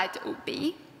long the light would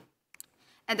be.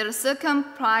 And the second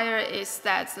prior is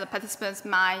that the participants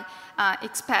might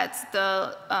expect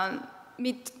the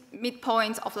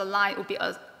midpoint of the line would be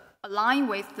aligned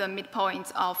with the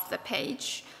midpoint of the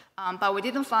page. But we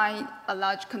didn't find a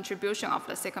large contribution of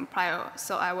the second prior,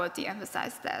 so I will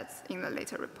de-emphasize that in the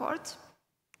later report.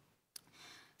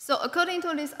 So according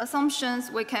to these assumptions,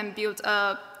 we can build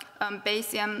a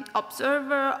Bayesian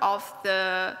observer of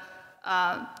the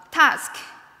task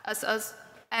as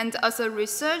And as a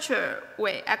researcher,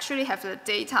 we actually have the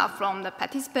data from the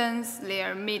participants,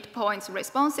 their midpoint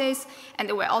responses,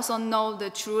 and we also know the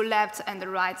true left and the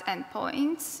right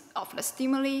endpoints of the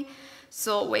stimuli.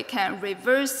 So we can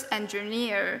reverse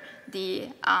engineer the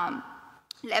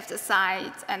left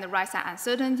side and the right side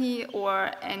uncertainty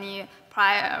or any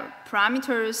prior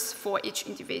parameters for each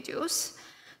individuals.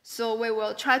 So we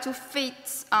will try to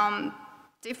fit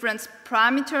different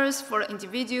parameters for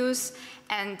individuals,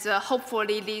 and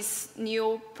hopefully these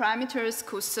new parameters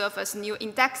could serve as new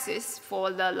indexes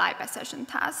for the live bisection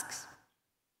tasks.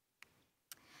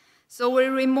 So we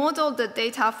remodeled the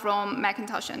data from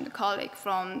McIntosh and colleague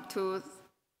from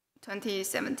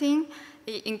 2017.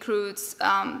 It includes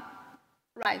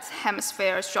right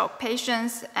hemisphere stroke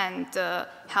patients and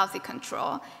healthy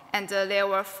control. And there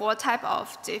were 4 types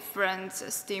of different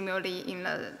stimuli in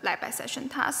the live bisection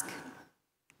task.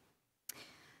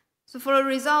 So for the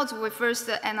results, we first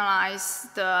analyze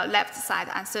the left side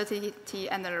uncertainty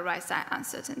and the right side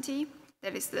uncertainty.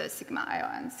 That is the sigma L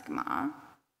and sigma R.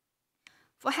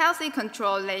 For healthy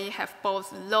control, they have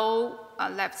both low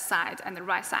left side and the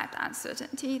right side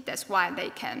uncertainty. That's why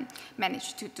they can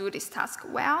manage to do this task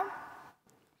well.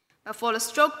 But for the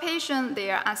stroke patient,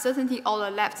 their uncertainty on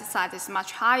the left side is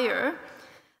much higher.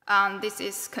 This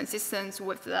is consistent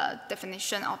with the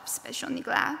definition of spatial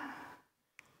neglect.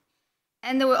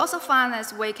 And we also found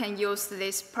that we can use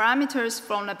these parameters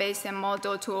from the Bayesian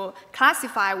model to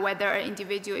classify whether an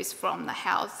individual is from the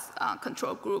health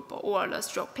control group or the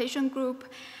stroke patient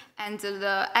group. And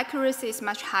the accuracy is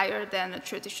much higher than the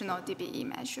traditional DBE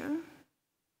measure.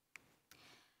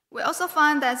 We also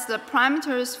find that the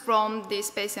parameters from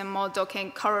this Bayesian model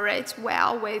can correlate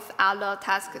well with other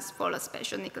tasks for the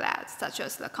spatial neglect, such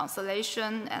as the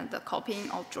constellation and the copying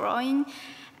or drawing.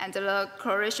 And the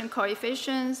correlation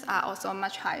coefficients are also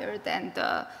much higher than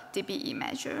the DBE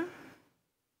measure.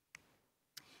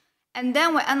 And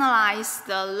then we analyze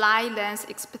the line length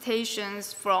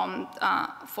expectations from,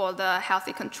 for the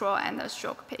healthy control and the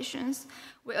stroke patients.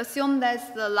 We assume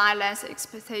that the line length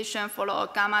expectation follow a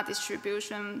gamma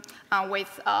distribution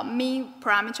with a mean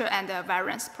parameter and a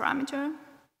variance parameter.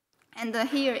 And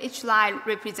here, each line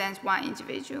represents one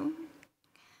individual.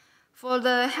 For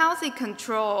the healthy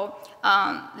control,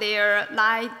 their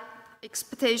line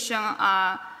expectation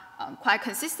are quite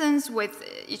consistent with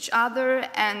each other,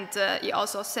 and it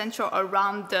also central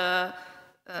around the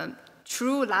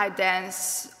true line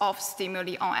length of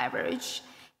stimuli on average.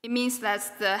 It means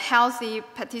that the healthy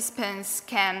participants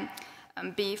can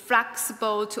be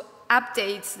flexible to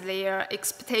update their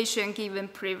expectation given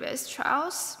previous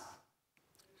trials.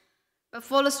 But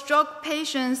for the stroke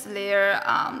patients, their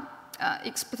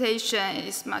expectation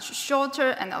is much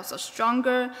shorter and also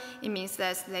stronger. It means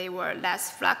that they were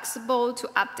less flexible to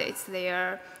update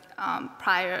their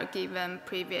prior given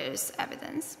previous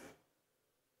evidence.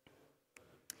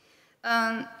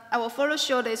 I will further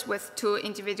show this with 2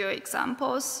 individual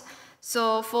examples.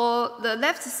 So for the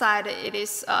left side, it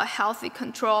is a healthy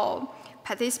control.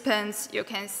 Participants, you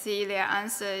can see their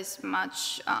answer is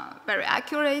much very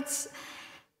accurate.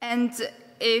 And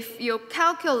if you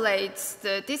calculate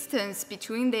the distance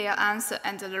between their answer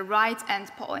and the right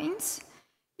endpoint,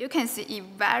 you can see it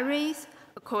varies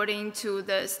according to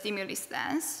the stimuli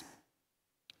stance.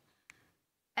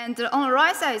 And on the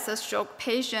right side is the stroke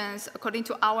patients. According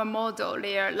to our model,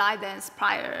 their line length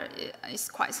prior is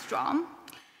quite strong.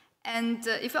 And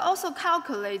if you also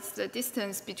calculate the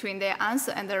distance between their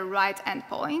answer and the right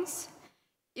endpoints,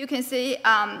 you can see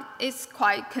it's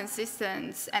quite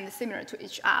consistent and similar to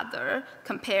each other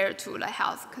compared to the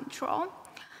health control.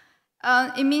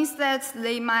 It means that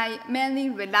they might mainly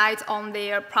rely on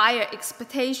their prior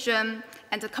expectation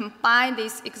and combine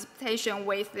this expectation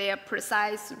with their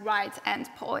precise right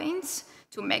endpoints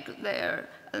to make their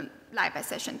live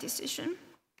bisection decision.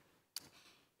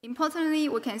 Importantly,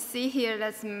 we can see here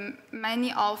that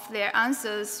many of their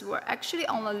answers were actually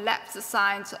on the left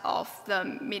side of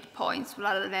the midpoints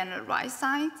rather than the right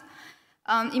side.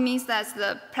 It means that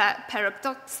the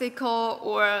paradoxical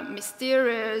or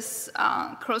mysterious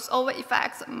crossover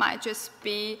effects might just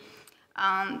be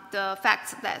the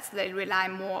fact that they rely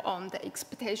more on the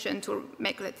expectation to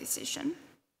make the decision.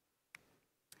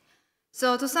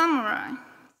 So to summarize,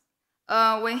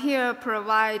 we here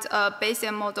provide a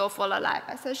Bayesian model for the live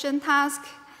bisection task,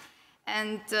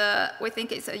 and we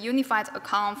think it's a unified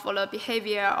account for the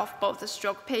behavior of both the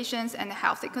stroke patients and the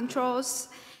healthy controls,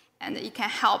 and it can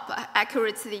help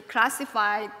accurately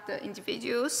classify the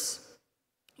individuals.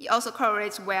 It also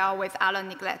correlates well with other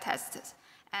neglect tests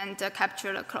and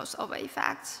capture the crossover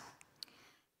effect.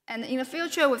 And in the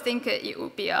future, we think it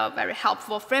would be a very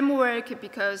helpful framework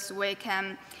because we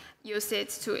can use it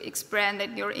to explain the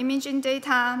neuroimaging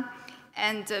data.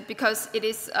 And because it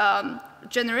is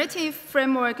generative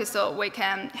framework, so we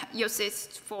can use it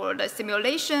for the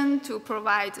simulation to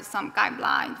provide some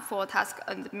guideline for task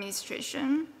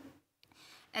administration.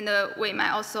 And we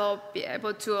might also be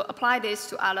able to apply this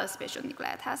to other spatial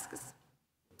neglect tasks.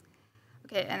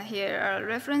 Okay, and here are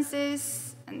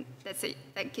references, and that's it.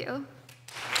 Thank you.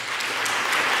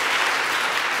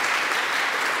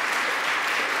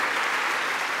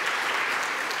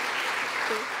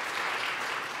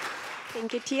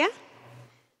 Thank you, Tia.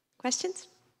 Questions?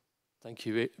 Thank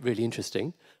you. Really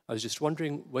interesting. I was just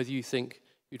wondering whether you think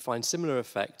you'd find similar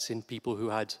effects in people who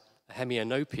had a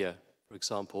hemianopia, for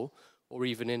example, or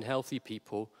even in healthy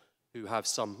people who have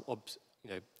some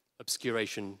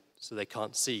obscuration so they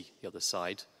can't see the other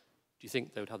side. Do you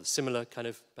think they would have a similar kind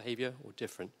of behavior or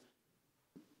different?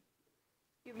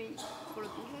 You mean for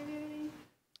behavior?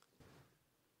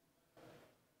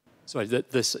 Sorry,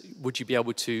 would you be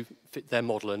able to fit their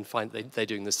model and find they're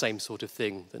doing the same sort of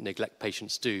thing that neglect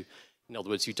patients do? In other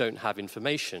words, you don't have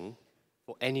information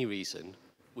for any reason,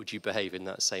 would you behave in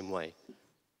that same way?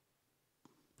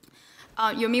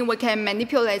 You mean we can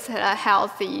manipulate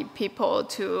healthy people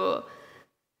to,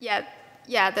 yeah,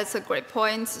 that's a great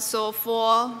point. So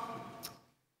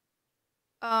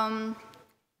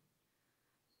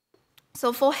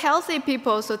for healthy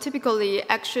people, so typically,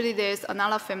 actually, there's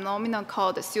another phenomenon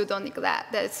called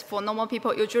pseudo-neglect. That's for normal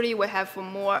people, usually we have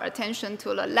more attention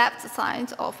to the left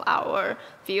side of our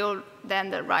view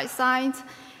than the right side.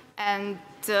 And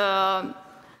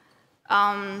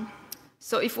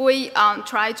so if we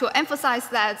try to emphasize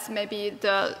that, maybe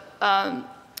the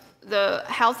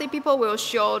healthy people will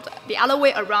show the other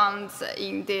way around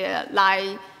in the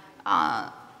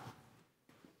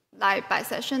light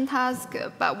bisection task,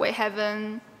 but we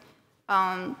haven't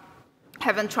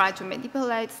tried to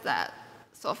manipulate that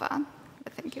so far.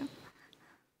 But thank you.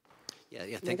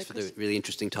 Yeah, thanks for the really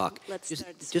interesting talk.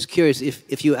 Just curious,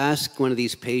 if you ask one of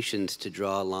these patients to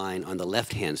draw a line on the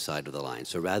left-hand side of the line,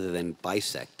 so rather than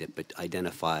bisect it, but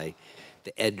identify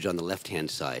the edge on the left-hand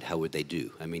side, how would they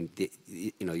do? I mean, the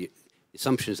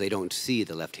assumption is they don't see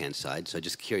the left-hand side, so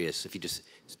just curious, if you just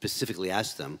specifically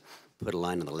ask them, put a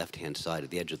line on the left-hand side at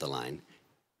the edge of the line,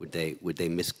 would they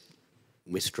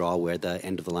misdraw where the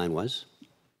end of the line was?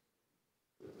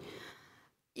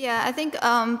 Yeah, I think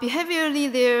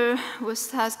behaviorally there was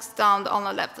tasks down on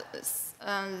the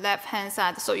left-hand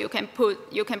side, so you can put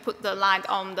the line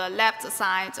on the left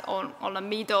side, on the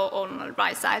middle, on the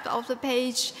right side of the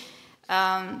page.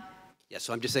 Yeah,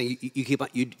 so I'm just saying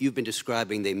you've been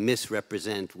describing they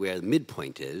misrepresent where the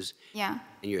midpoint is. Yeah.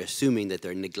 And you're assuming that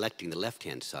they're neglecting the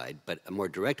left-hand side. But a more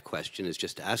direct question is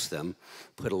just to ask them,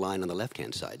 put a line on the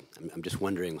left-hand side. I'm just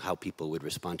wondering how people would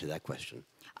respond to that question.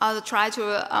 I'll try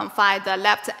to find the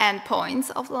left end points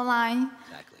of the line.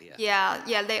 Exactly,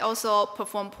 Yeah, they also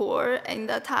perform poor in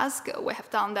the task. We have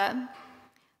done that.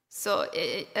 So,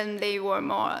 and they were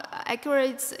more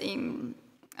accurate in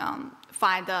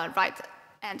find the right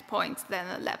end points than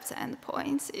the left end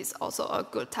points. Is also a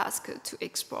good task to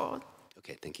explore.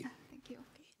 Okay, thank you. Thank you.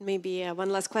 Maybe one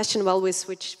last question while we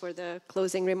switch for the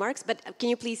closing remarks. But can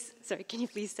you please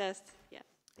test? Yeah,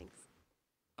 thanks.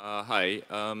 Hi.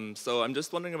 So I'm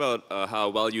just wondering about how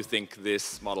well you think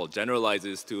this model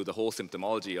generalizes to the whole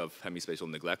symptomology of hemispatial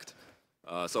neglect.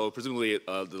 So presumably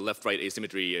the left-right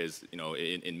asymmetry is,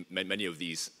 in many of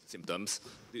these symptoms.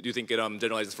 Do you think it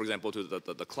generalizes, for example, to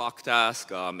the clock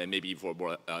task, and maybe for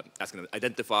more asking them to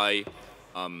identify,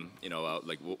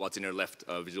 like what's in your left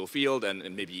visual field,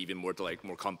 and maybe even more to like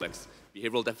more complex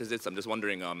behavioral deficits? I'm just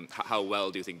wondering how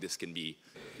well do you think this can be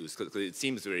used? Because it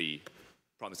seems very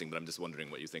promising, but I'm just wondering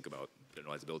what you think about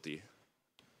generalizability.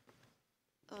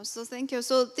 So thank you.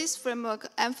 So this framework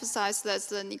emphasizes that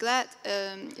the neglect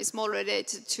is more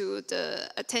related to the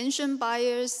attention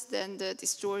bias than the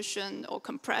distortion or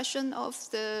compression of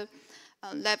the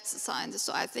left side.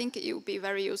 So I think it would be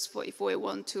very useful if we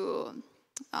want to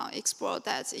explore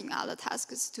that in other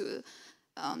tasks to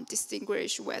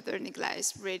distinguish whether neglect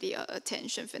is really an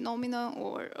attention phenomenon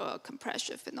or a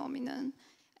compression phenomenon.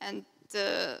 And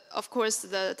of course,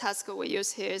 the task we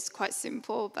use here is quite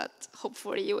simple, but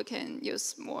hopefully we can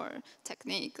use more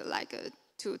technique like a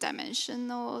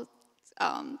two-dimensional,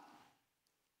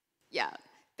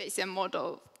 Bayesian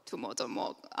model to model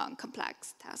more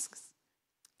complex tasks.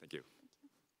 Thank you.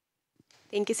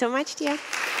 Thank you so much, Tia.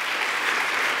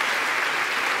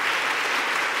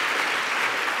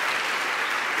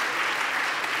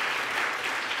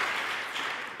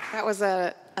 That was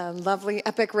a lovely,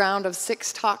 epic round of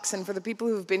 6 talks, and for the people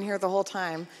who've been here the whole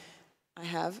time, I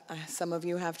have. Some of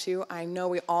you have too. I know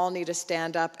we all need a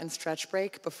stand up and stretch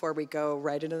break before we go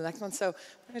right into the next one. So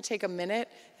I'm going to take a minute,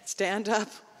 stand up,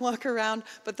 walk around,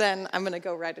 but then I'm going to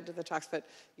go right into the talks. But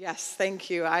yes, thank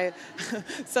you.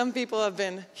 Some people have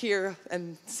been here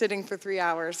and sitting for 3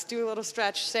 hours. Do a little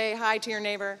stretch. Say hi to your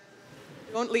neighbor.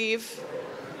 Don't leave.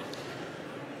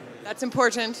 That's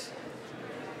important.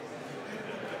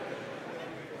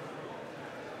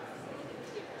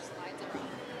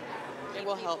 It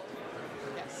will help.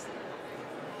 Yes.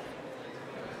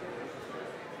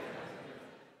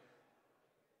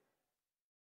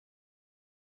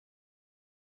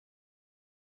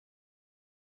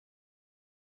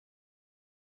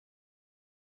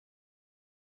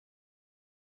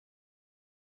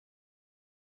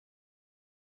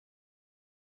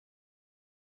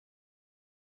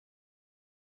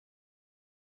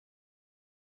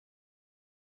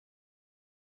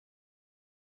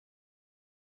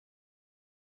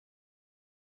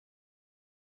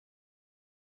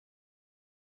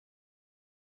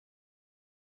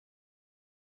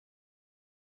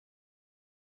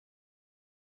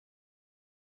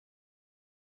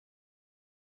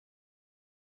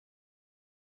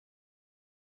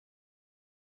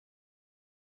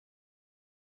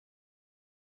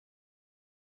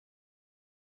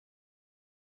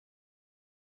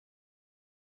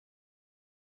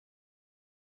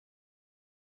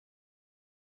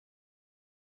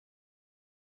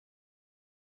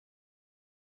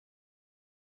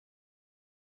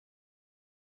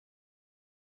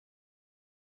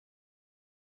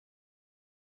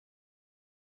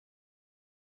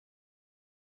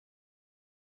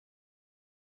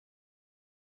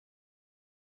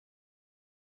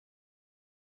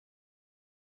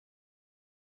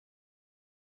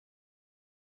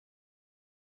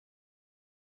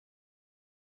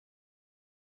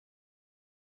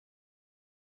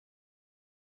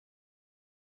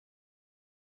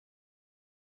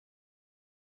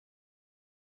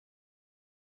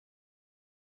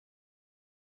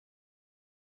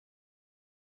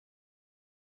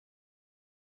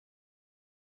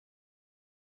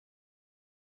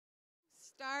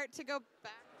 Start to go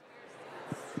back to your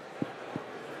seats.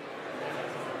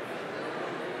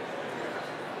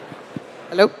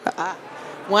 Hello?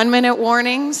 1 minute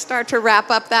warning. Start to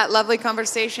wrap up that lovely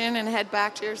conversation and head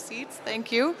back to your seats.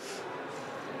 Thank you.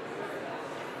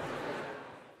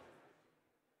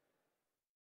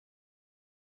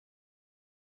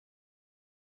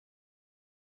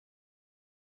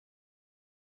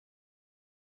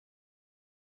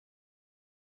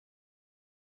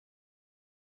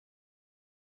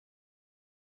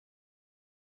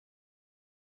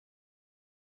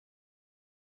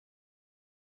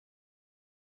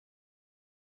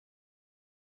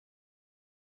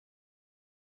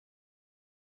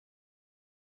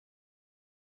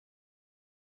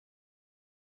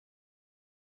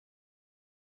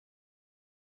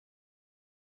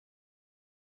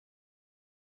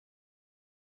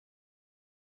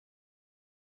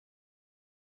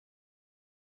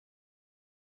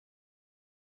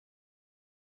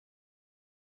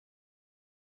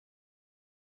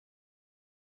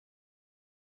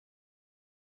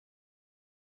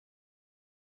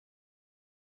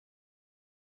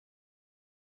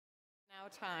 Now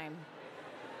time.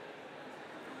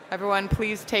 Everyone,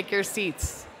 please take your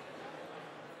seats.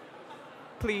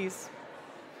 Please.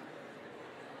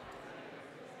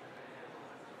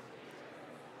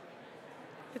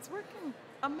 It's working.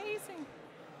 Amazing.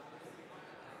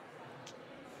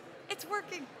 It's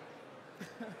working.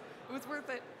 It was worth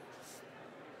it.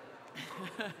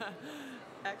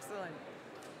 Excellent.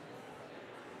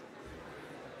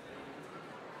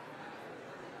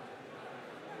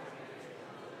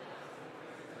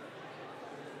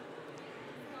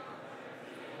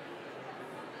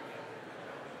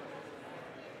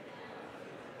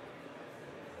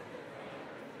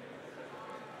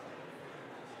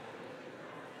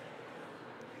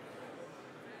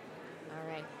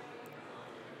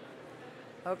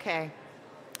 Okay.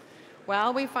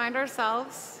 Well, we find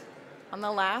ourselves on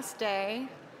the last day,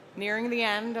 nearing the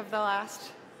end of the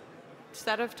last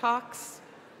set of talks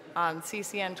on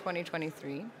CCN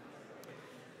 2023.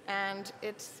 And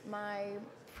it's my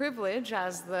privilege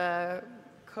as the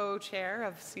co-chair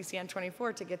of CCN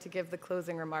 24 to get to give the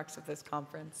closing remarks of this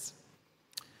conference.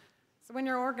 So when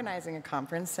you're organizing a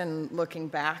conference and looking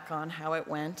back on how it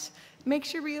went, it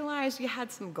makes you realize you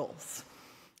had some goals.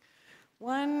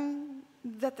 One,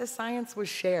 that the science was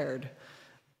shared.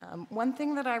 One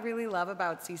thing that I really love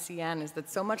about CCN is that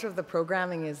so much of the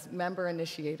programming is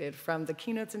member-initiated, from the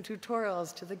keynotes and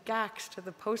tutorials to the GACs to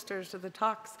the posters to the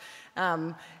talks,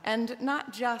 and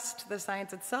not just the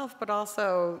science itself, but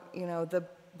also, you know, the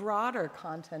broader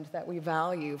content that we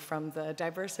value, from the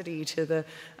diversity to the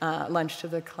lunch to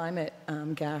the climate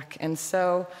GAC. And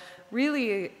so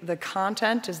really the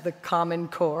content is the common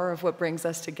core of what brings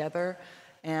us together.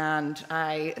 And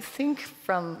I think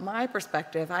from my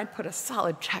perspective, I'd put a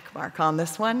solid check mark on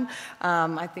this one.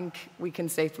 I think we can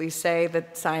safely say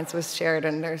that science was shared,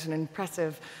 and there's an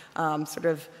impressive sort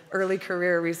of early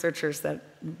career researchers that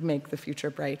make the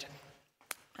future bright.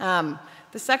 The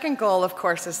second goal, of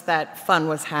course, is that fun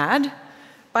was had,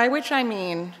 by which I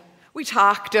mean we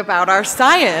talked about our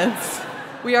science.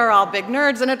 We are all big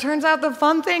nerds, and it turns out the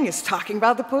fun thing is talking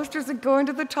about the posters and going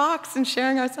to the talks and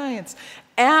sharing our science.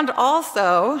 And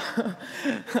also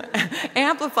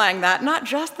amplifying that, not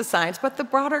just the science, but the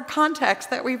broader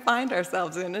context that we find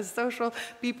ourselves in as social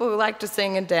people who like to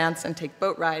sing and dance and take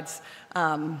boat rides.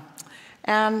 Of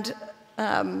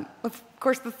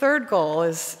course, the third goal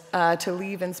is to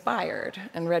leave inspired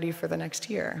and ready for the next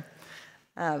year.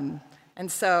 And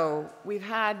so we've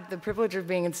had the privilege of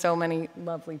being in so many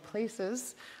lovely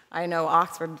places. I know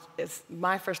Oxford is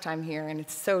my first time here, and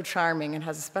it's so charming and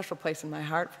has a special place in my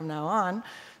heart from now on.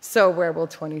 So where will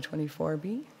 2024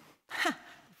 be?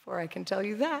 Before I can tell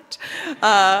you that,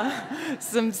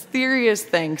 some serious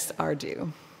thanks are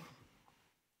due.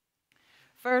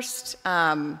 First,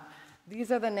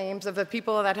 these are the names of the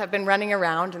people that have been running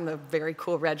around in the very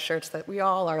cool red shirts that we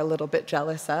all are a little bit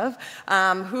jealous of,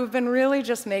 who've been really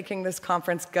just making this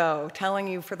conference go, telling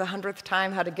you for the 100th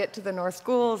time how to get to the North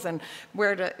Schools and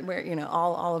where you know,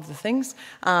 all of the things.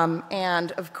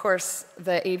 And of course,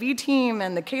 the AV team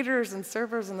and the caterers and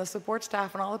servers and the support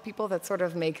staff and all the people that sort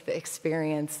of make the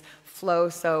experience flow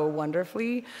so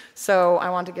wonderfully. So I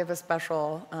want to give a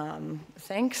special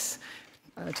thanks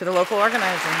to the local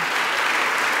organizing.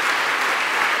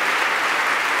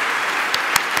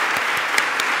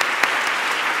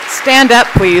 Stand up,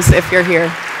 please, if you're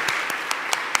here.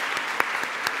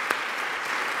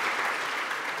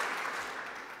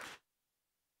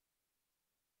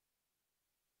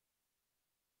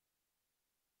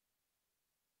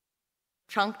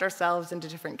 Chunked ourselves into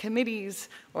different committees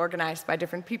organized by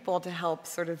different people to help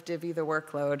sort of divvy the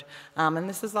workload. And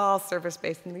this is all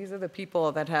service-based, and these are the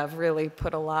people that have really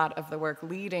put a lot of the work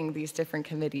leading these different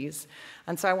committees.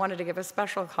 And so I wanted to give a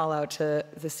special call out to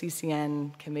the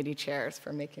CCN committee chairs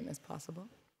for making this possible.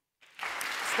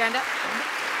 Stand up.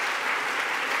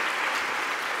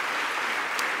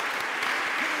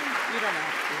 You don't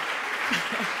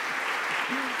have to.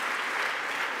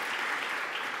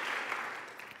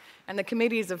 And the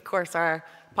committees, of course, are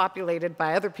populated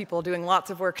by other people doing lots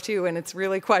of work too, and it's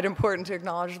really quite important to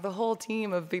acknowledge the whole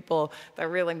team of people that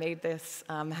really made this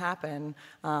happen.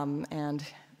 And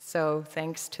so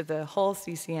thanks to the whole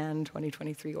CCN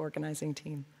 2023 organizing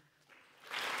team.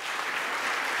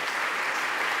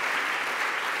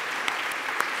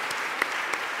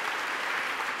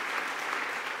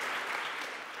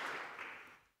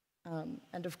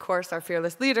 And of course, our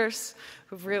fearless leaders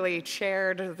who've really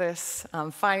chaired this,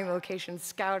 finding locations,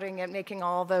 scouting it, making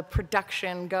all the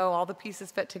production go, all the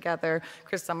pieces fit together.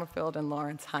 Chris Summerfield and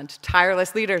Lawrence Hunt,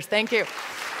 tireless leaders. Thank you.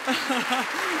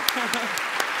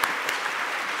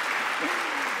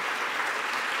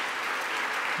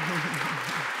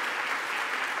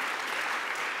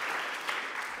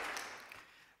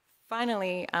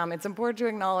 Finally, it's important to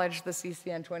acknowledge the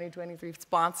CCN 2023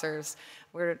 sponsors.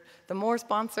 The more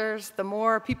sponsors, the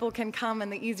more people can come,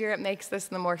 and the easier it makes this,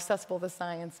 and the more accessible the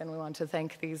science. And we want to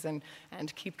thank these and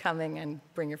keep coming and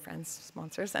bring your friends,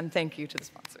 sponsors, and thank you to the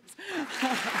sponsors.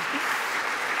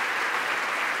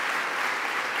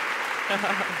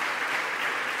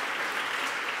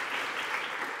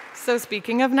 So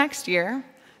speaking of next year,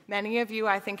 many of you,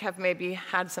 I think, have maybe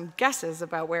had some guesses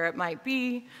about where it might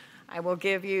be. I will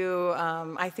give you,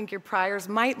 I think your priors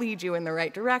might lead you in the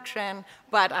right direction,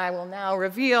 but I will now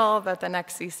reveal that the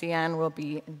next CCN will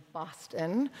be in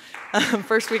Boston,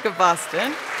 first week of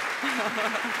Boston.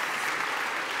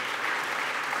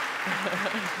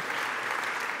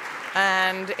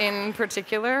 And in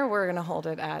particular, we're going to hold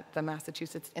it at the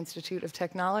Massachusetts Institute of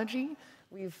Technology.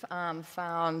 We've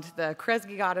found the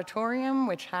Kresge Auditorium,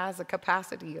 which has a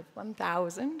capacity of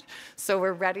 1,000. So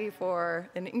we're ready for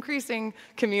an increasing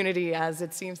community as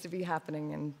it seems to be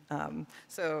happening. And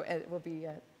so it will be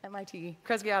at MIT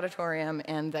Kresge Auditorium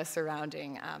and the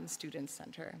surrounding Student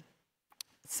Center.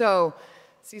 So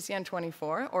CCN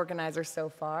 24, organizers so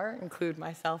far include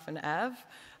myself and Ev,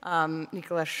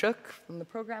 Nicolas Schuck from the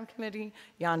program committee,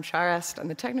 Jan Charest on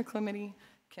the technical committee,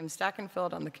 Kim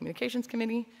Stackenfeld on the communications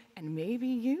committee, and maybe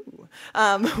you.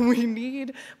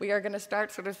 We are going to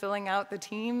start sort of filling out the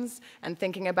teams and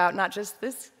thinking about not just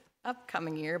this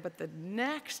upcoming year, but the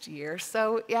next year.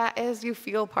 So yeah, as you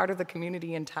feel part of the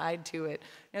community and tied to it,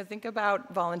 think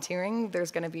about volunteering.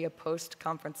 There's going to be a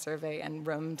post-conference survey and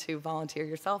room to volunteer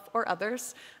yourself or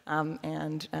others,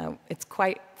 and it's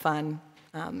quite fun.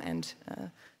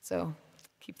 So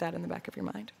keep that in the back of your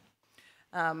mind.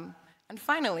 And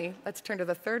finally, let's turn to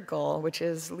the third goal, which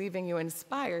is leaving you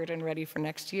inspired and ready for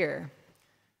next year.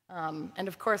 And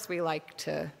of course, we like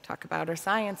to talk about our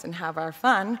science and have our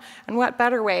fun. And what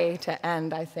better way to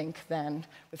end, I think, than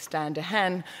with Stan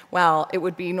Dehaene? Well, it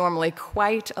would be normally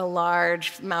quite a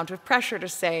large amount of pressure to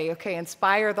say, okay,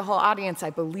 inspire the whole audience. I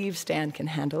believe Stan can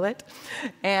handle it.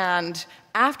 And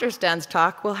after Stan's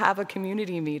talk, we'll have a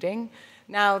community meeting.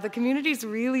 Now, the community's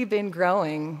really been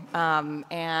growing,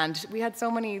 and we had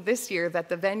so many this year that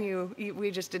the venue,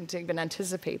 we just didn't even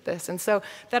anticipate this. And so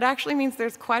that actually means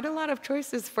there's quite a lot of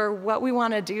choices for what we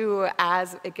want to do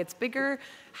as it gets bigger,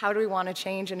 how do we want to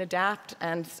change and adapt,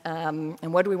 and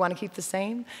what do we want to keep the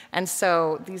same. And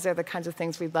so these are the kinds of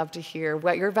things we'd love to hear,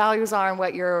 what your values are and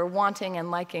what you're wanting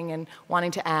and liking and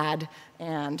wanting to add,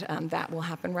 and that will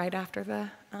happen right after the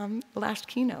last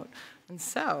keynote. And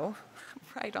so,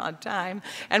 right on time.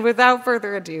 And without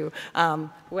further ado,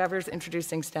 whoever's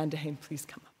introducing Stan Dehaene, please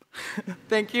come up.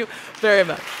 Thank you very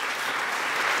much.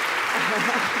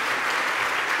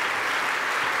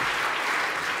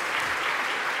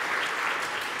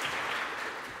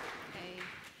 Okay.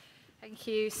 Thank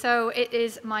you. So it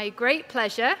is my great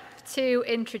pleasure to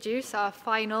introduce our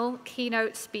final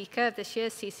keynote speaker of this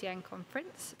year's CCN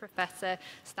conference, Professor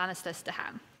Stanislas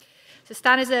Dehaene. So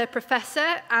Stan is a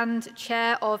professor and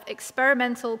chair of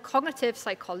experimental cognitive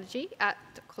psychology at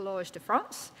Collège de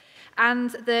France and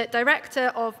the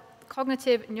director of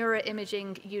cognitive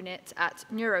neuroimaging unit at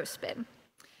Neurospin.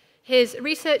 His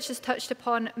research has touched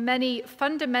upon many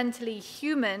fundamentally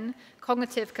human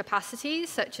cognitive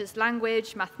capacities such as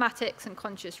language, mathematics, and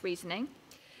conscious reasoning.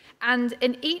 And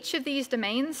in each of these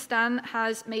domains, Stan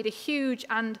has made a huge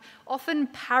and often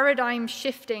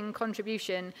paradigm-shifting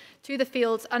contribution to the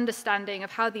field's understanding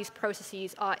of how these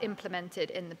processes are implemented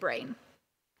in the brain.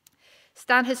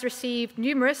 Stan has received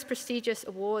numerous prestigious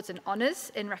awards and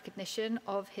honors in recognition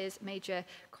of his major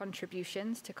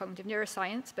contributions to cognitive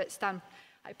neuroscience, but Stan,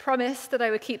 I promised that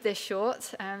I would keep this short,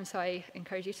 so I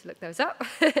encourage you to look those up.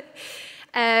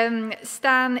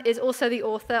 Stan is also the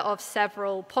author of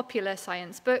several popular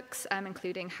science books,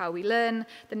 including How We Learn,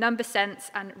 The Number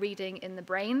Sense, and Reading in the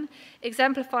Brain,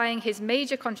 exemplifying his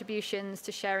major contributions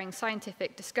to sharing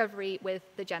scientific discovery with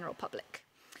the general public.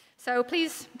 So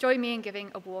please join me in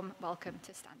giving a warm welcome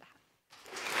to Stan Dehaene.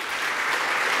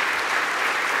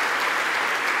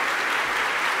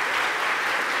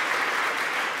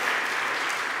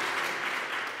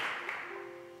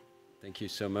 Thank you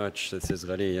so much. This is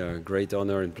really a great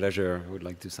honor and pleasure. I would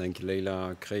like to thank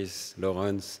Leila, Chris,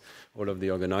 Lawrence, all of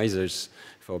the organizers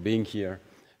for being here.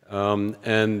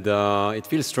 It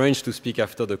feels strange to speak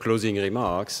after the closing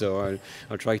remarks, so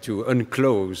I'll try to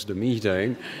unclose the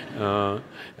meeting.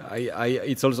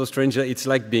 It's also strange that it's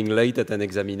like being late at an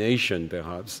examination,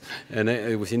 perhaps. And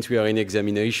since we are in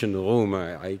examination room,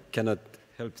 I cannot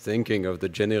help thinking of the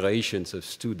generations of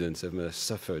students that have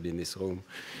suffered in this room.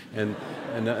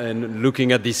 And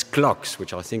looking at these clocks,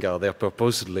 which I think are there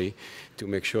purposely to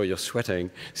make sure you're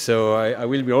sweating. So I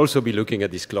will also be looking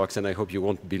at these clocks, and I hope you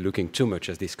won't be looking too much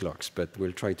at these clocks, but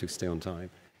we'll try to stay on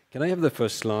time. Can I have the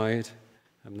first slide?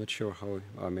 I'm not sure how,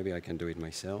 or maybe I can do it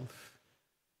myself.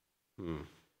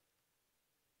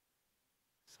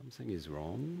 Something is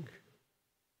wrong.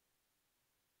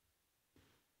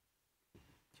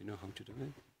 Do you know how to do it?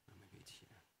 Oh, maybe it's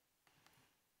here.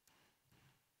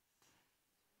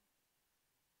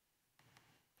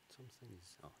 Something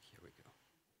is, oh, here we go.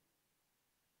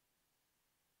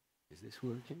 Is this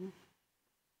working?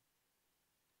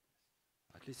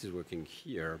 At least it's working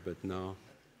here, but now.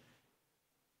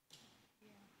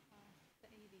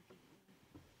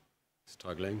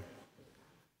 Struggling.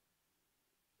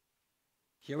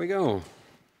 Here we go.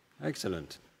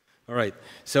 Excellent. All right.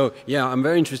 So, yeah, I'm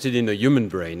very interested in the human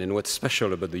brain and what's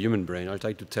special about the human brain. I'll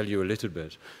try to tell you a little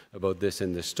bit about this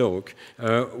in this talk.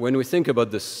 When we think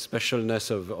about the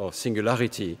specialness of, or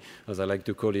singularity, as I like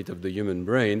to call it, of the human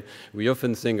brain, we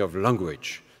often think of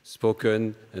language.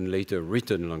 spoken and later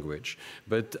written language.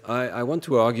 But I want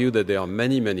to argue that there are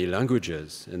many, many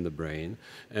languages in the brain,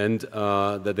 and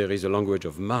that there is a language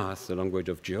of math, a language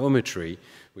of geometry,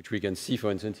 which we can see,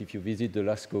 for instance, if you visit the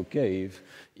Lascaux cave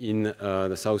in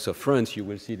the south of France, you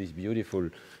will see these beautiful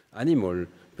animal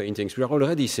paintings, which are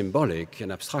already symbolic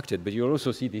and abstracted, but you'll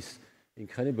also see this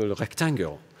incredible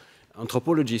rectangle.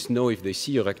 Anthropologists know if they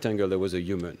see a rectangle, there was a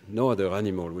human. No other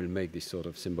animal will make this sort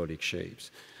of symbolic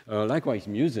shapes. Likewise,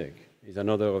 music is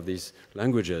another of these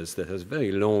languages that has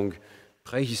very long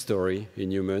prehistory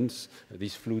in humans.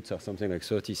 These flutes are something like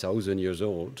 30,000 years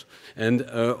old. And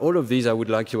all of these, I would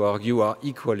like to argue, are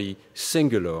equally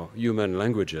singular human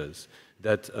languages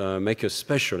that make us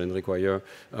special and require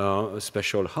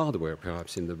special hardware,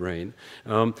 perhaps, in the brain.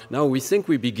 Now, we think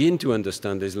we begin to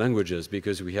understand these languages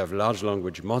because we have large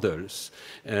language models.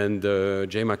 And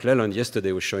Jay McClelland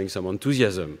yesterday was showing some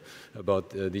enthusiasm about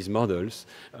these models,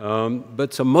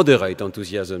 but some moderate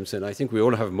enthusiasms. And I think we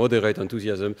all have moderate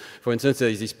enthusiasm. For instance, there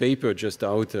is this paper just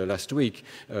out last week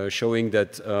showing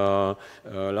that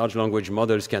large language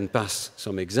models can pass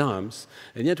some exams.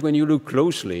 And yet, when you look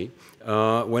closely,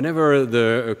 whenever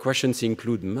the questions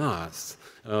include math,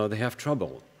 they have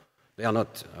trouble. They are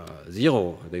not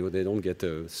zero, they don't get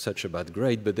such a bad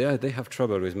grade, but they have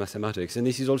trouble with mathematics. And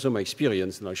this is also my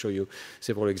experience, and I'll show you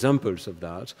several examples of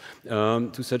that,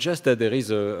 to suggest that there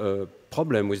is a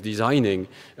problem with designing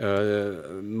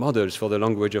models for the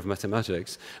language of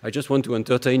mathematics. I just want to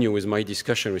entertain you with my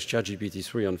discussion with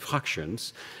ChatGPT-3 on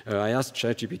fractions. I asked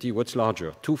ChatGPT, what's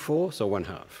larger, 2/4 or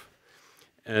 1/2?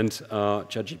 And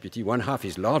ChatGPT 1/2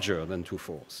 is larger than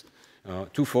 2/4.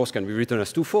 2/4 can be written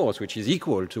as 2/4, which is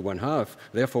equal to 1/2.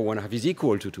 Therefore, 1/2 is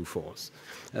equal to 2/4.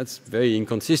 That's very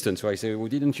inconsistent. So I say, well,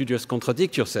 didn't you just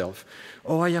contradict yourself?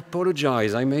 Oh, I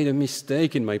apologize. I made a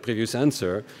mistake in my previous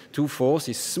answer. 2/4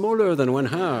 is smaller than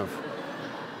 1/2.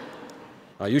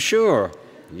 Are you sure?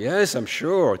 Yes, I'm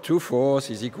sure. 2/4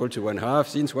 is equal to 1/2.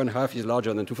 Since 1/2 is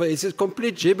larger than 2/4, it's a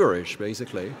complete gibberish,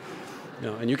 basically.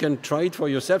 And you can try it for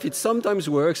yourself. It sometimes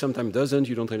works, sometimes doesn't.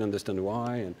 You don't really understand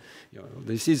why. And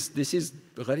this is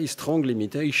a really strong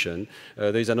limitation.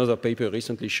 There's another paper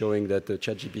recently showing that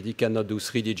ChatGPT cannot do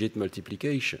 3-digit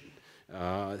multiplication.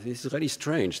 This is really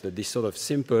strange that these sort of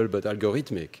simple but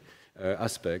algorithmic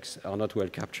aspects are not well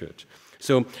captured.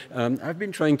 So I've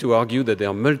been trying to argue that there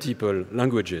are multiple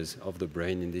languages of the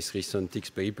brain in this recent TICS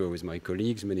paper with my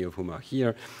colleagues, many of whom are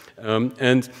here.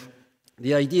 And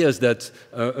the idea is that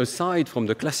aside from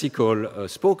the classical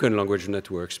spoken language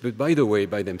networks, but by the way,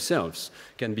 by themselves,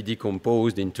 can be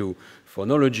decomposed into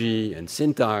phonology and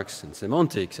syntax and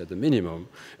semantics at the minimum,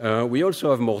 we also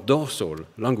have more dorsal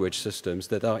language systems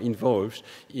that are involved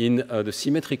in the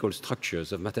symmetrical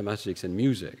structures of mathematics and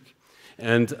music.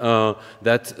 And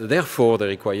that, therefore, they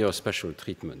require special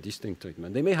treatment, distinct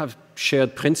treatment. They may have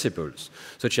shared principles,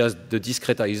 such as the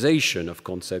discretization of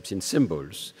concepts in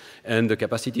symbols and the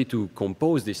capacity to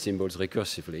compose these symbols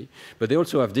recursively, but they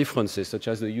also have differences, such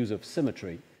as the use of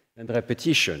symmetry and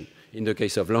repetition in the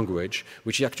case of language,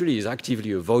 which actually is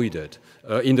actively avoided,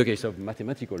 in the case of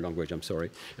mathematical language, I'm sorry,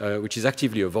 which is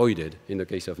actively avoided in the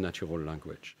case of natural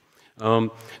language.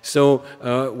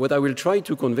 What I will try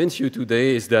to convince you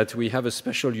today is that we have a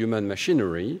special human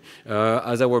machinery.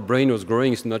 As our brain was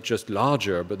growing, it's not just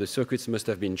larger, but the circuits must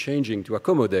have been changing to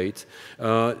accommodate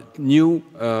new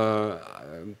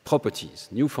properties,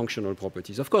 new functional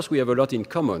properties. Of course, we have a lot in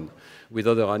common with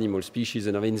other animal species,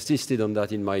 and I've insisted on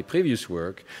that in my previous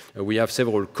work. We have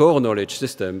several core knowledge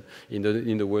systems,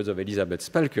 in the words of Elizabeth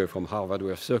Spelker from Harvard. We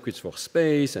have circuits for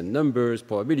space and numbers,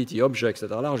 probability, objects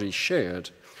that are largely shared.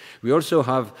 We also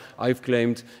have, I've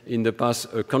claimed in the past,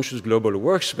 a conscious global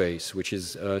workspace, which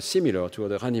is similar to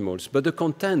other animals, but the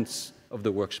contents of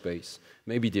the workspace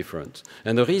may be different.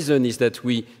 And the reason is that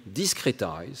we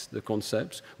discretize the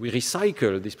concepts, we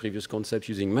recycle these previous concepts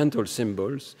using mental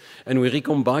symbols, and we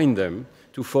recombine them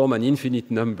to form an infinite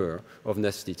number of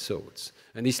nested thoughts.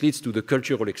 And this leads to the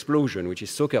cultural explosion, which is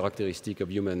so characteristic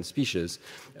of human species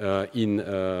in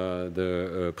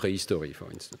the prehistory,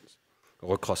 for instance,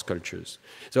 or across cultures.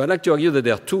 So I'd like to argue that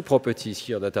there are two properties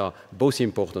here that are both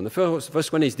important. The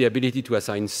first one is the ability to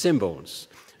assign symbols,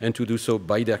 and to do so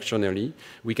bidirectionally.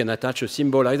 We can attach a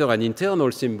symbol, either an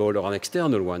internal symbol or an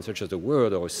external one, such as a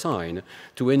word or a sign,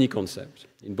 to any concept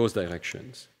in both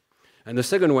directions. And the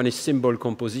second one is symbol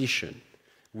composition.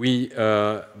 We,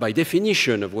 by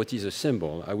definition of what is a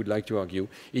symbol, I would like to argue,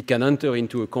 it can enter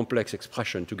into a complex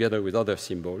expression together with other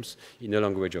symbols in a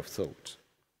language of thought.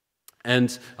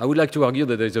 And I would like to argue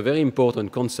that there is a very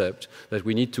important concept that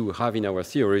we need to have in our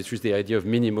theory, which is the idea of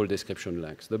minimal description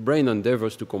length. The brain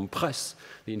endeavors to compress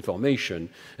the information,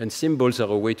 and symbols are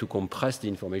a way to compress the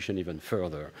information even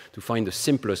further, to find the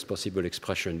simplest possible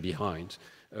expression behind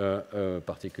a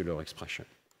particular expression.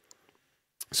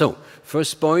 So,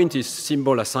 first point is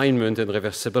symbol assignment and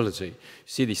reversibility. You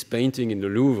see this painting in the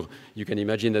Louvre, you can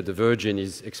imagine that the Virgin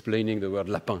is explaining the word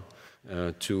lapin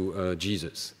to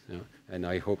Jesus. Yeah? And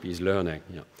I hope he's learning.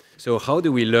 Yeah. So how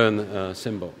do we learn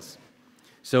symbols?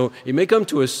 So it may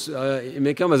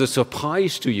come as a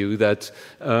surprise to you that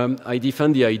I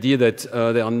defend the idea that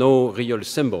there are no real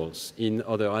symbols in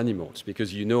other animals,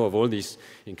 because you know of all these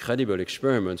incredible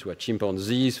experiments where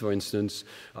chimpanzees, for instance,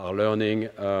 are learning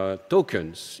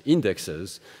tokens,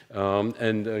 indexes,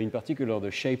 and in particular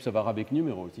the shapes of Arabic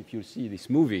numerals. If you see this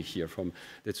movie here from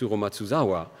Tetsuro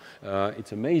Matsuzawa,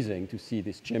 it's amazing to see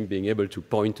this chimp being able to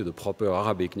point to the proper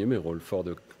Arabic numeral for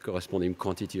the corresponding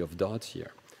quantity of dots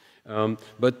here.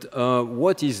 But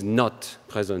what is not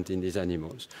present in these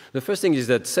animals? The first thing is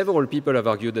that several people have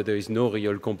argued that there is no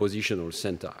real compositional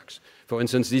syntax. For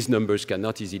instance, these numbers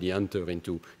cannot easily enter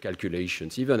into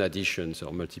calculations, even additions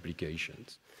or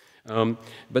multiplications.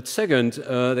 But second,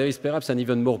 there is perhaps an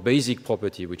even more basic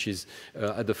property, which is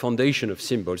at the foundation of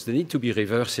symbols. They need to be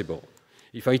reversible.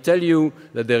 If I tell you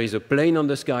that there is a plane on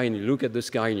the sky and you look at the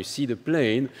sky and you see the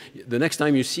plane, the next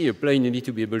time you see a plane, you need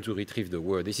to be able to retrieve the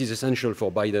word. This is essential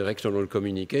for bidirectional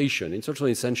communication. It's also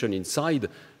essential inside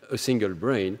a single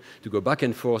brain to go back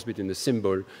and forth between the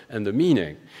symbol and the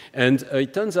meaning. And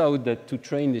it turns out that to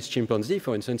train this chimpanzee,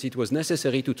 for instance, it was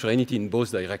necessary to train it in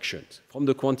both directions, from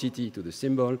the quantity to the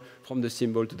symbol, from the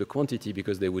symbol to the quantity,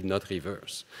 because they would not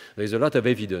reverse. There's a lot of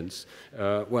evidence,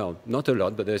 well, not a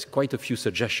lot, but there's quite a few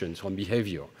suggestions from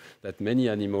behavior that many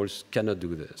animals cannot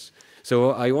do this.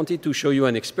 So I wanted to show you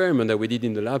an experiment that we did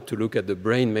in the lab to look at the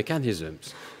brain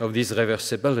mechanisms of this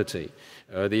reversibility,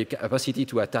 the capacity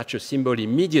to attach a symbol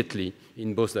immediately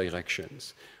in both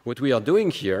directions. What we are doing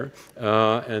here,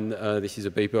 and this is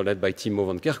a paper led by Timo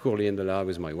van Kerkhorle in the lab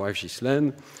with my wife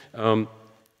Ghislaine,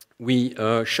 we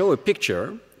show a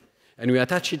picture and we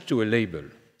attach it to a label,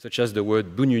 such as the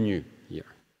word bunyunyu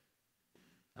here.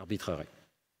 Arbitrary.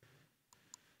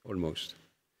 Almost.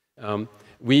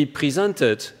 We present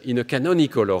it in a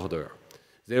canonical order.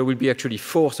 There will be actually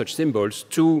 4 such symbols,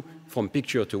 2 from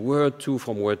picture to word, 2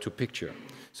 from word to picture.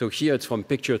 So here it's from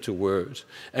picture to word.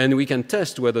 And we can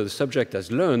test whether the subject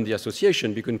has learned the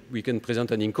association. We can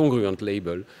present an incongruent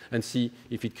label and see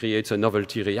if it creates a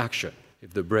novelty reaction,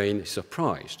 if the brain is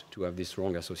surprised to have this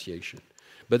wrong association.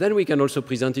 But then we can also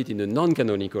present it in a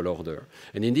non-canonical order.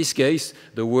 And in this case,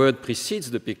 the word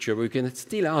precedes the picture, but we can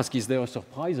still ask, is there a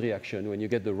surprise reaction when you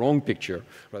get the wrong picture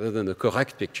rather than the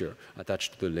correct picture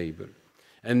attached to the label?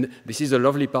 And this is a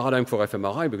lovely paradigm for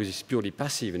fMRI because it's purely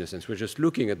passive in a sense. We're just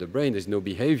looking at the brain, there's no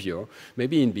behavior.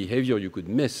 Maybe in behavior you could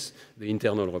miss the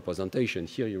internal representation.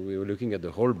 Here we were looking at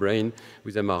the whole brain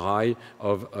with MRI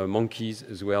of monkeys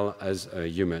as well as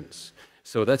humans.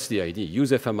 So that's the idea.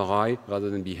 Use fMRI rather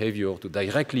than behavior to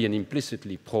directly and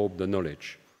implicitly probe the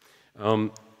knowledge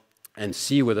and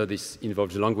see whether this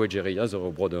involves language areas or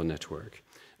a broader network.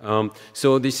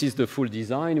 So this is the full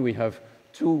design. We have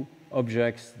 2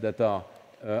 objects that are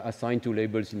assigned to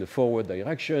labels in the forward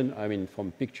direction, I mean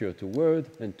from picture to word,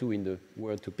 and 2 in the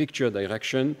word to picture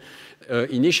direction.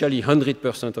 Initially,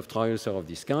 100% of trials are of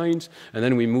this kind, and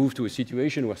then we move to a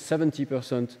situation where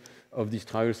 70% of these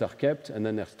trials are kept, and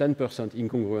then there's 10%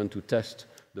 incongruent to test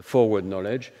the forward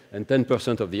knowledge, and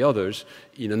 10% of the others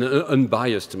in an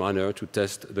unbiased manner to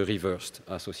test the reversed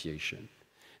association.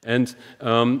 And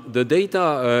the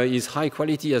data is high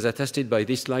quality as attested by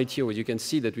this slide here, where you can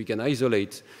see that we can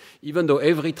isolate, even though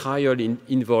every trial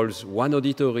involves 1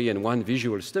 auditory and 1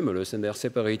 visual stimulus, and they're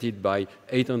separated by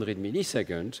 800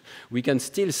 milliseconds, we can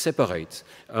still separate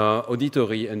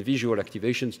auditory and visual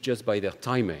activations just by their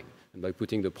timing and by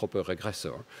putting the proper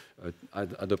regressor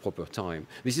at the proper time.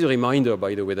 This is a reminder,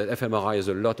 by the way, that fMRI has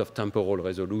a lot of temporal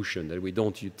resolution that we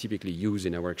don't typically use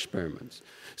in our experiments.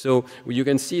 So you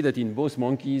can see that in both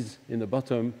monkeys in the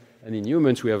bottom and in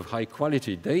humans, we have high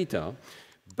quality data,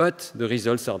 but the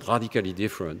results are radically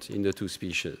different in the 2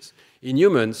 species. In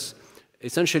humans,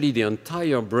 essentially the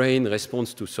entire brain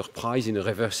responds to surprise in a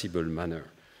reversible manner.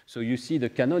 So you see the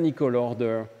canonical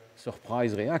order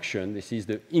surprise reaction. This is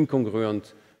the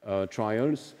incongruent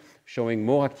trials showing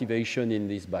more activation in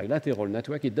this bilateral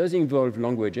network. It does involve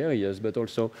language areas, but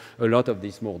also a lot of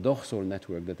this more dorsal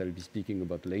network that I'll be speaking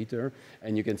about later.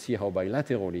 And you can see how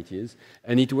bilateral it is.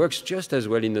 And it works just as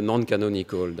well in the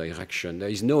non-canonical direction. There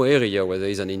is no area where there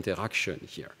is an interaction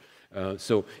here.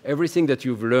 So everything that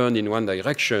you've learned in one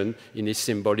direction in this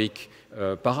symbolic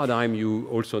paradigm, you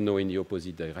also know in the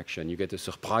opposite direction. You get a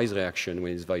surprise reaction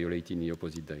when it's violated in the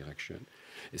opposite direction.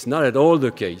 It's not at all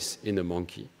the case in a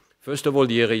monkey. First of all,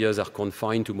 the areas are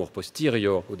confined to more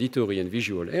posterior auditory and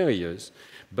visual areas,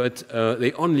 but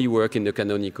they only work in the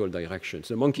canonical direction.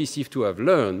 So monkeys seem to have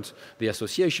learned the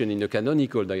association in the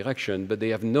canonical direction, but they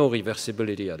have no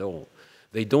reversibility at all.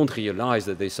 They don't realize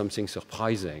that there's something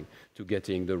surprising to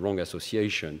getting the wrong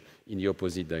association in the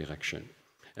opposite direction.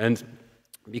 And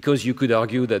because you could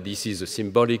argue that this is a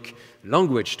symbolic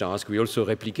language task, we also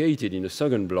replicated in a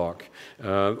second block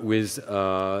with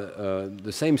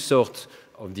the same sort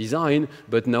of design,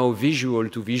 but now visual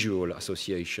to visual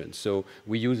association. So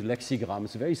we use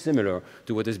lexigrams, very similar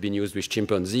to what has been used with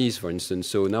chimpanzees, for instance.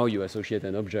 So now you associate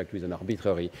an object with an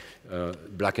arbitrary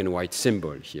black and white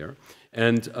symbol here.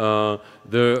 And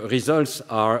the results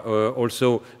are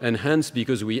also enhanced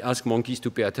because we ask monkeys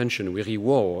to pay attention. We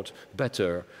reward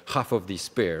better half of these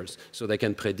pairs, so they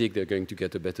can predict they're going to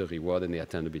get a better reward and they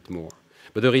attend a bit more.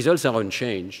 But the results are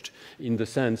unchanged in the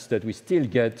sense that we still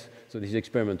get, so this is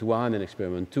experiment 1 and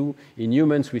experiment 2. In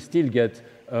humans, we still get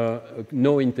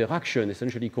no interaction,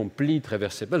 essentially complete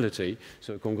reversibility,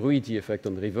 so a congruity effect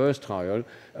on the reverse trial.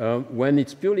 When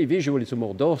it's purely visual, it's a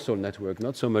more dorsal network,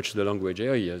 not so much the language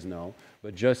areas now,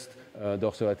 but just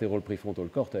dorsolateral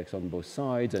prefrontal cortex on both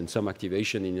sides and some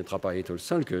activation in intraparietal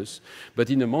sulcus. But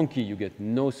in a monkey, you get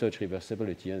no such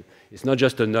reversibility. And it's not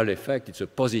just a null effect, it's a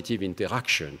positive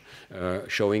interaction,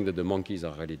 showing that the monkeys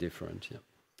are really different.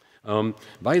 Yeah.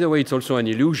 By the way, it's also an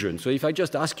illusion. So if I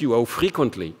just ask you how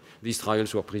frequently these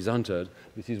trials were presented,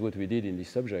 this is what we did in these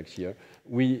subjects here,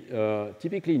 we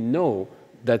typically know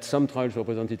that some trials were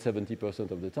presented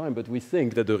 70% of the time, but we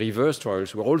think that the reverse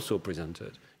trials were also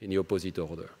presented in the opposite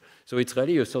order. So it's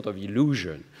really a sort of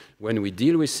illusion. When we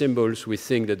deal with symbols, we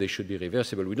think that they should be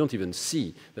reversible. We don't even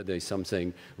see that there is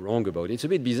something wrong about it. It's a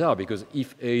bit bizarre because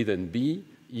if A, then B,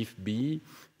 if B,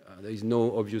 there is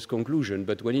no obvious conclusion.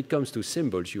 But when it comes to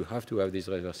symbols, you have to have this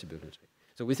reversibility.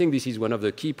 So we think this is one of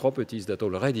the key properties that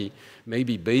already may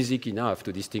be basic enough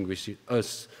to distinguish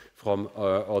us from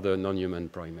other non-human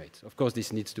primates. Of course,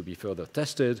 this needs to be further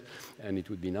tested, and it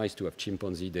would be nice to have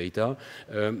chimpanzee data.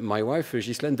 My wife,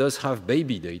 Ghislaine, does have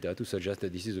baby data to suggest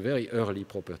that this is a very early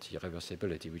property,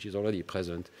 reversibility, which is already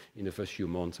present in the first few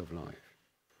months of life.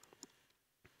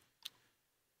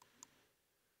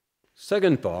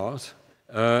 Second part,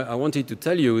 I wanted to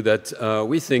tell you that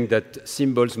we think that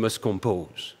symbols must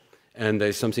compose. And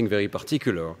there's something very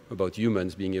particular about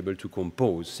humans being able to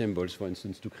compose symbols, for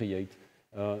instance, to create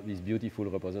these beautiful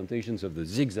representations of the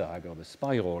zigzag or the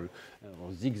spiral,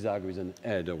 or zigzag with an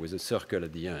head or with a circle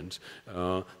at the end.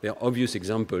 They are obvious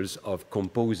examples of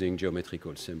composing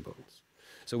geometrical symbols.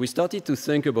 So we started to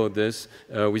think about this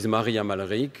with Maria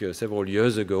Malric several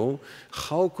years ago.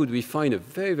 How could we find a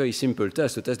very, very simple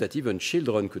test, a test that even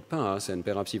children could pass, and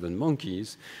perhaps even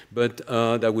monkeys, but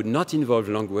that would not involve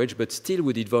language, but still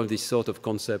would involve this sort of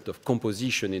concept of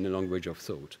composition in a language of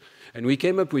thought. And we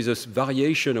came up with a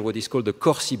variation of what is called the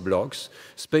Corsi blocks,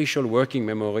 spatial working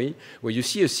memory, where you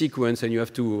see a sequence and you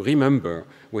have to remember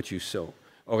what you saw,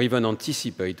 or even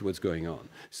anticipate what's going on.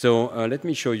 So let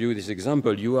me show you this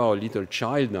example. You are a little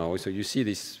child now, so you see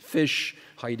this fish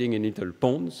hiding in little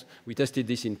ponds. We tested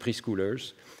this in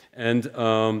preschoolers. And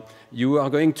you are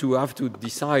going to have to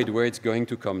decide where it's going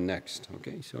to come next.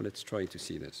 Okay, so let's try to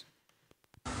see this.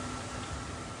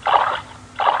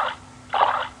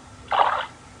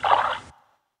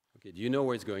 Okay, do you know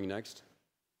where it's going next?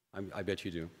 I bet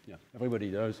you do. Yeah,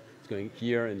 everybody does. It's going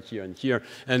here and here and here.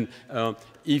 And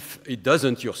if it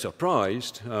doesn't, you're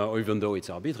surprised, even though it's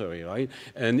arbitrary, right?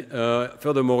 And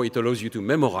furthermore, it allows you to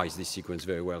memorize this sequence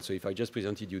very well. So if I just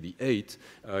presented you the 8,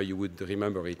 you would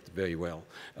remember it very well.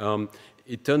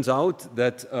 It turns out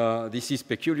that this is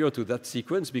peculiar to that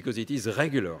sequence because it is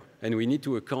regular, and we need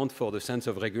to account for the sense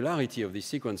of regularity of these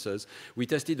sequences. We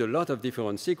tested a lot of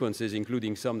different sequences,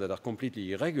 including some that are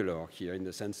completely irregular here in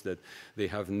the sense that they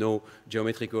have no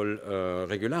geometrical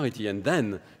regularity, and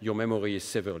then your memory is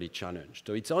severely challenged.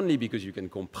 So it's only because you can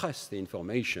compress the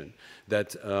information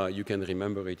that you can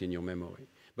remember it in your memory.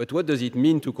 But what does it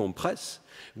mean to compress?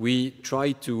 We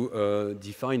tried to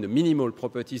define the minimal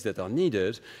properties that are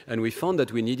needed, and we found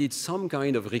that we needed some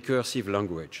kind of recursive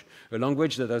language, a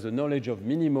language that has a knowledge of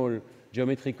minimal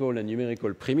geometrical and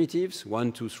numerical primitives,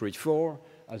 1, 2, 3, 4,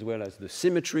 as well as the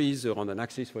symmetries around an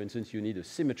axis. For instance, you need a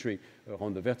symmetry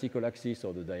around the vertical axis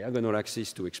or the diagonal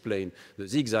axis to explain the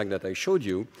zigzag that I showed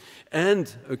you,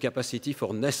 and a capacity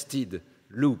for nested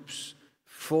loops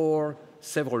for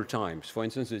several times. For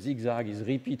instance, the zigzag is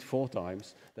repeat 4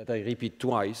 times, that I repeat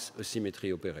twice a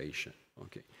symmetry operation.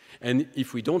 Okay. And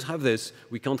if we don't have this,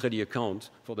 we can't really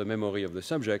account for the memory of the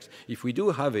subjects. If we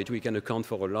do have it, we can account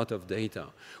for a lot of data.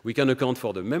 We can account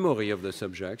for the memory of the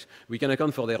subjects. We can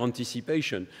account for their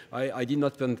anticipation. I did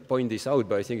not point this out,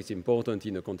 but I think it's important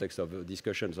in the context of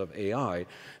discussions of AI.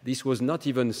 This was not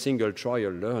even single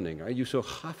trial learning. Right? You saw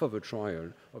half of a trial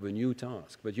of a new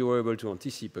task, but you were able to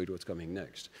anticipate what's coming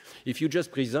next. If you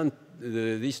just present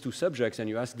these 2 subjects and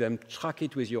you ask them, track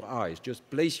it with your eyes, just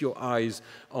place your eyes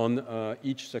on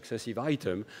each successive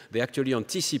item, they actually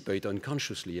anticipate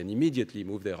unconsciously and immediately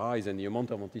move their eyes, and the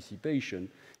amount of anticipation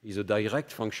is a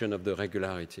direct function of the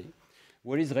regularity.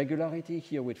 What is regularity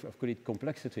here? Which I've called it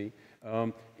complexity.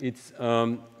 It's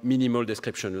minimal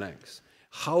description length.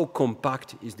 How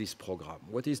compact is this program?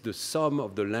 What is the sum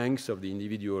of the lengths of the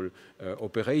individual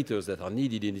operators that are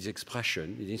needed in this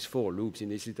expression, in these 4 loops, in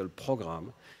this little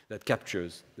program that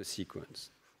captures the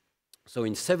sequence? So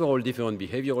in several different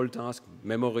behavioral tasks,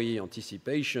 memory,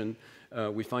 anticipation,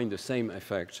 we find the same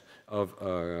effect of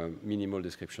minimal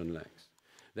description length.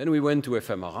 Then we went to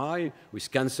fMRI. We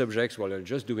scanned subjects while they're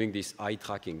just doing this eye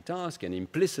tracking task, and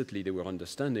implicitly they were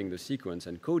understanding the sequence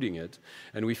and coding it.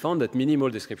 And we found that minimal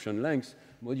description length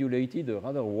modulated a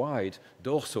rather wide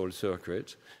dorsal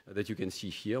circuit that you can see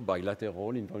here,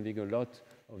 bilateral, involving a lot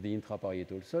of the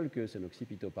intraparietal sulcus and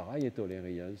occipitoparietal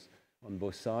areas on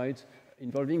both sides,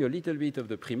 involving a little bit of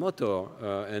the premotor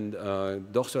and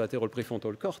dorsolateral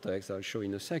prefrontal cortex, I'll show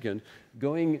in a second,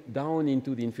 going down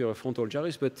into the inferior frontal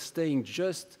gyrus, but staying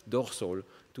just dorsal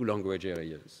to language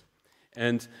areas.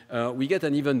 And we get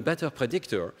an even better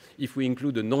predictor if we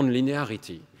include the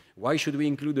nonlinearity. Why should we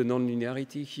include the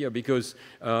nonlinearity here? Because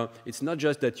it's not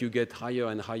just that you get higher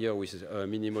and higher with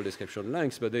minimal description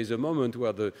lengths, but there is a moment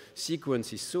where the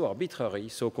sequence is so arbitrary,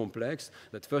 so complex,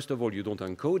 that first of all, you don't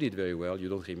encode it very well, you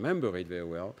don't remember it very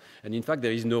well, and in fact,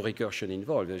 there is no recursion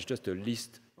involved. There's just a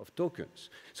list of tokens.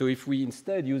 So if we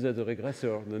instead use as a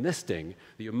regressor the nesting,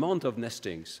 the amount of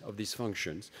nestings of these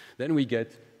functions, then we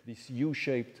get this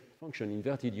U-shaped function,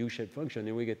 inverted U-shaped function,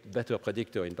 and we get better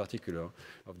predictor, in particular,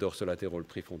 of dorsolateral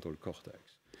prefrontal cortex.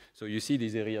 So you see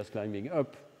these areas climbing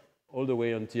up all the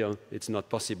way until it's not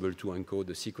possible to encode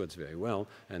the sequence very well,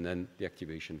 and then the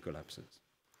activation collapses.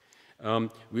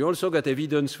 We also got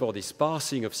evidence for this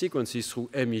parsing of sequences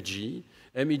through MEG.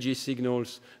 MEG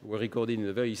signals were recorded in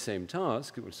the very same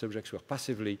task, where subjects were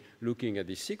passively looking at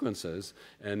these sequences,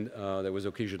 and there was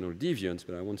occasional deviance,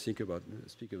 but I won't speak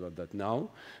about that now.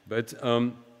 But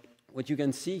what you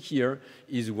can see here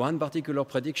is one particular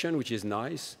prediction, which is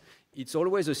nice. It's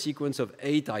always a sequence of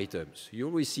 8 items. You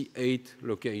always see 8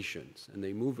 locations, and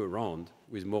they move around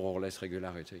with more or less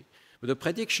regularity. But the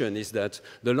prediction is that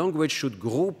the language should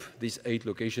group these 8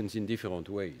 locations in different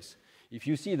ways. If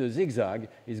you see the zigzag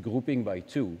is grouping by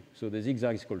 2, so the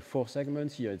zigzag is called 4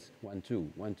 segments. Here it's 1,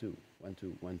 2, 1, 2, 1,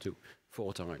 2, 1, 2,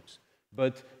 4 times.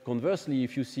 But conversely,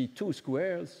 if you see 2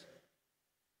 squares,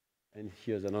 and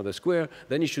here's another square,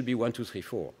 then it should be 1, 2, 3,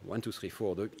 4. 1, 2, 3,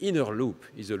 4. The inner loop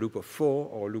is a loop of 4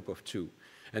 or a loop of 2.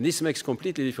 And this makes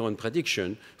completely different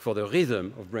prediction for the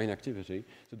rhythm of brain activity.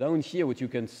 So down here, what you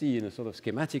can see in a sort of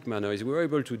schematic manner is we're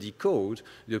able to decode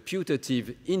the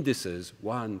putative indices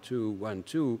 1, 2, 1,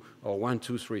 2, or 1,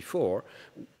 2, 3, 4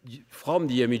 from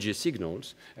the MEG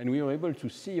signals. And we are able to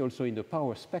see also in the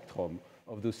power spectrum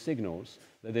of those signals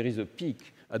that there is a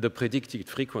peak at the predicted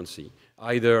frequency,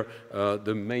 either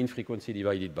the main frequency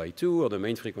divided by 2 or the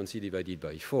main frequency divided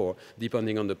by 4,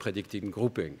 depending on the predicted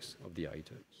groupings of the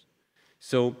items.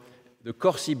 So the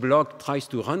Corsi block tries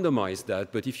to randomize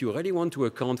that, but if you really want to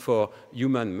account for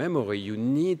human memory, you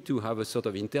need to have a sort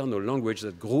of internal language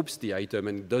that groups the item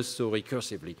and does so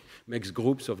recursively, makes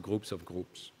groups of groups of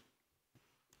groups.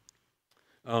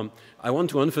 I want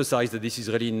to emphasize that this is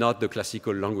really not the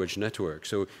classical language network.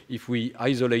 So if we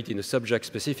isolate in a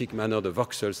subject-specific manner the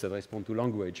voxels that respond to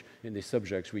language in these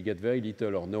subjects, we get very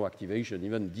little or no activation,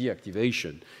 even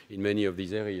deactivation in many of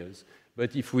these areas.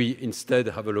 But if we instead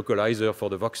have a localizer for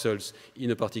the voxels in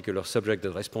a particular subject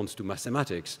that responds to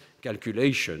mathematics,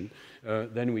 calculation,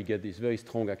 then we get this very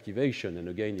strong activation, and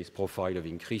again, this profile of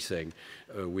increasing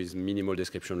with minimal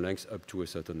description lengths up to a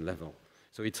certain level.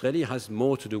 So it really has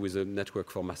more to do with the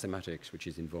network for mathematics, which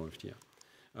is involved here.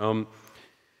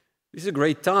 This is a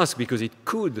great task because it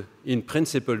could, in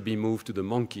principle, be moved to the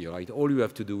monkey, right? All you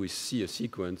have to do is see a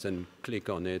sequence and click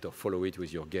on it or follow it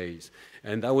with your gaze.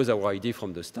 And that was our idea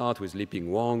from the start with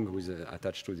Liping Wang, who is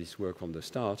attached to this work from the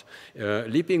start.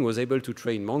 Liping was able to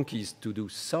train monkeys to do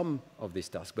some of this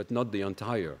task, but not the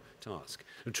entire task.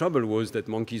 The trouble was that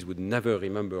monkeys would never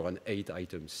remember an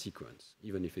 8-item sequence,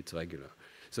 even if it's regular.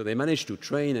 So they managed to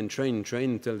train and train and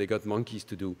train until they got monkeys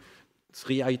to do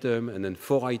 3-item and then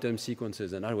 4-item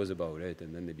sequences, and that was about it,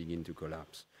 and then they begin to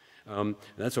collapse.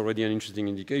 That's already an interesting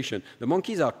indication. The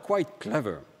monkeys are quite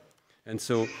clever, and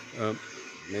so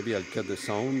maybe I'll cut the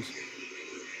sound,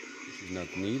 which is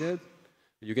not needed.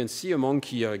 You can see a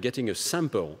monkey getting a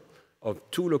sample of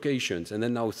 2 locations, and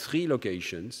then now 3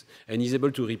 locations, and he's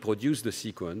able to reproduce the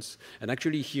sequence, and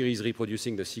actually here he's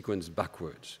reproducing the sequence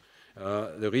backwards.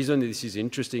 The reason this is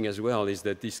interesting as well is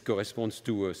that this corresponds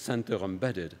to a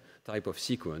center-embedded type of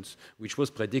sequence, which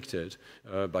was predicted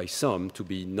by some to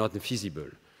be not feasible.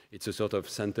 It's a sort of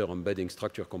center-embedding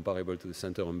structure comparable to the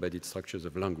center-embedded structures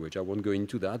of language. I won't go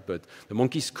into that, but the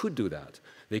monkeys could do that.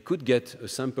 They could get a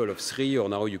sample of 3, or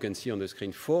now you can see on the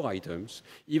screen 4 items.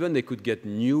 Even they could get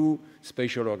new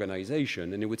spatial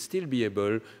organization, and they would still be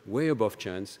able, way above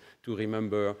chance, to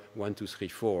remember 1, 2, 3,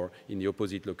 4 in the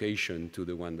opposite location to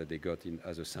the one that they got in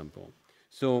as a sample.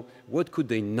 So what could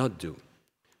they not do?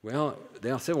 Well,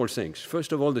 there are several things.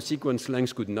 First of all, the sequence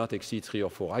length could not exceed 3 or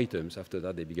 4 items. After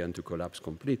that, they began to collapse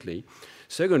completely.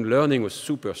 Second, learning was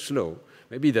super slow.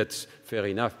 Maybe that's fair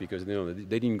enough because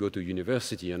they didn't go to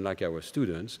university, unlike our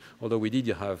students, although we did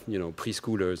have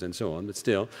preschoolers and so on, but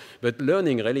still. But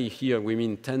learning really here, we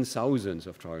mean 10,000s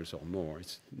of trials or more.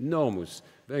 It's enormous,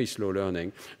 very slow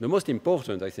learning. The most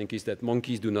important, I think, is that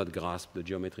monkeys do not grasp the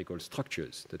geometrical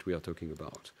structures that we are talking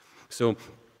about. So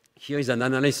here is an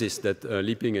analysis that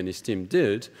Liping and his team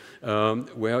did,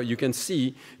 where you can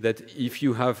see that if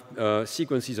you have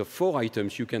sequences of 4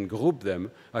 items, you can group them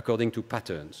according to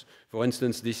patterns. For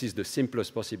instance, this is the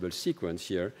simplest possible sequence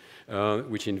here,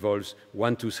 which involves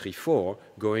 1, 2, 3, 4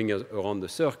 going around the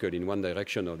circle in one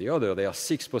direction or the other. There are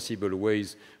 6 possible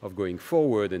ways of going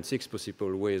forward and 6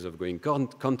 possible ways of going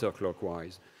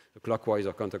counterclockwise. Clockwise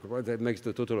or counterclockwise, that makes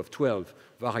the total of 12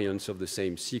 variants of the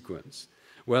same sequence.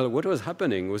 Well, what was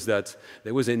happening was that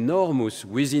there was enormous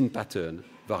within-pattern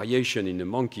variation in the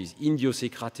monkeys,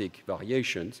 idiosyncratic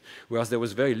variations, whereas there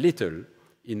was very little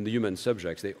in the human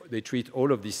subjects. They treat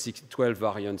all of these 12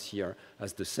 variants here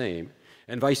as the same.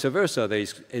 And vice versa, there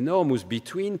is enormous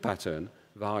between-pattern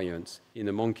variance in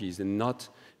the monkeys and not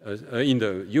in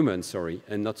the humans, sorry,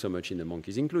 and not so much in the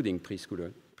monkeys, including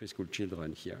preschool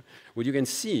children here. What you can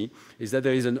see is that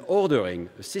there is an ordering,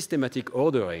 a systematic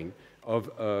ordering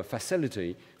of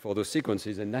facility for those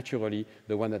sequences, and naturally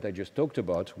the one that I just talked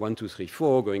about, 1, 2, 3,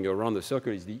 4, going around the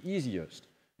circle is the easiest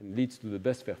and leads to the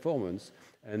best performance.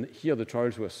 And here the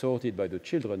trials were sorted by the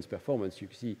children's performance. You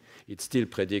see it still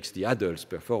predicts the adults'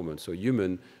 performance. So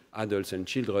human, adults, and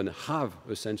children have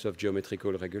a sense of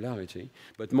geometrical regularity,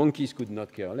 but monkeys could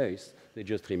not care less. They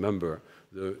just remember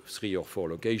the 3 or 4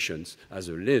 locations as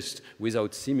a list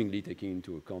without seemingly taking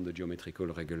into account the geometrical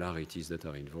regularities that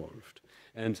are involved.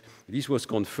 And this was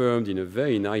confirmed in a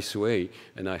very nice way,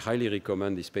 and I highly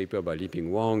recommend this paper by Liping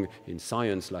Wang in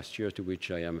Science last year, to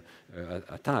which I am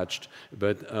attached.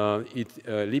 But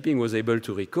Liping was able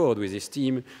to record with his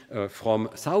team from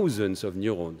thousands of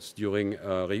neurons during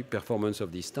performance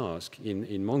of this task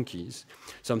in monkeys,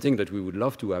 something that we would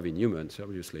love to have in humans,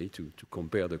 obviously, to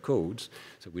compare the codes.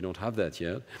 So we don't have that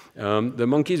yet. The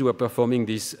monkeys were performing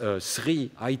this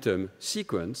 3-item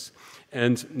sequence,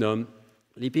 and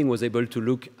Liping was able to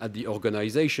look at the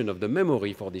organization of the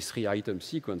memory for these 3-item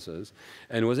sequences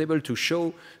and was able to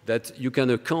show that you can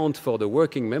account for the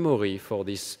working memory for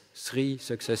these 3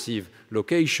 successive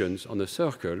locations on a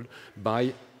circle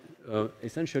by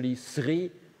essentially 3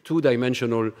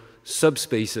 2-dimensional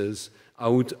subspaces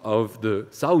out of the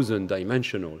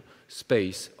 1,000-dimensional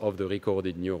space of the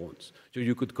recorded neurons. So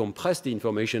you could compress the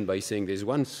information by saying there's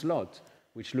one slot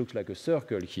which looks like a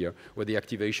circle here, where the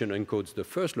activation encodes the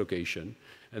first location,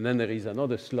 and then there is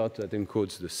another slot that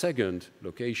encodes the second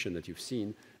location that you've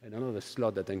seen, and another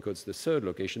slot that encodes the third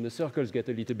location. The circles get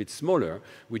a little bit smaller,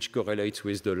 which correlates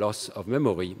with the loss of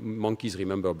memory. Monkeys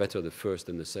remember better the first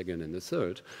and the second and the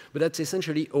third, but that's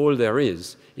essentially all there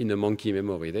is in the monkey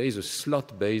memory. There is a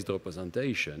slot-based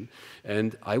representation,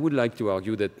 and I would like to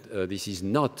argue that this is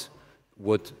not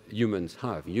what humans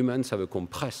have. Humans have a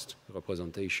compressed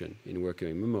representation in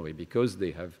working memory because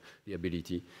they have the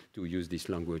ability to use this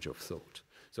language of thought.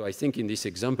 So I think in this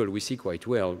example, we see quite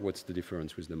well what's the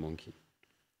difference with the monkey.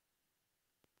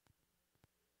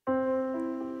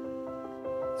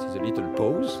 This is a little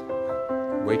pause.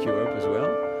 wake you up as well.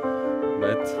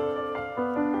 But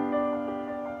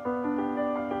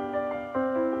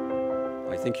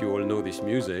I think you all know this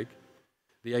music.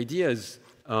 The idea is,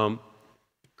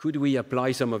 could we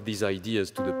apply some of these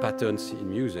ideas to the patterns in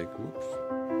music? Oops,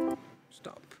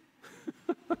 stop.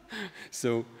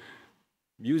 So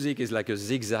music is like a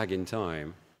zigzag in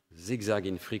time, zigzag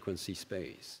in frequency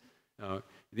space.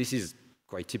 This is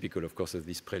quite typical, of course, of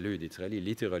this prelude. It's really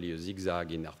literally a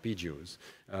zigzag in arpeggios.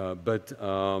 But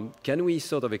can we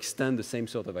sort of extend the same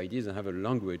sort of ideas and have a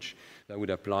language that would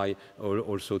apply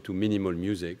also to minimal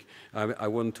music? I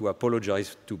want to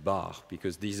apologize to Bach,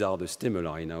 because these are the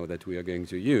stimuli now that we are going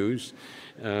to use.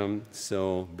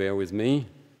 So bear with me.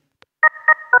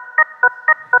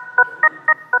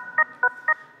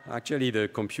 Actually, the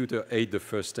computer ate the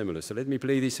first stimulus. So let me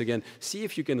play this again. See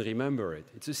if you can remember it.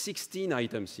 It's a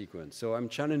 16-item sequence. So I'm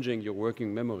challenging your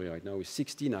working memory right now with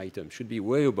 16 items. Should be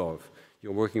way above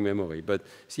your working memory. But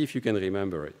see if you can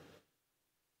remember it.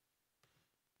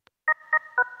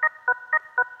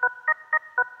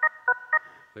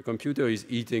 The computer is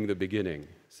eating the beginning.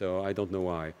 So I don't know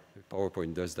why.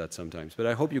 PowerPoint does that sometimes. But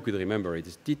I hope you could remember it.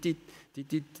 It's tit-tit,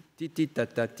 tit-tit, tit-tit,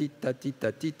 tat-tat, tit-tat,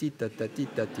 tit-tit, tat-tat,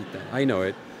 tit-tat, tit-tat. I know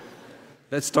it.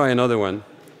 Let's try another one.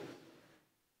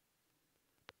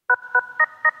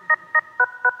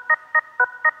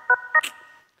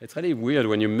 It's really weird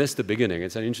when you miss the beginning.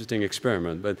 It's an interesting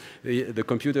experiment, but the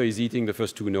computer is eating the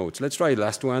first two notes. Let's try the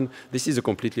last one. This is a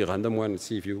completely random one. Let's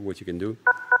see if what you can do.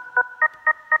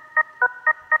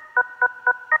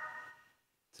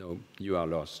 So you are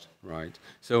lost, right?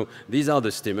 So these are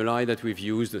the stimuli that we've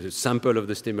used, a sample of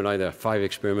the stimuli. There are 5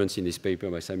 experiments in this paper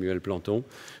by Samuel Planton.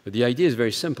 But the idea is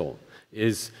very simple.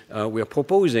 We are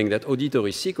proposing that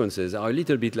auditory sequences are a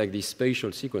little bit like these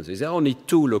spatial sequences. There are only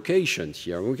 2 locations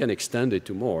here. We can extend it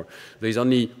to more. There's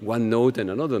only one note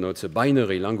and another note. It's a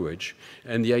binary language.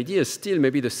 And the idea is still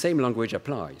maybe the same language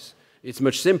applies. It's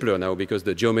much simpler now because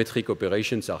the geometric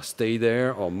operations are stay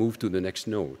there or move to the next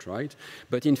note, right?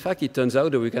 But in fact, it turns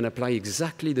out that we can apply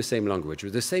exactly the same language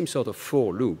with the same sort of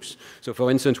 4 loops. So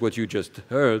for instance, what you just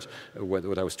heard,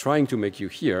 what I was trying to make you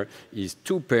hear is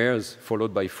 2 pairs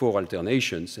followed by 4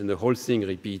 alternations and the whole thing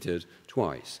repeated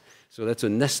twice. So that's a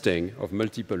nesting of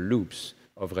multiple loops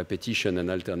of repetition and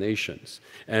alternations.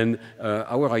 And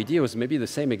our idea was maybe the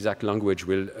same exact language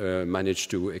will manage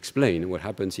to explain what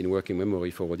happens in working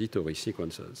memory for auditory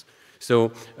sequences.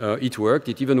 So it worked.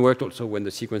 It even worked also when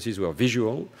the sequences were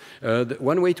visual.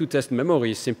 One way to test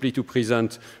memory is simply to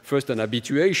present first an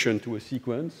habituation to a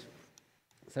sequence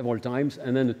several times,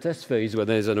 and then a test phase where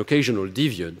there's an occasional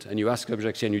deviant, and you ask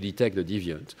subjects and you detect the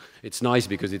deviant. It's nice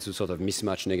because it's a sort of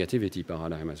mismatch negativity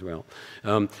paradigm as well.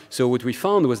 So what we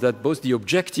found was that both the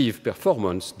objective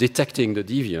performance, detecting the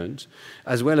deviant,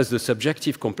 as well as the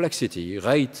subjective complexity,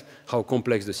 rate how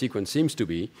complex the sequence seems to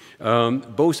be,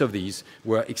 both of these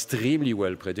were extremely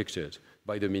well predicted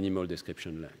by the minimal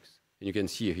description length. And you can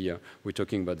see here, we're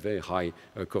talking about very high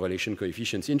correlation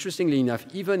coefficients. Interestingly enough,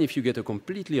 even if you get a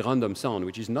completely random sound,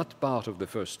 which is not part of the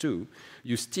first 2,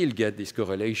 you still get this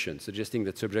correlation, suggesting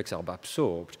that subjects are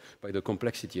absorbed by the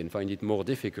complexity and find it more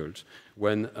difficult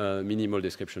when minimal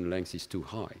description length is too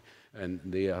high. And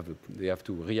they have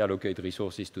to reallocate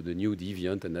resources to the new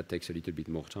deviant, and that takes a little bit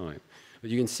more time. But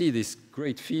you can see these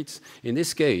great feats. In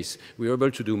this case, we were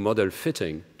able to do model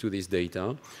fitting to this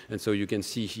data. And so you can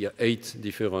see here 8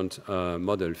 different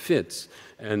model fits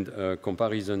and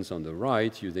comparisons on the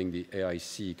right using the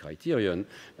AIC criterion.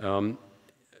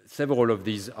 Several of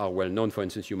these are well known. For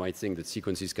instance, you might think that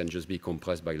sequences can just be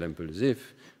compressed by Lempel-Ziff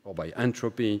or by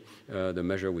entropy. The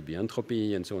measure would be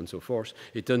entropy and so on and so forth.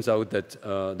 It turns out that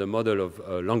the model of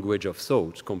language of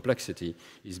thought, complexity,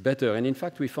 is better. And in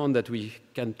fact, we found that we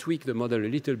can tweak the model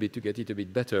a little bit to get it a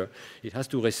bit better. It has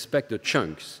to respect the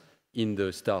chunks in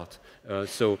the start.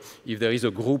 So if there is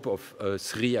a group of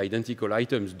 3 identical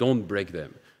items, don't break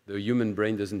them. The human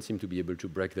brain doesn't seem to be able to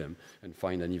break them and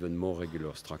find an even more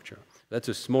regular structure. That's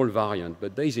a small variant,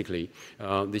 but basically,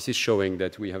 this is showing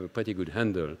that we have a pretty good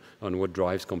handle on what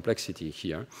drives complexity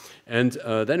here. And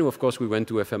then, of course, we went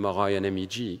to fMRI and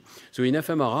MEG. So in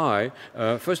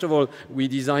fMRI, first of all, we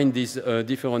designed these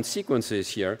different sequences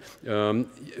here.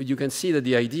 You can see that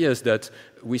the idea is that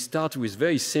we start with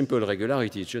very simple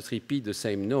regularities, just repeat the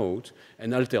same note,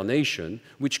 and alternation,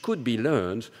 which could be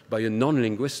learned by a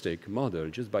non-linguistic model,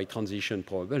 just by transition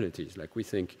probabilities, like we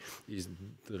think is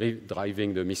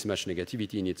driving the mismatch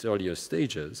negativity in its earlier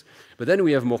stages. But then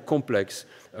we have more complex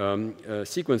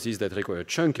sequences that require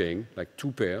chunking, like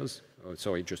 2 pairs,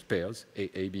 just pairs,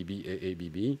 AABB,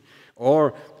 AABB,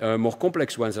 or more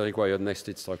complex ones that require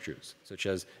nested structures, such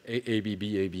as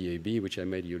AABB, ABAB, which I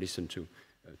made you listen to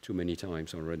too many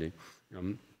times already.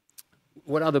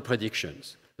 What are the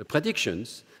predictions? The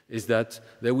predictions is that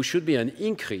there should be an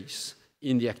increase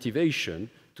in the activation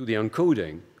to the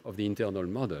encoding of the internal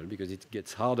model, because it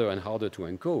gets harder and harder to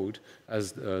encode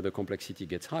as the complexity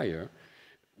gets higher,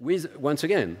 with, once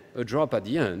again, a drop at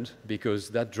the end, because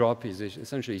that drop is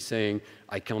essentially saying,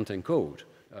 I can't encode.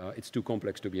 It's too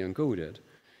complex to be encoded.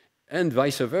 And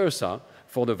vice versa,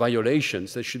 for the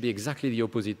violations, there should be exactly the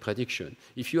opposite prediction.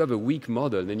 If you have a weak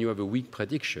model, then you have a weak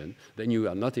prediction, then you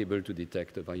are not able to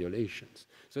detect the violations.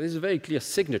 So there's a very clear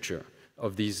signature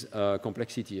of these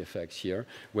complexity effects here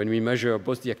when we measure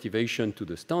both the activation to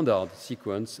the standard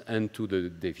sequence and to the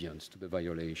deviance, to the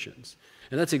violations.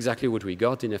 And that's exactly what we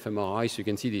got in fMRI. So you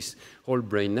can see this whole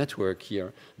brain network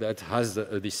here that has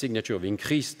the signature of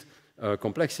increased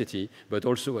complexity, but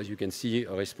also, as you can see,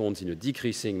 a response in a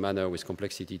decreasing manner with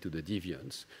complexity to the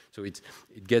deviance. So it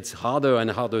gets harder and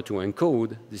harder to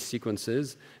encode these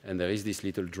sequences, and there is this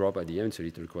little drop at the end, it's a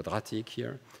little quadratic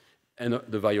here, and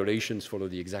the violations follow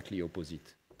the exactly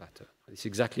opposite pattern. It's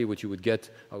exactly what you would get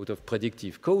out of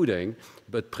predictive coding,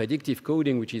 but predictive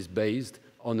coding which is based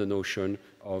on the notion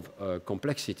of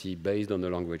complexity based on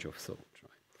the language of thought.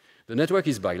 The network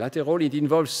is bilateral. It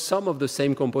involves some of the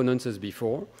same components as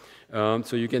before.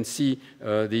 So you can see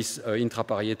these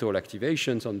intraparietal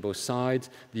activations on both sides,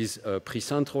 these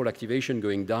precentral activation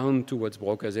going down towards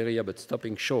Broca's area, but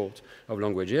stopping short of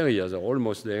language areas are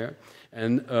almost there.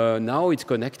 And now it's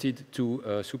connected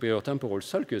to superior temporal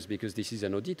sulcus, because this is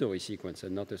an auditory sequence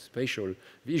and not a spatial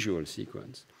visual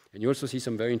sequence. And you also see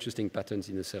some very interesting patterns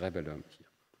in the cerebellum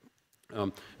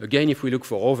here. Again, if we look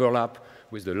for overlap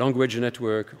with the language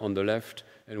network on the left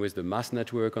and with the mass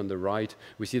network on the right,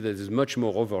 we see that there's much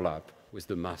more overlap with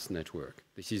the mass network.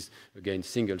 This is, again,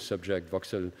 single subject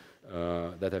voxel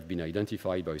that have been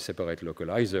identified by a separate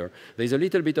localizer. There's a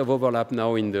little bit of overlap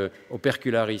now in the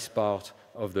opercularis part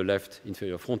of the left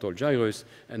inferior frontal gyrus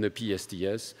and the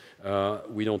PSTS.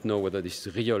 We don't know whether this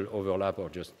is real overlap or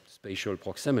just spatial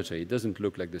proximity. It doesn't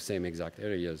look like the same exact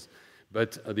areas.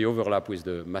 But the overlap with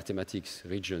the mathematics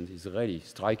region is really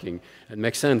striking and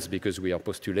makes sense because we are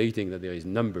postulating that there is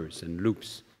numbers and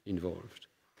loops involved.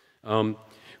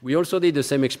 We also did the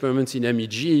same experiments in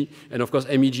MEG, and of course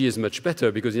MEG is much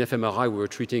better because in fMRI we were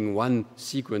treating one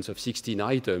sequence of 16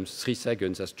 items, 3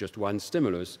 seconds as just one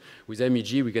stimulus. With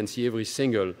MEG we can see every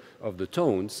single of the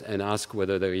tones and ask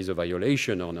whether there is a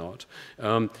violation or not.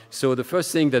 So the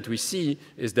first thing that we see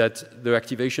is that the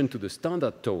activation to the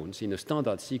standard tones in a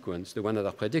standard sequence, the one that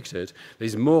are predicted, there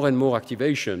is more and more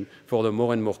activation for the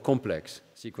more and more complex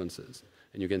sequences.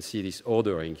 And you can see this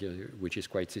ordering here, which is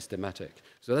quite systematic.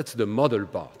 So that's the model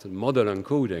part. The model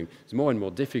encoding is more and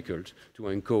more difficult to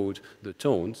encode the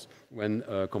tones when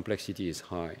complexity is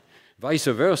high. Vice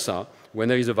versa, when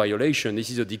there is a violation, this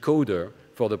is a decoder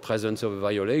for the presence of a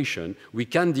violation. We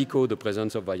can decode the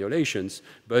presence of violations,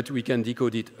 but we can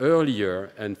decode it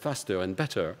earlier and faster and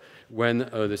better when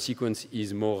the sequence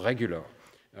is more regular.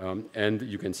 And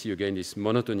you can see again this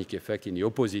monotonic effect in the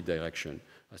opposite direction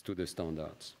as to the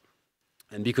standards.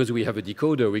 And because we have a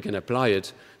decoder, we can apply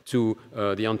it to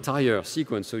the entire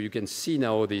sequence. So you can see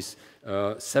now these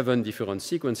 7 different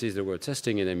sequences that we're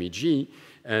testing in MEG.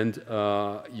 And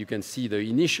you can see the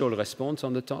initial response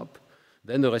on the top,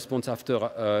 then the response after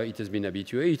it has been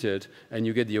habituated, and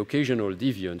you get the occasional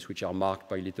deviants, which are marked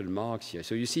by little marks here.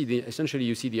 So you see essentially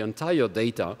you see the entire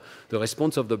data, the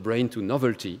response of the brain to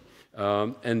novelty,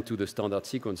 and to the standard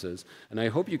sequences. And I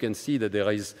hope you can see that there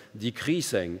is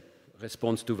decreasing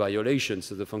response to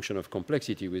violations as a function of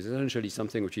complexity, with essentially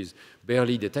something which is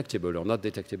barely detectable or not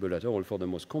detectable at all for the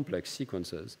most complex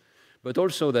sequences. But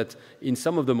also that in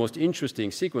some of the most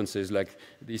interesting sequences, like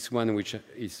this one which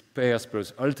is pairs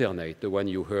plus alternate, the one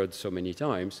you heard so many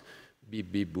times,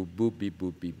 beep, beep, boop, boop, beep,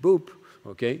 boop, beep, boop,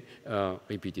 okay,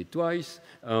 repeated twice.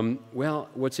 Well,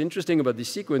 what's interesting about this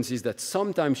sequence is that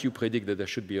sometimes you predict that there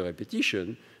should be a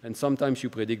repetition, and sometimes you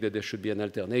predict that there should be an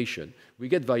alternation. We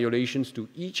get violations to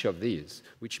each of these,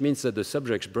 which means that the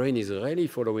subject's brain is really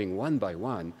following one by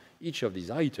one each of these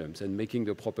items and making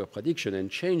the proper prediction and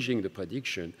changing the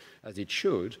prediction as it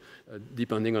should,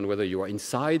 depending on whether you are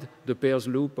inside the pairs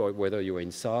loop or whether you are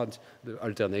inside the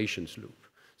alternations loop.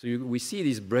 So we see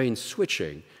this brain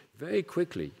switching very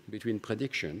quickly between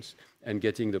predictions and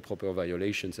getting the proper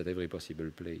violations at every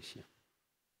possible place here.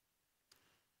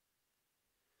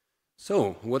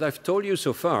 So what I've told you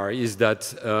so far is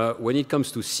that when it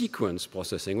comes to sequence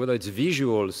processing, whether it's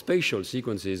visual, spatial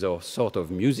sequences or sort of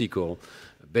musical,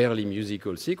 barely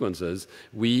musical sequences,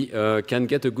 we can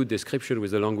get a good description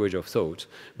with the language of thought.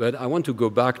 But I want to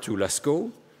go back to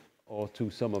Lascaux, or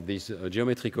to some of these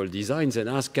geometrical designs and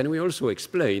ask, can we also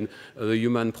explain the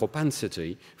human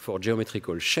propensity for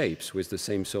geometrical shapes with the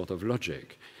same sort of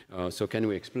logic? So can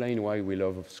we explain why we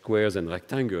love squares and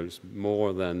rectangles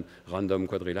more than random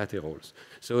quadrilaterals?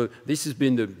 So this has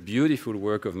been the beautiful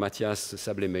work of Matthias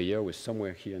Sable-Meyer, who is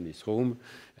somewhere here in this room,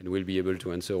 and will be able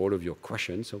to answer all of your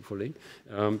questions, hopefully.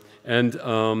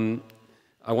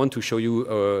 I want to show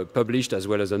you published as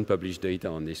well as unpublished data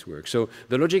on this work. So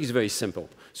the logic is very simple.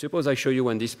 Suppose I show you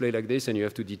one display like this, and you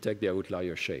have to detect the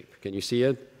outlier shape. Can you see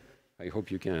it? I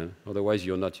hope you can. Otherwise,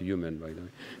 you're not human, by the way.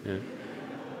 Yeah.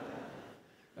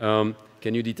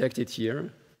 Can you detect it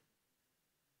here?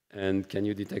 And can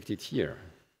you detect it here?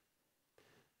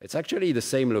 It's actually the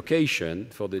same location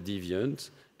for the deviant,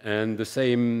 and the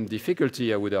same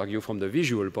difficulty, I would argue, from the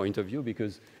visual point of view,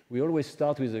 because we always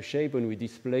start with a shape and we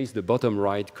displace the bottom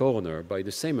right corner by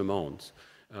the same amount.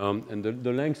 And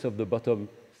the length of the bottom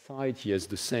side here is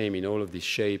the same in all of these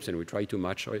shapes, and we try to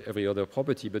match every other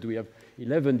property, but we have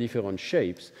 11 different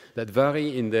shapes that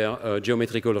vary in their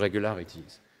geometrical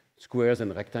regularities. Squares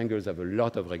and rectangles have a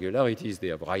lot of regularities. They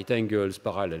have right angles,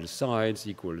 parallel sides,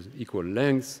 equal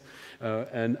lengths.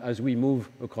 And as we move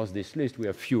across this list, we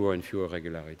have fewer and fewer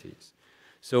regularities.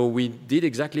 So we did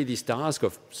exactly this task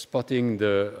of spotting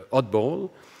the oddball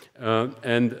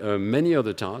and many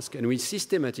other tasks, and we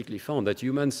systematically found that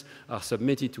humans are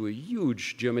submitted to a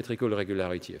huge geometrical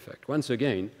regularity effect. Once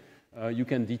again, you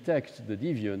can detect the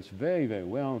deviance very, very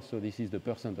well. So this is the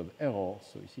percent of error.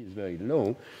 So you see it's very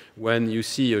low when you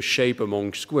see a shape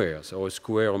among squares or a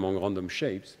square among random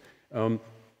shapes.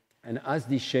 And as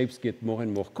these shapes get more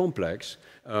and more complex,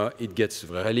 it gets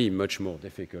really much more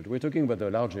difficult. We're talking about a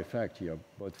large effect here,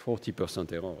 about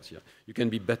 40% errors here. You can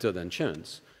be better than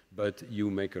chance, but you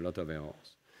make a lot of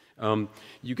errors.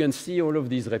 You can see all of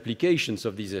these replications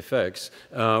of these effects,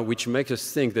 which makes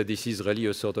us think that this is really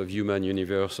a sort of human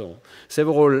universal.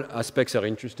 Several aspects are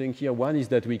interesting here. One is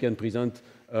that we can present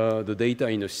the data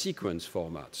in a sequence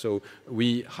format. So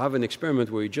we have an experiment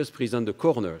where we just present the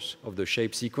corners of the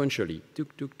shape sequentially,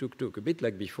 tuk, tuk, tuk, tuk, a bit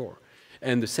like before.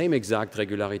 And the same exact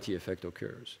regularity effect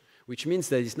occurs, which means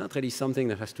that it's not really something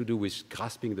that has to do with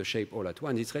grasping the shape all at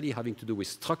once. It's really having to do with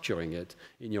structuring it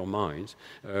in your mind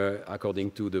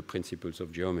according to the principles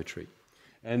of geometry.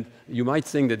 And you might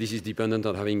think that this is dependent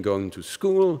on having gone to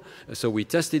school. So we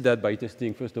tested that by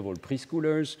testing, first of all,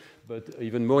 preschoolers, but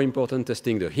even more important,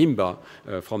 testing the Himba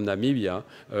from Namibia,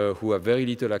 who have very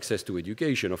little access to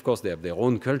education. Of course, they have their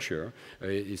own culture.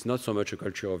 It's not so much a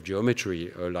culture of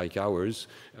geometry like ours.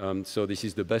 So this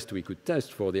is the best we could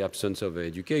test for the absence of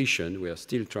education. We are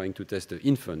still trying to test the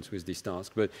infants with this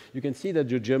task. But you can see that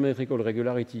the geometrical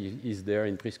regularity is there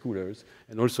in preschoolers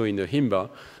and also in the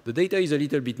Himba. The data is a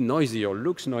little bit noisy, or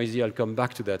looks noisy. I'll come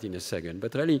back to that in a second.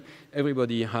 But really,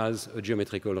 everybody has a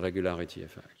geometrical regularity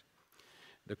effect.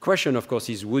 The question, of course,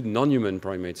 is would non-human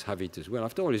primates have it as well?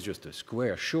 After all, it's just a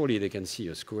square. Surely they can see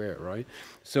a square, right?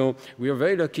 So we are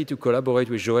very lucky to collaborate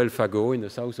with Joël Fagot in the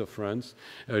south of France.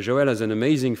 Joël has an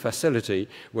amazing facility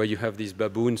where you have these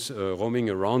baboons roaming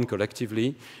around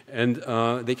collectively, and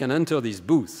they can enter these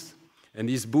booths. And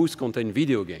these booths contain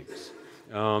video games.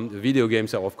 The video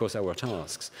games are, of course, our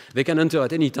tasks. They can enter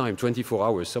at any time, 24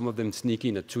 hours. Some of them sneak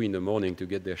in at 2 in the morning to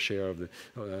get their share of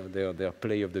their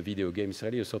play of the video game. It's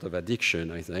really a sort of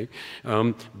addiction, I think.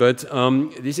 But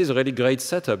this is a really great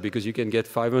setup because you can get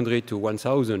 500 to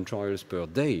 1,000 trials per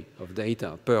day of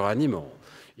data per animal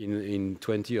in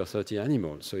 20 or 30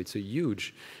 animals. So it's a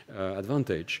huge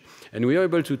advantage. And we are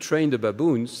able to train the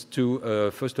baboons to,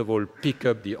 first of all, pick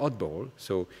up the oddball.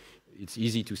 So it's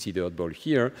easy to see the oddball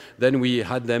here. Then we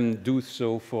had them do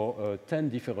so for 10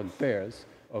 different pairs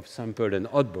of sample and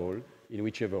oddball in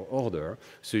whichever order.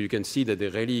 So you can see that they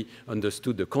really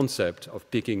understood the concept of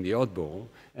picking the oddball.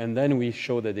 And then we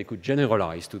showed that they could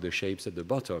generalize to the shapes at the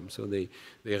bottom. So they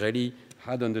really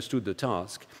had understood the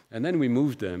task. And then we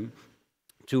moved them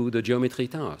to the geometry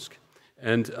task.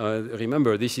 And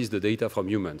remember, this is the data from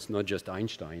humans, not just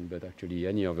Einstein, but actually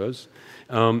any of us.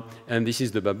 And this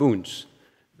is the baboons.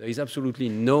 There is absolutely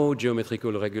no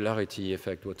geometrical regularity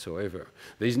effect whatsoever.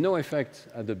 There is no effect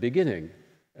at the beginning,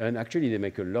 and actually they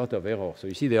make a lot of error. So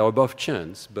you see they are above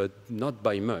chance, but not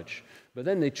by much. But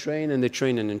then they train and they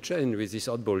train and they train with this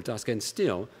oddball task, and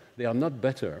still they are not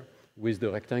better with the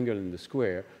rectangle and the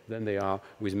square than they are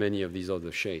with many of these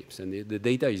other shapes. And the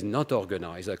data is not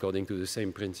organized according to the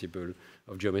same principle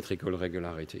of geometrical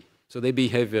regularity. So they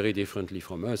behave very differently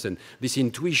from us. And this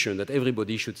intuition that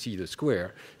everybody should see the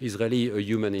square is really a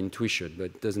human intuition,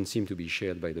 but doesn't seem to be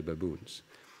shared by the baboons.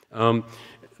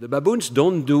 The baboons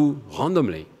don't do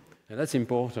randomly. And that's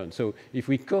important. So if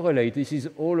we correlate, this is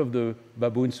all of the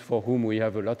baboons for whom we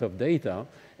have a lot of data.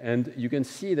 And you can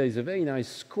see there is a very nice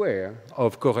square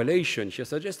of correlation here,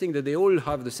 suggesting that they all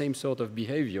have the same sort of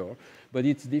behavior, but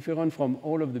it's different from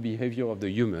all of the behavior of the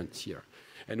humans here.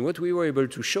 And what we were able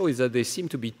to show is that there seem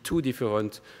to be two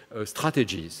different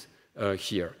strategies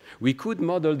here. We could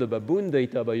model the baboon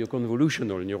data by a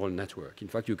convolutional neural network. In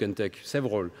fact, you can take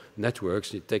several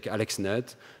networks. You take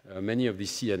AlexNet, many of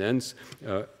these CNNs,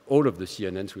 all of the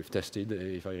CNNs we've tested,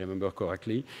 if I remember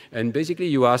correctly. And basically,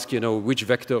 you ask, which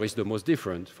vector is the most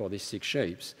different for these 6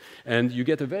 shapes. And you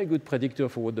get a very good predictor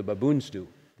for what the baboons do.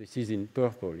 This is in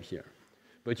purple here.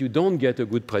 But you don't get a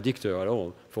good predictor at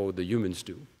all for what the humans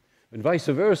do. And vice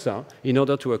versa, in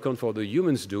order to account for what the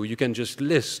humans do, you can just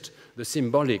list the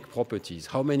symbolic properties,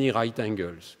 how many right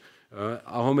angles,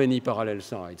 how many parallel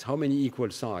sides, how many equal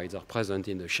sides are present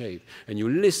in the shape. And you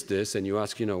list this and you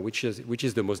ask, which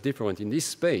is the most different in this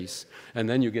space, and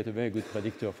then you get a very good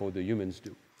predictor for what the humans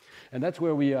do. And that's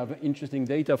where we have interesting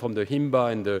data from the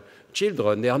Himba and the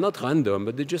children. They are not random,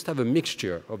 but they just have a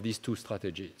mixture of these two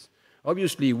strategies.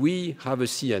 Obviously, we have a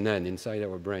CNN inside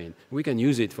our brain. We can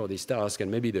use it for this task,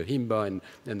 and maybe the Himba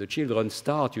and the children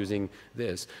start using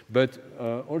this. But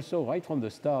also, right from the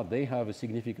start, they have a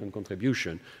significant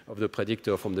contribution of the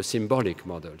predictor from the symbolic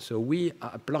model. So we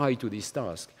apply to this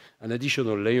task an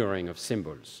additional layering of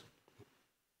symbols.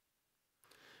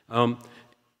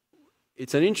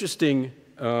 It's an interesting...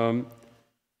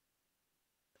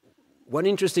 one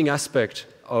interesting aspect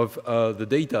of the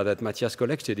data that Matthias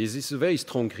collected is this very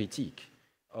strong critique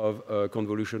of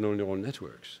convolutional neural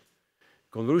networks.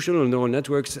 Convolutional neural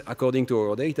networks, according to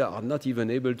our data, are not even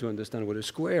able to understand what a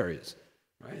square is.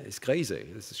 Right? It's crazy.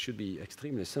 This should be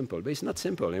extremely simple, but it's not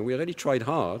simple, and we really tried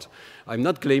hard. I'm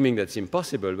not claiming that's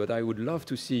impossible, but I would love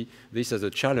to see this as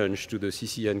a challenge to the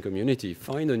CCN community.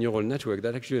 Find a neural network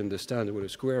that actually understands what a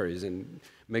square is and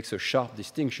makes a sharp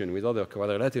distinction with other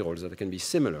quadrilaterals that can be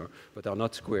similar, but are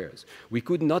not squares. We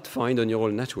could not find a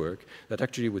neural network that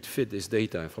actually would fit this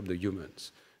data from the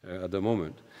humans at the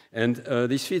moment. And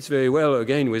this fits very well,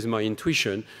 again, with my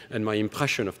intuition and my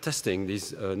impression of testing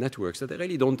these networks, that they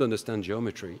really don't understand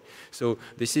geometry. So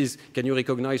this is, can you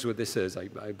recognize what this is? I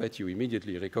bet you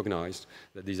immediately recognized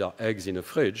that these are eggs in a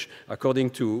fridge. According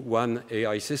to one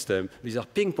AI system, these are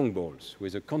ping pong balls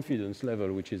with a confidence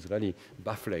level which is really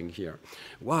baffling here.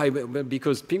 Why?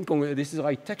 Because ping pong, this is the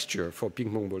right texture for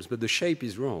ping pong balls, but the shape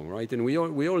is wrong, right? And we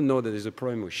all know that there's a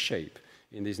problem with shape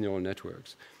in these neural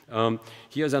networks.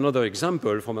 Here's another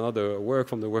example from another work,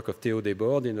 from the work of Theo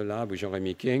Desbordes in the lab with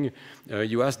Jean-Rémy King.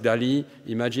 You ask DALI,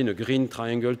 imagine a green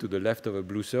triangle to the left of a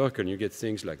blue circle, and you get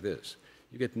things like this.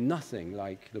 You get nothing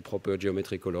like the proper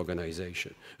geometrical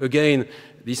organization. Again,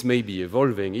 this may be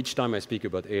evolving. Each time I speak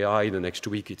about AI, the next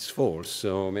week it's false,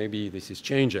 so maybe this is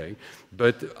changing.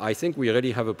 But I think we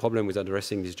already have a problem with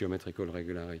addressing these geometrical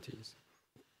regularities.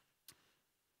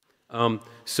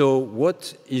 So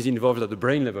what is involved at the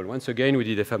brain level? Once again, we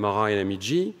did fMRI and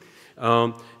MEG.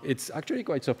 It's actually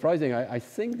quite surprising. I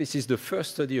think this is the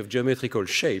first study of geometrical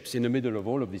shapes in the middle of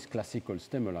all of these classical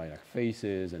stimuli, like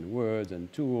faces and words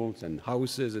and tools and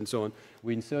houses and so on.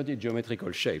 We inserted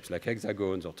geometrical shapes, like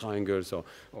hexagons or triangles or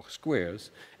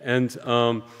squares. And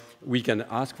we can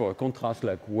ask for a contrast,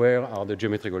 like where are the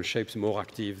geometrical shapes more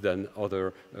active than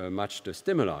other matched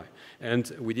stimuli.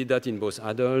 And we did that in both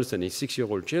adults and in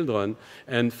 6-year-old children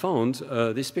and found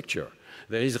this picture.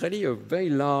 There is really a very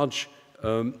large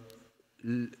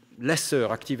lesser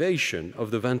activation of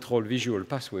the ventral visual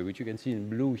pathway, which you can see in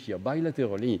blue here.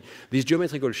 Bilaterally, these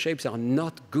geometrical shapes are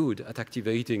not good at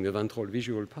activating the ventral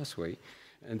visual pathway.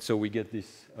 And so we get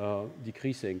this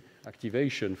decreasing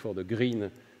activation for the green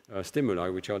stimuli,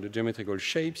 which are the geometrical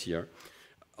shapes here.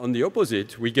 On the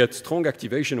opposite, we get strong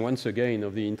activation once again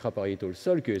of the intraparietal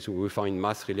sulcus, where we find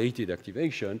mass-related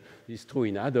activation. This is true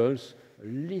in adults, a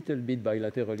little bit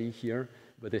bilaterally here,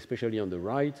 but especially on the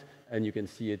right, and you can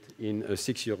see it in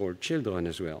 6-year-old children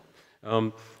as well.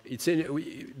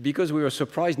 Because we were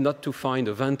surprised not to find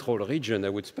a ventral region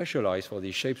that would specialize for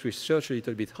these shapes, we searched a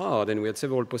little bit hard, and we had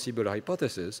several possible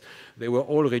hypotheses. They were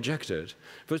all rejected.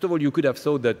 First of all, you could have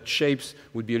thought that shapes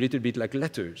would be a little bit like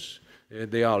letters.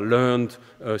 They are learned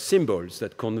symbols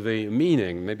that convey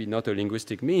meaning, maybe not a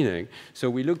linguistic meaning. So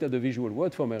we looked at the visual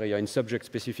word form area in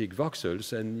subject-specific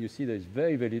voxels, and you see there's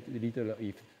very, very little,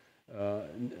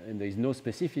 and there is no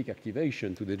specific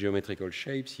activation to the geometrical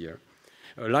shapes here.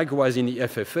 Likewise, in the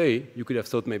FFA, you could have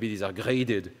thought maybe these are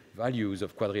graded values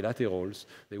of quadrilaterals.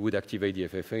 They would activate the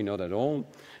FFA, not at all.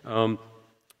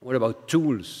 What about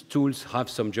tools? Tools have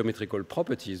some geometrical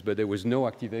properties, but there was no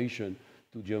activation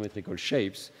to geometrical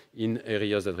shapes in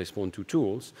areas that respond to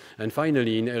tools. And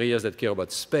finally, in areas that care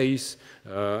about space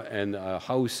and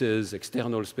houses,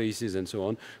 external spaces, and so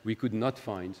on, we could not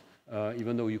find,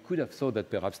 even though you could have thought that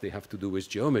perhaps they have to do with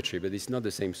geometry, but it's not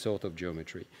the same sort of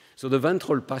geometry. So the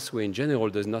ventral pathway in general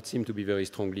does not seem to be very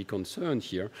strongly concerned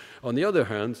here. On the other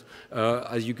hand,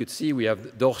 as you could see, we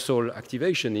have dorsal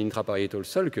activation in intraparietal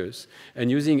sulcus,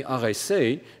 and using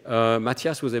RSA,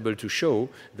 Matthias was able to show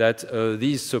that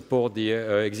these support the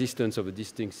existence of a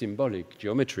distinct symbolic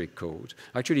geometric code.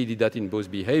 Actually, he did that in both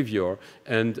behavior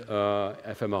and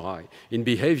fMRI. In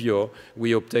behavior,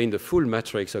 we obtained the full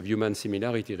matrix of human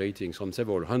similarity ratings from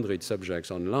several hundred subjects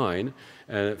online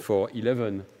for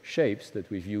 11 shapes that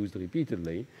we've used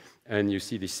repeatedly. And you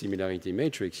see this similarity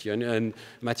matrix here. And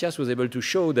Matthias was able to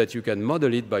show that you can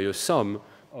model it by a sum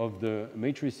of the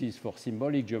matrices for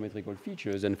symbolic geometrical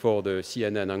features and for the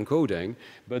CNN encoding,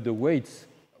 but the weights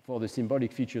for the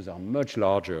symbolic features are much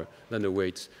larger than the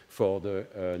weights for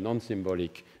the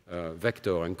non-symbolic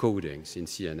vector encodings in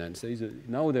CNN. So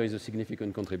now there is a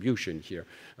significant contribution here.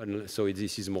 And so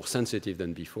this is more sensitive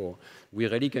than before. We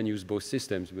really can use both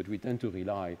systems, but we tend to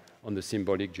rely on the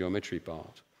symbolic geometry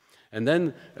part. And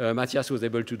then Matthias was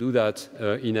able to do that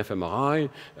in fMRI,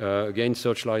 again,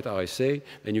 Searchlight RSA,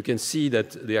 and you can see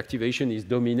that the activation is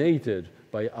dominated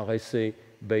by RSA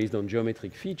based on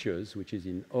geometric features, which is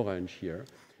in orange here.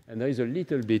 And there is a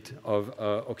little bit of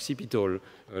occipital,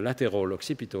 lateral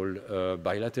occipital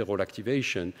bilateral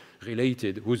activation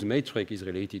related, whose matrix is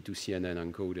related to CNN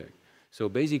encoding. So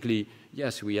basically,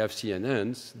 yes, we have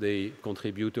CNNs, they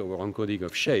contribute to our encoding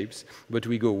of shapes, but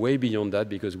we go way beyond that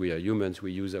because we are humans,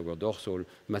 we use our dorsal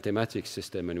mathematics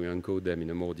system and we encode them in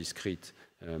a more discrete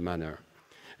manner.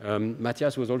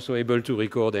 Matthias was also able to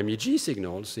record MEG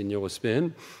signals in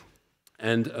Neurospin.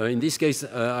 And in this case,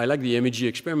 I like the MEG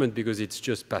experiment because it's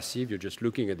just passive. You're just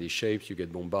looking at these shapes. You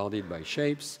get bombarded by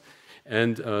shapes.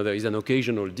 And there is an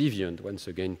occasional deviant, once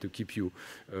again, to keep you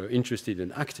interested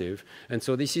and active. And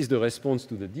so this is the response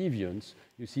to the deviants.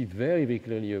 You see very, very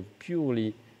clearly a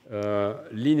purely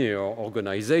linear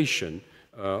organization,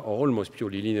 or almost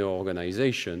purely linear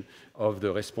organization of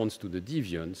the response to the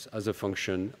deviants as a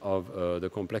function of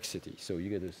the complexity. So you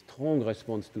get a strong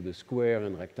response to the square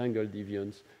and rectangle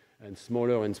deviants, and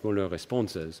smaller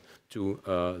responses to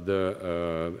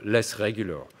the less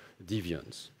regular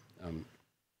deviants.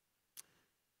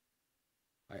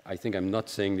 I think I'm not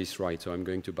saying this right, so I'm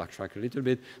going to backtrack a little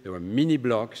bit. There were mini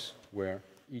blocks where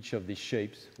each of these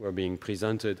shapes were being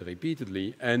presented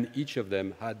repeatedly, and each of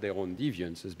them had their own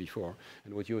deviants as before.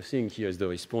 And what you're seeing here is the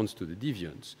response to the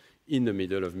deviants in the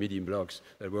middle of mini blocks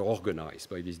that were organized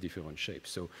by these different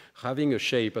shapes. So having a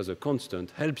shape as a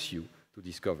constant helps you to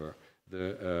discover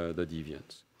the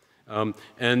deviants.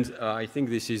 I think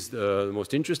this is the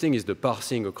most interesting is the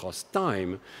parsing across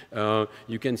time.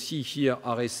 You can see here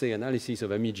RSA analysis of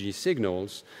MEG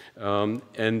signals and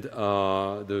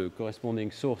the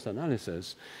corresponding source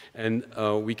analysis. And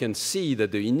we can see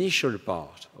that the initial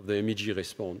part of the MEG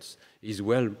response is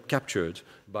well captured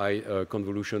by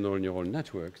convolutional neural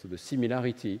networks. So the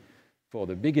similarity for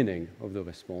the beginning of the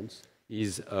response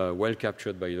is well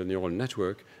captured by the neural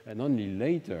network, and only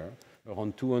later,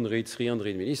 around 200,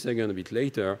 300 milliseconds, a bit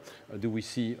later, do we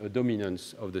see a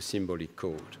dominance of the symbolic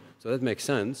code. So that makes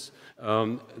sense.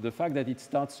 The fact that it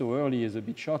starts so early is a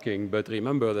bit shocking, but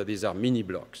remember that these are mini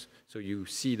blocks. So you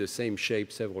see the same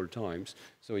shape several times,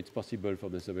 so it's possible for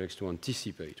the subjects to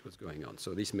anticipate what's going on.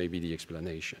 So this may be the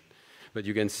explanation. But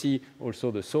you can see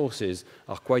also the sources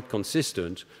are quite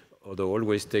consistent, although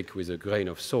always take with a grain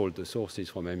of salt the sources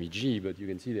from MEG, but you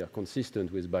can see they are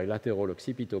consistent with bilateral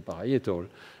occipito-parietal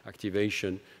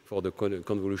activation for the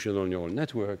convolutional neural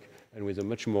network, and with a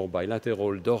much more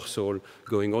bilateral dorsal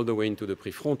going all the way into the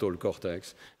prefrontal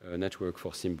cortex network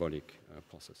for symbolic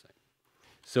processing.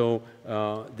 So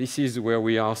this is where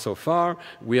we are so far.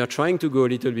 We are trying to go a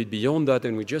little bit beyond that,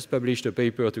 and we just published a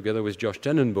paper together with Josh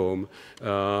Tenenbaum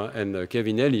and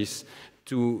Kevin Ellis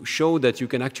to show that you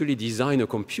can actually design a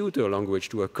computer language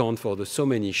to account for the so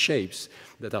many shapes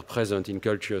that are present in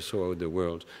cultures throughout the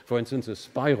world. For instance, a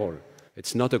spiral.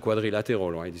 It's not a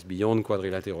quadrilateral, right? It's beyond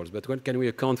quadrilaterals. But when can we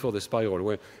account for the spiral?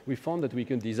 Well, we found that we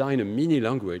can design a mini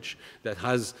language that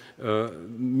has a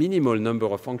minimal number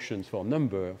of functions for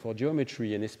number, for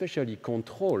geometry, and especially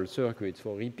control circuits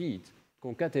for repeat,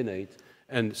 concatenate,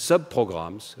 and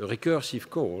subprograms, a recursive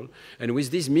call. And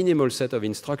with this minimal set of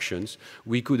instructions,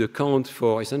 we could account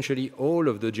for essentially all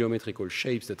of the geometrical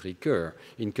shapes that recur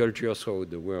in cultures throughout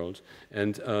the world.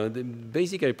 And the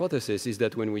basic hypothesis is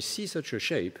that when we see such a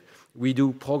shape, we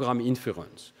do program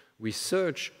inference. We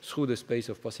search through the space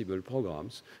of possible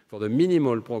programs for the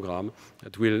minimal program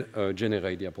that will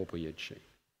generate the appropriate shape.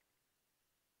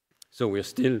 So we're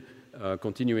still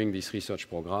continuing this research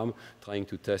program, trying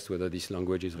to test whether this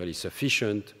language is really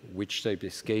sufficient, which shape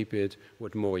escape it,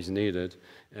 what more is needed,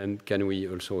 and can we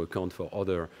also account for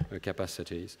other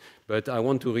capacities. But I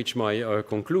want to reach my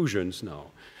conclusions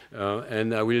now.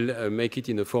 And I will make it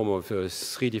in the form of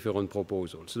 3 different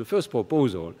proposals. So the first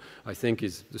proposal, I think,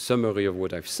 is the summary of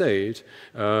what I've said.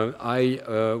 I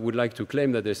would like to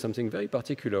claim that there's something very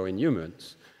particular in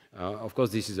humans. Of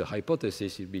course, this is a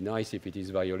hypothesis. It'd be nice if it is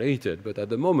violated. But at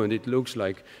the moment, it looks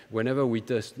like whenever we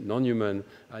test non-human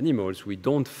animals, we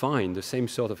don't find the same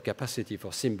sort of capacity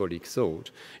for symbolic thought.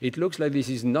 It looks like this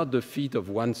is not the feat of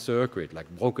one circuit,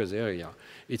 like Broca's area.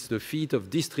 It's the feat of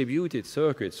distributed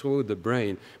circuits throughout the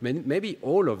brain. Maybe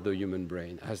all of the human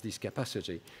brain has this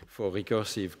capacity for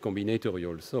recursive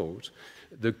combinatorial thought.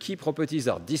 The key properties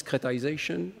are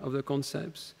discretization of the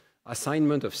concepts,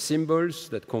 assignment of symbols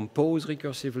that compose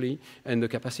recursively, and the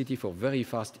capacity for very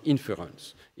fast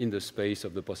inference in the space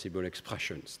of the possible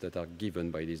expressions that are given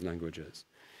by these languages.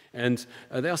 And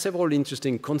there are several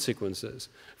interesting consequences.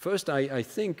 First, I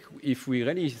think if we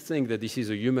really think that this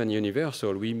is a human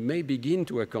universal, we may begin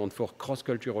to account for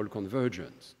cross-cultural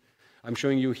convergence. I'm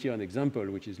showing you here an example,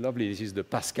 which is lovely. This is the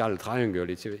Pascal triangle.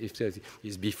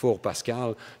 It's before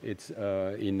Pascal. It's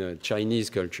in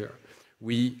Chinese culture.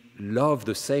 We love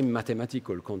the same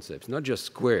mathematical concepts, not just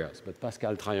squares, but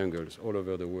Pascal triangles all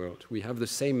over the world. We have the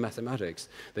same mathematics.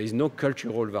 There is no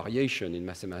cultural variation in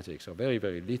mathematics, or very,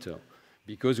 very little,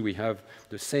 because we have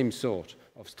the same sort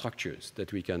of structures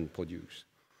that we can produce,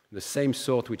 the same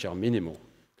sort which are minimal.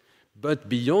 But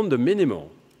beyond the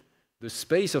minimal, the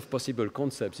space of possible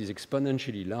concepts is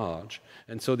exponentially large,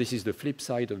 and so this is the flip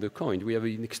side of the coin. We have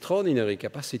an extraordinary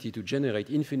capacity to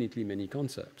generate infinitely many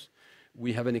concepts.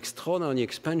 We have an extraordinary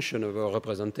expansion of our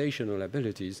representational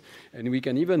abilities, and we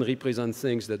can even represent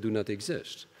things that do not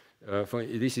exist.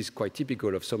 This is quite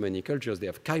typical of so many cultures. They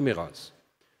have chimeras.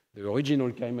 The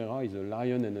original chimera is a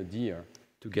lion and a deer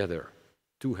together,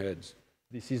 2 heads.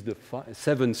 This is the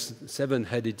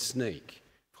seven-headed snake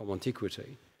from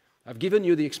antiquity. I've given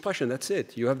you the expression, that's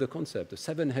it. You have the concept, a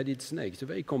 7-headed snake. It's a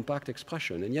very compact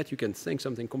expression, and yet you can think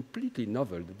something completely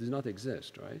novel that does not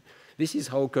exist, right? This is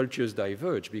how cultures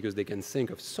diverge, because they can think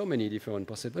of so many different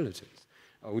possibilities.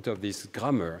 Out of this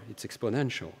grammar, it's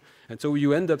exponential. And so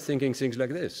you end up thinking things like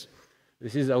this.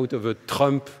 This is out of a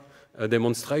Trump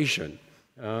demonstration.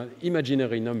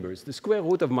 Imaginary numbers. The square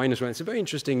root of -1, it's a very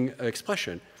interesting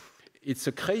expression. It's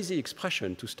a crazy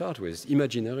expression to start with,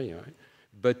 imaginary, right?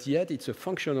 But yet it's a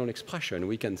functional expression.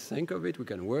 We can think of it, we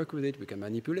can work with it, we can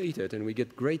manipulate it, and we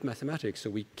get great mathematics, so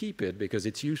we keep it because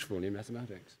it's useful in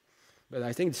mathematics. But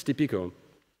I think it's typical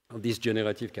of this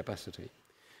generative capacity.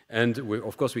 And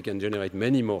of course, we can generate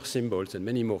many more symbols and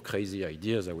many more crazy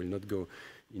ideas. I will not go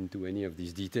into any of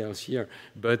these details here,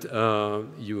 but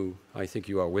I think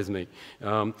you are with me.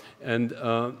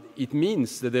 It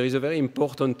means that there is a very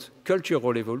important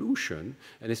cultural evolution,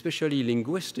 and especially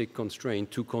linguistic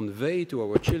constraint, to convey to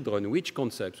our children which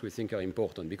concepts we think are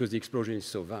important, because the explosion is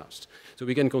so vast. So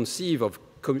we can conceive of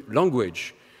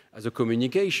language as a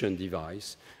communication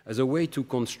device, as a way to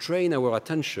constrain our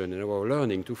attention and our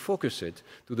learning, to focus it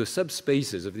to the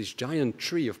subspaces of this giant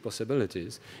tree of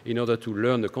possibilities in order to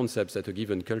learn the concepts that a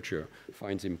given culture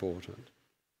finds important.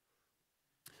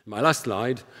 My last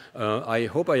slide, I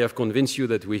hope I have convinced you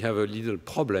that we have a little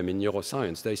problem in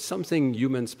neuroscience. There is something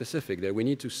human-specific that we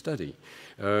need to study.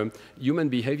 Human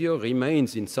behavior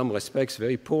remains, in some respects,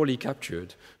 very poorly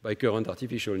captured by current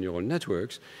artificial neural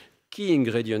networks. Key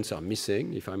ingredients are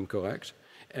missing, if I'm correct.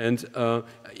 And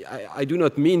I do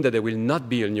not mean that there will not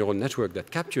be a neural network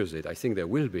that captures it. I think there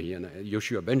will be, and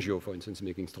Yoshua Bengio, for instance,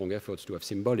 making strong efforts to have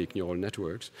symbolic neural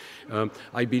networks.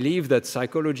 I believe that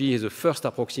psychology is a first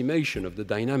approximation of the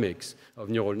dynamics of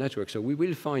neural networks. So we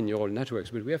will find neural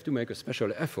networks, but we have to make a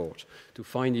special effort to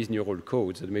find these neural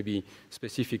codes that may be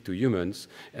specific to humans.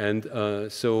 And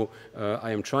so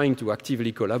I am trying to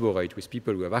actively collaborate with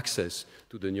people who have access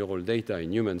to the neural data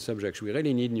in human subjects. We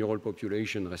really need neural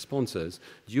population responses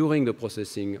during the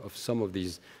processing of some of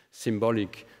these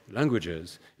symbolic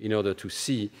languages in order to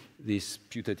see this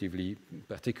putatively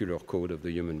particular code of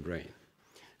the human brain.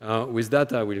 With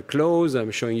that, I will close.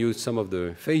 I'm showing you some of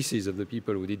the faces of the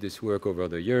people who did this work over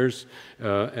the years,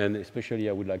 and especially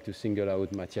I would like to single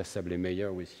out Matthias Sable-Meyer,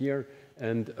 who is here,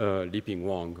 and Liping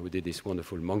Wang, who did this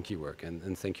wonderful monkey work.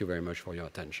 And thank you very much for your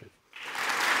attention.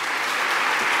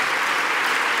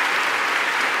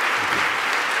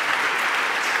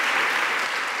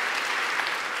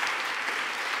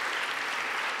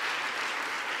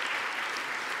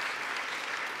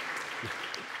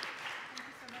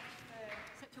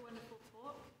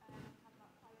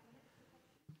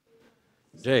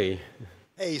 Jay.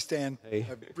 Hey, Stan. Hey.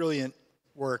 Brilliant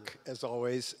work, as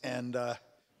always, and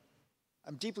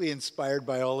I'm deeply inspired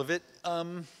by all of it.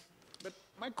 But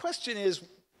my question is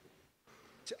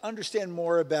to understand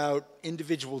more about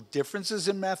individual differences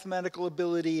in mathematical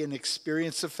ability and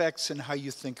experience effects and how you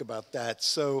think about that.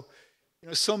 So,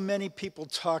 so many people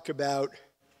talk about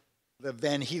the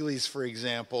Van Heelys, for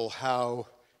example, how,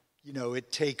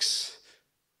 it takes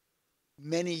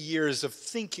many years of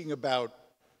thinking about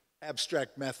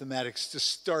abstract mathematics to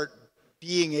start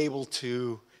being able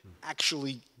to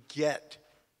actually get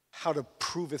how to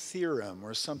prove a theorem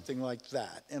or something like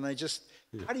that. And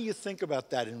how do you think about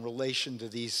that in relation to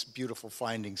these beautiful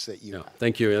findings that you have?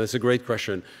 Thank you. That's a great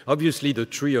question. Obviously, the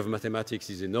tree of mathematics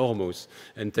is enormous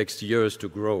and takes years to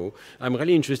grow. I'm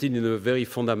really interested in the very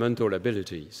fundamental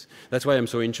abilities. That's why I'm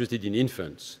so interested in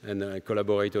infants. And I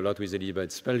collaborate a lot with Elisabeth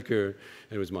Spelker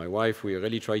and with my wife. We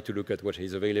really try to look at what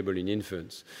is available in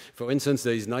infants. For instance,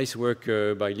 there is nice work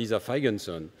by Lisa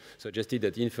Feigenson, suggested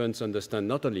that infants understand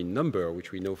not only number,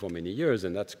 which we know for many years,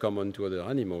 and that's common to other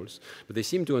animals, but they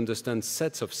seem to understand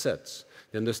sets of sets.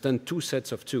 They understand two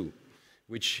sets of two,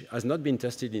 which has not been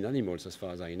tested in animals as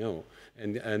far as I know.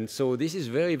 And so this is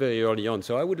very, very early on.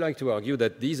 So I would like to argue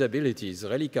that these abilities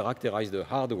really characterize the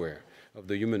hardware of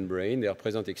the human brain. They are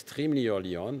present extremely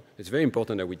early on. It's very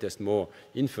important that we test more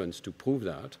infants to prove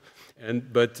that.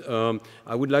 But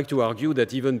I would like to argue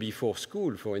that even before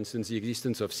school, for instance, the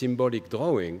existence of symbolic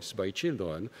drawings by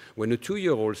children, when a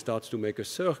 2-year-old starts to make a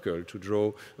circle to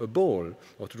draw a ball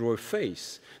or to draw a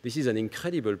face, this is an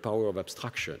incredible power of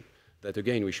abstraction that,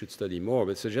 again, we should study more,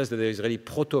 but suggests that there is really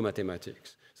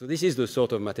proto-mathematics. So this is the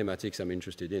sort of mathematics I'm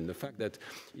interested in, the fact that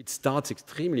it starts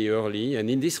extremely early, and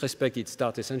in this respect, it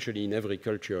starts essentially in every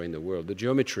culture in the world. The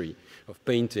geometry of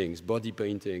paintings, body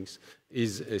paintings,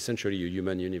 is essentially a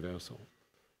human universal.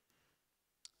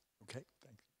 Okay,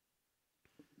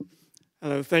 thanks.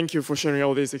 Hello, thank you for sharing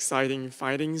all these exciting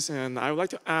findings, and I would like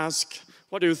to ask,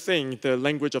 what do you think the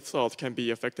language of thought can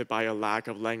be affected by a lack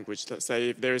of language? Let's say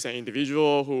if there is an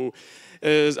individual who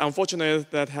is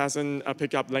unfortunate that hasn't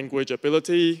picked up language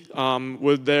ability,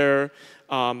 would their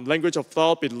language of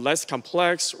thought be less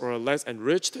complex or less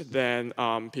enriched than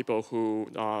people who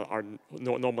are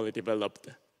normally developed?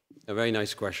 A very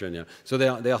nice question, yeah. So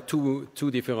there are two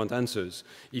different answers.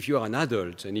 If you are an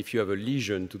adult and if you have a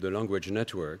lesion to the language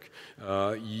network,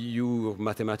 your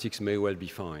mathematics may well be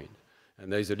fine.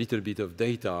 And there is a little bit of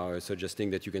data suggesting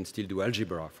that you can still do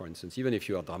algebra, for instance, even if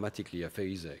you are dramatically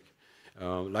aphasic.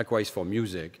 Likewise for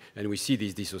music, and we see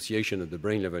this dissociation at the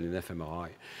brain level in fMRI.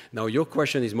 Now, your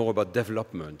question is more about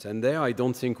development, and there I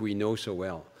don't think we know so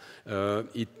well.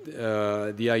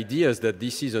 The idea is that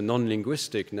this is a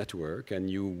non-linguistic network, and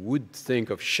you would think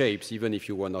of shapes even if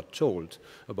you were not told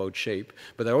about shape.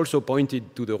 But I also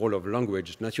pointed to the role of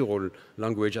language, natural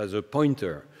language, as a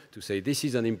pointer to say this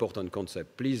is an important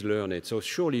concept, please learn it. So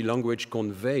surely language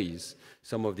conveys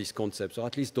some of these concepts, or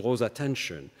at least draws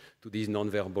attention to these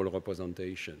nonverbal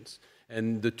representations.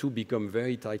 And the two become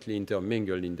very tightly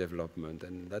intermingled in development,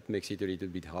 and that makes it a little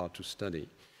bit hard to study.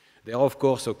 There are, of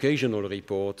course, occasional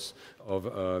reports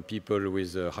of people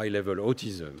with high-level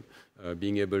autism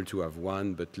being able to have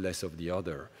one but less of the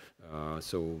other.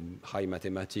 So high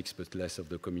mathematics but less of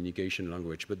the communication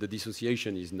language. But the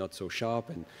dissociation is not so sharp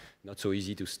and not so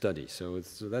easy to study. So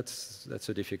that's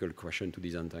a difficult question to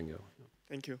disentangle.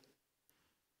 Thank you.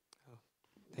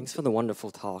 Thanks for the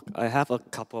wonderful talk. I have a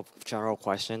couple of general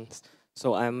questions.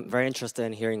 So I'm very interested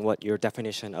in hearing what your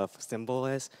definition of symbol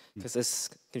is, because it's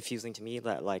confusing to me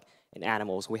that, like, in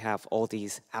animals, we have all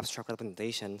these abstract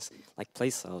representations, like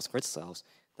place cells, grid cells,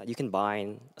 that you can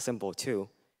bind a symbol to.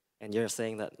 And you're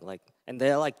saying that, like, and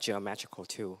they're, like, geometrical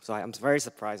too. So I'm very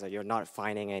surprised that you're not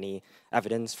finding any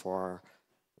evidence for,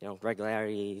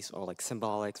 regularities or, like,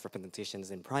 symbolic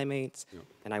representations in primates. Yeah.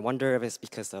 And I wonder if it's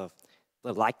because of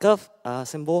the lack of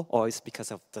symbol, or it's because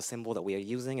of the symbol that we are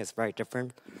using is very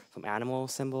different from animal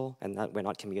symbol, and that we're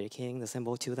not communicating the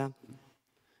symbol to them?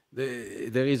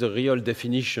 There is a real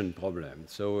definition problem.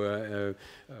 So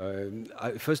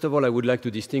first of all, I would like to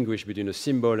distinguish between a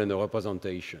symbol and a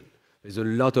representation. There's a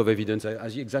lot of evidence,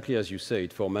 exactly as you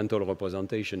said, for mental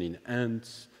representation in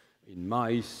ants, in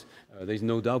mice. There's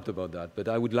no doubt about that. But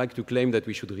I would like to claim that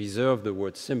we should reserve the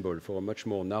word symbol for a much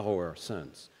more narrower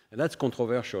sense. And that's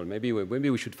controversial. Maybe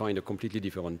we should find a completely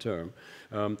different term.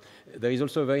 There is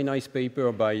also a very nice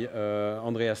paper by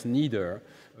Andreas Nieder,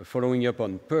 following up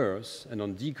on Peirce and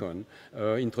on Deacon,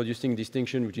 introducing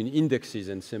distinction between indexes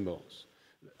and symbols.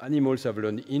 Animals have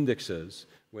learned indexes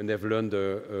when they've learned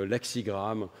a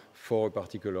lexigram for a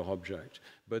particular object.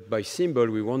 But by symbol,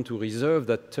 we want to reserve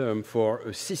that term for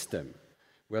a system,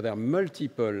 where there are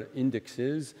multiple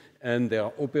indexes and there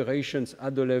are operations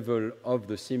at the level of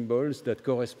the symbols that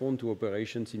correspond to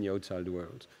operations in the outside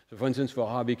world. So for instance, for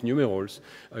Arabic numerals,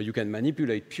 you can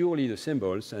manipulate purely the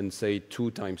symbols and say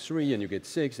 2 times 3 and you get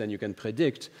 6, and you can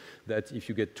predict that if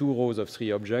you get 2 rows of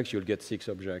 3 objects, you'll get 6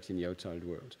 objects in the outside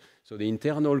world. So the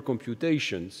internal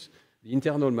computations, the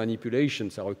internal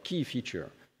manipulations are a key feature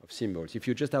of symbols. If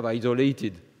you just have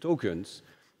isolated tokens,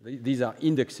 these are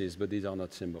indexes, but these are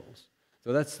not symbols.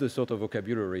 So that's the sort of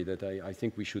vocabulary that I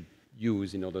think we should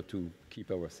use in order to keep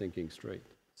our thinking straight.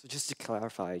 So just to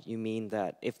clarify, you mean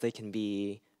that if they can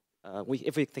be,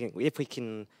 if we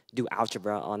can do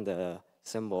algebra on the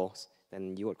symbols,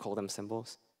 then you would call them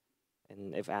symbols?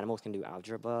 And if animals can do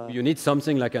algebra? You need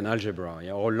something like an algebra,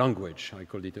 yeah, or language. I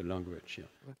called it a language.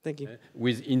 Yeah. Thank you.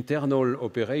 With internal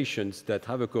operations that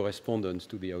have a correspondence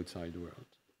to the outside world.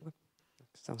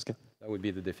 Sounds good. That would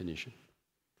be the definition.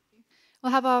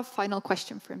 We'll have our final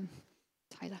question from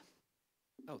Tyler.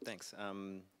 Oh, thanks.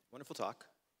 Wonderful talk.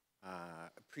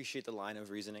 Appreciate the line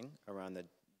of reasoning around the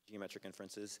geometric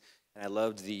inferences. And I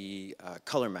loved the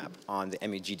color map on the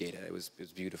MEG data. It was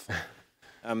beautiful.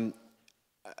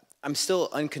 I'm still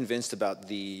unconvinced about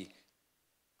the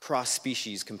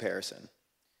cross-species comparison.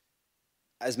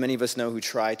 As many of us know who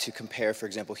try to compare, for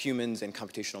example, humans and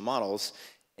computational models,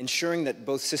 ensuring that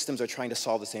both systems are trying to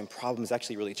solve the same problem is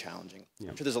actually really challenging. Yeah.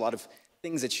 I'm sure there's a lot of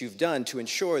things that you've done to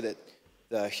ensure that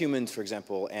the humans, for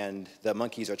example, and the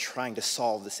monkeys are trying to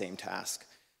solve the same task.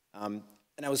 And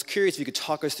I was curious if you could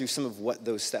talk us through some of what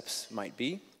those steps might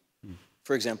be.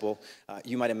 For example,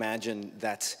 you might imagine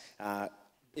that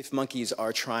if monkeys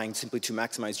are trying simply to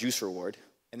maximize use reward,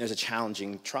 and there's a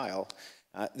challenging trial,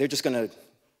 they're just going to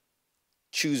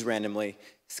choose randomly,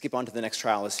 skip on to the next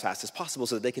trial as fast as possible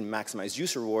so that they can maximize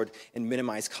use reward and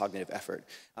minimize cognitive effort.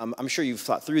 I'm sure you've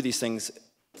thought through these things.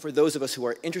 For those of us who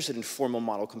are interested in formal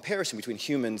model comparison between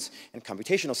humans and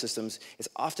computational systems, it's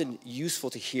often useful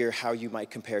to hear how you might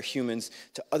compare humans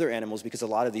to other animals because a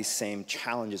lot of these same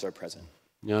challenges are present.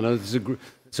 Yeah, no,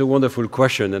 it's a wonderful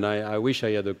question, and I wish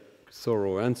I had a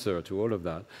thorough answer to all of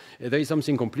that. There is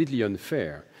something completely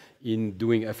unfair in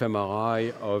doing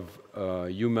fMRI of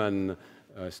human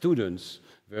students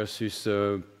versus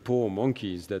poor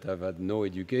monkeys that have had no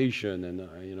education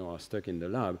and are stuck in the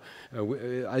lab.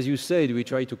 As you said, we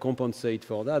try to compensate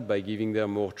for that by giving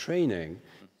them more training.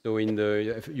 So in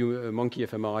the monkey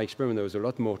fMRI experiment, there was a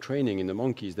lot more training in the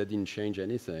monkeys. That didn't change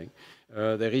anything.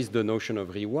 There is the notion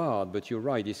of reward, but you're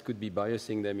right, this could be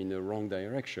biasing them in the wrong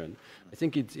direction. I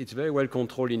think it's very well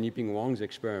controlled in Yiping Wang's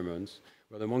experiments,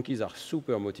 where the monkeys are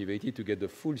super motivated to get the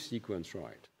full sequence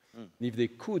right. And if they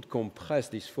could compress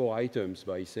these 4 items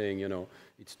by saying,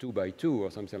 it's 2 by 2 or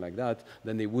something like that,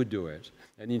 then they would do it.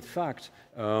 And in fact,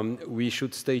 we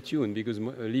should stay tuned because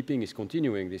Liping is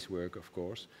continuing this work, of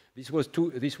course. This was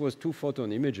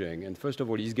 2-photon imaging, and first of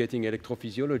all, he's getting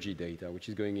electrophysiology data, which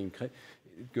is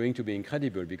going to be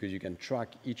incredible because you can track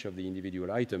each of the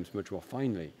individual items much more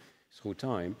finely through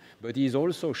time. But he's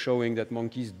also showing that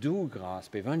monkeys do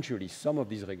grasp eventually some of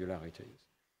these regularities.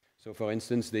 So, for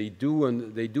instance, they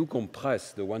do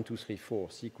compress the 1, 2, 3,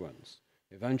 4 sequence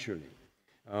eventually.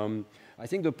 I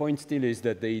think the point still is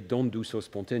that they don't do so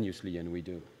spontaneously, and we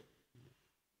do.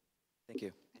 Thank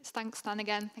you. Thanks, Stan,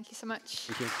 again. Thank you so much.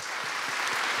 Thank you.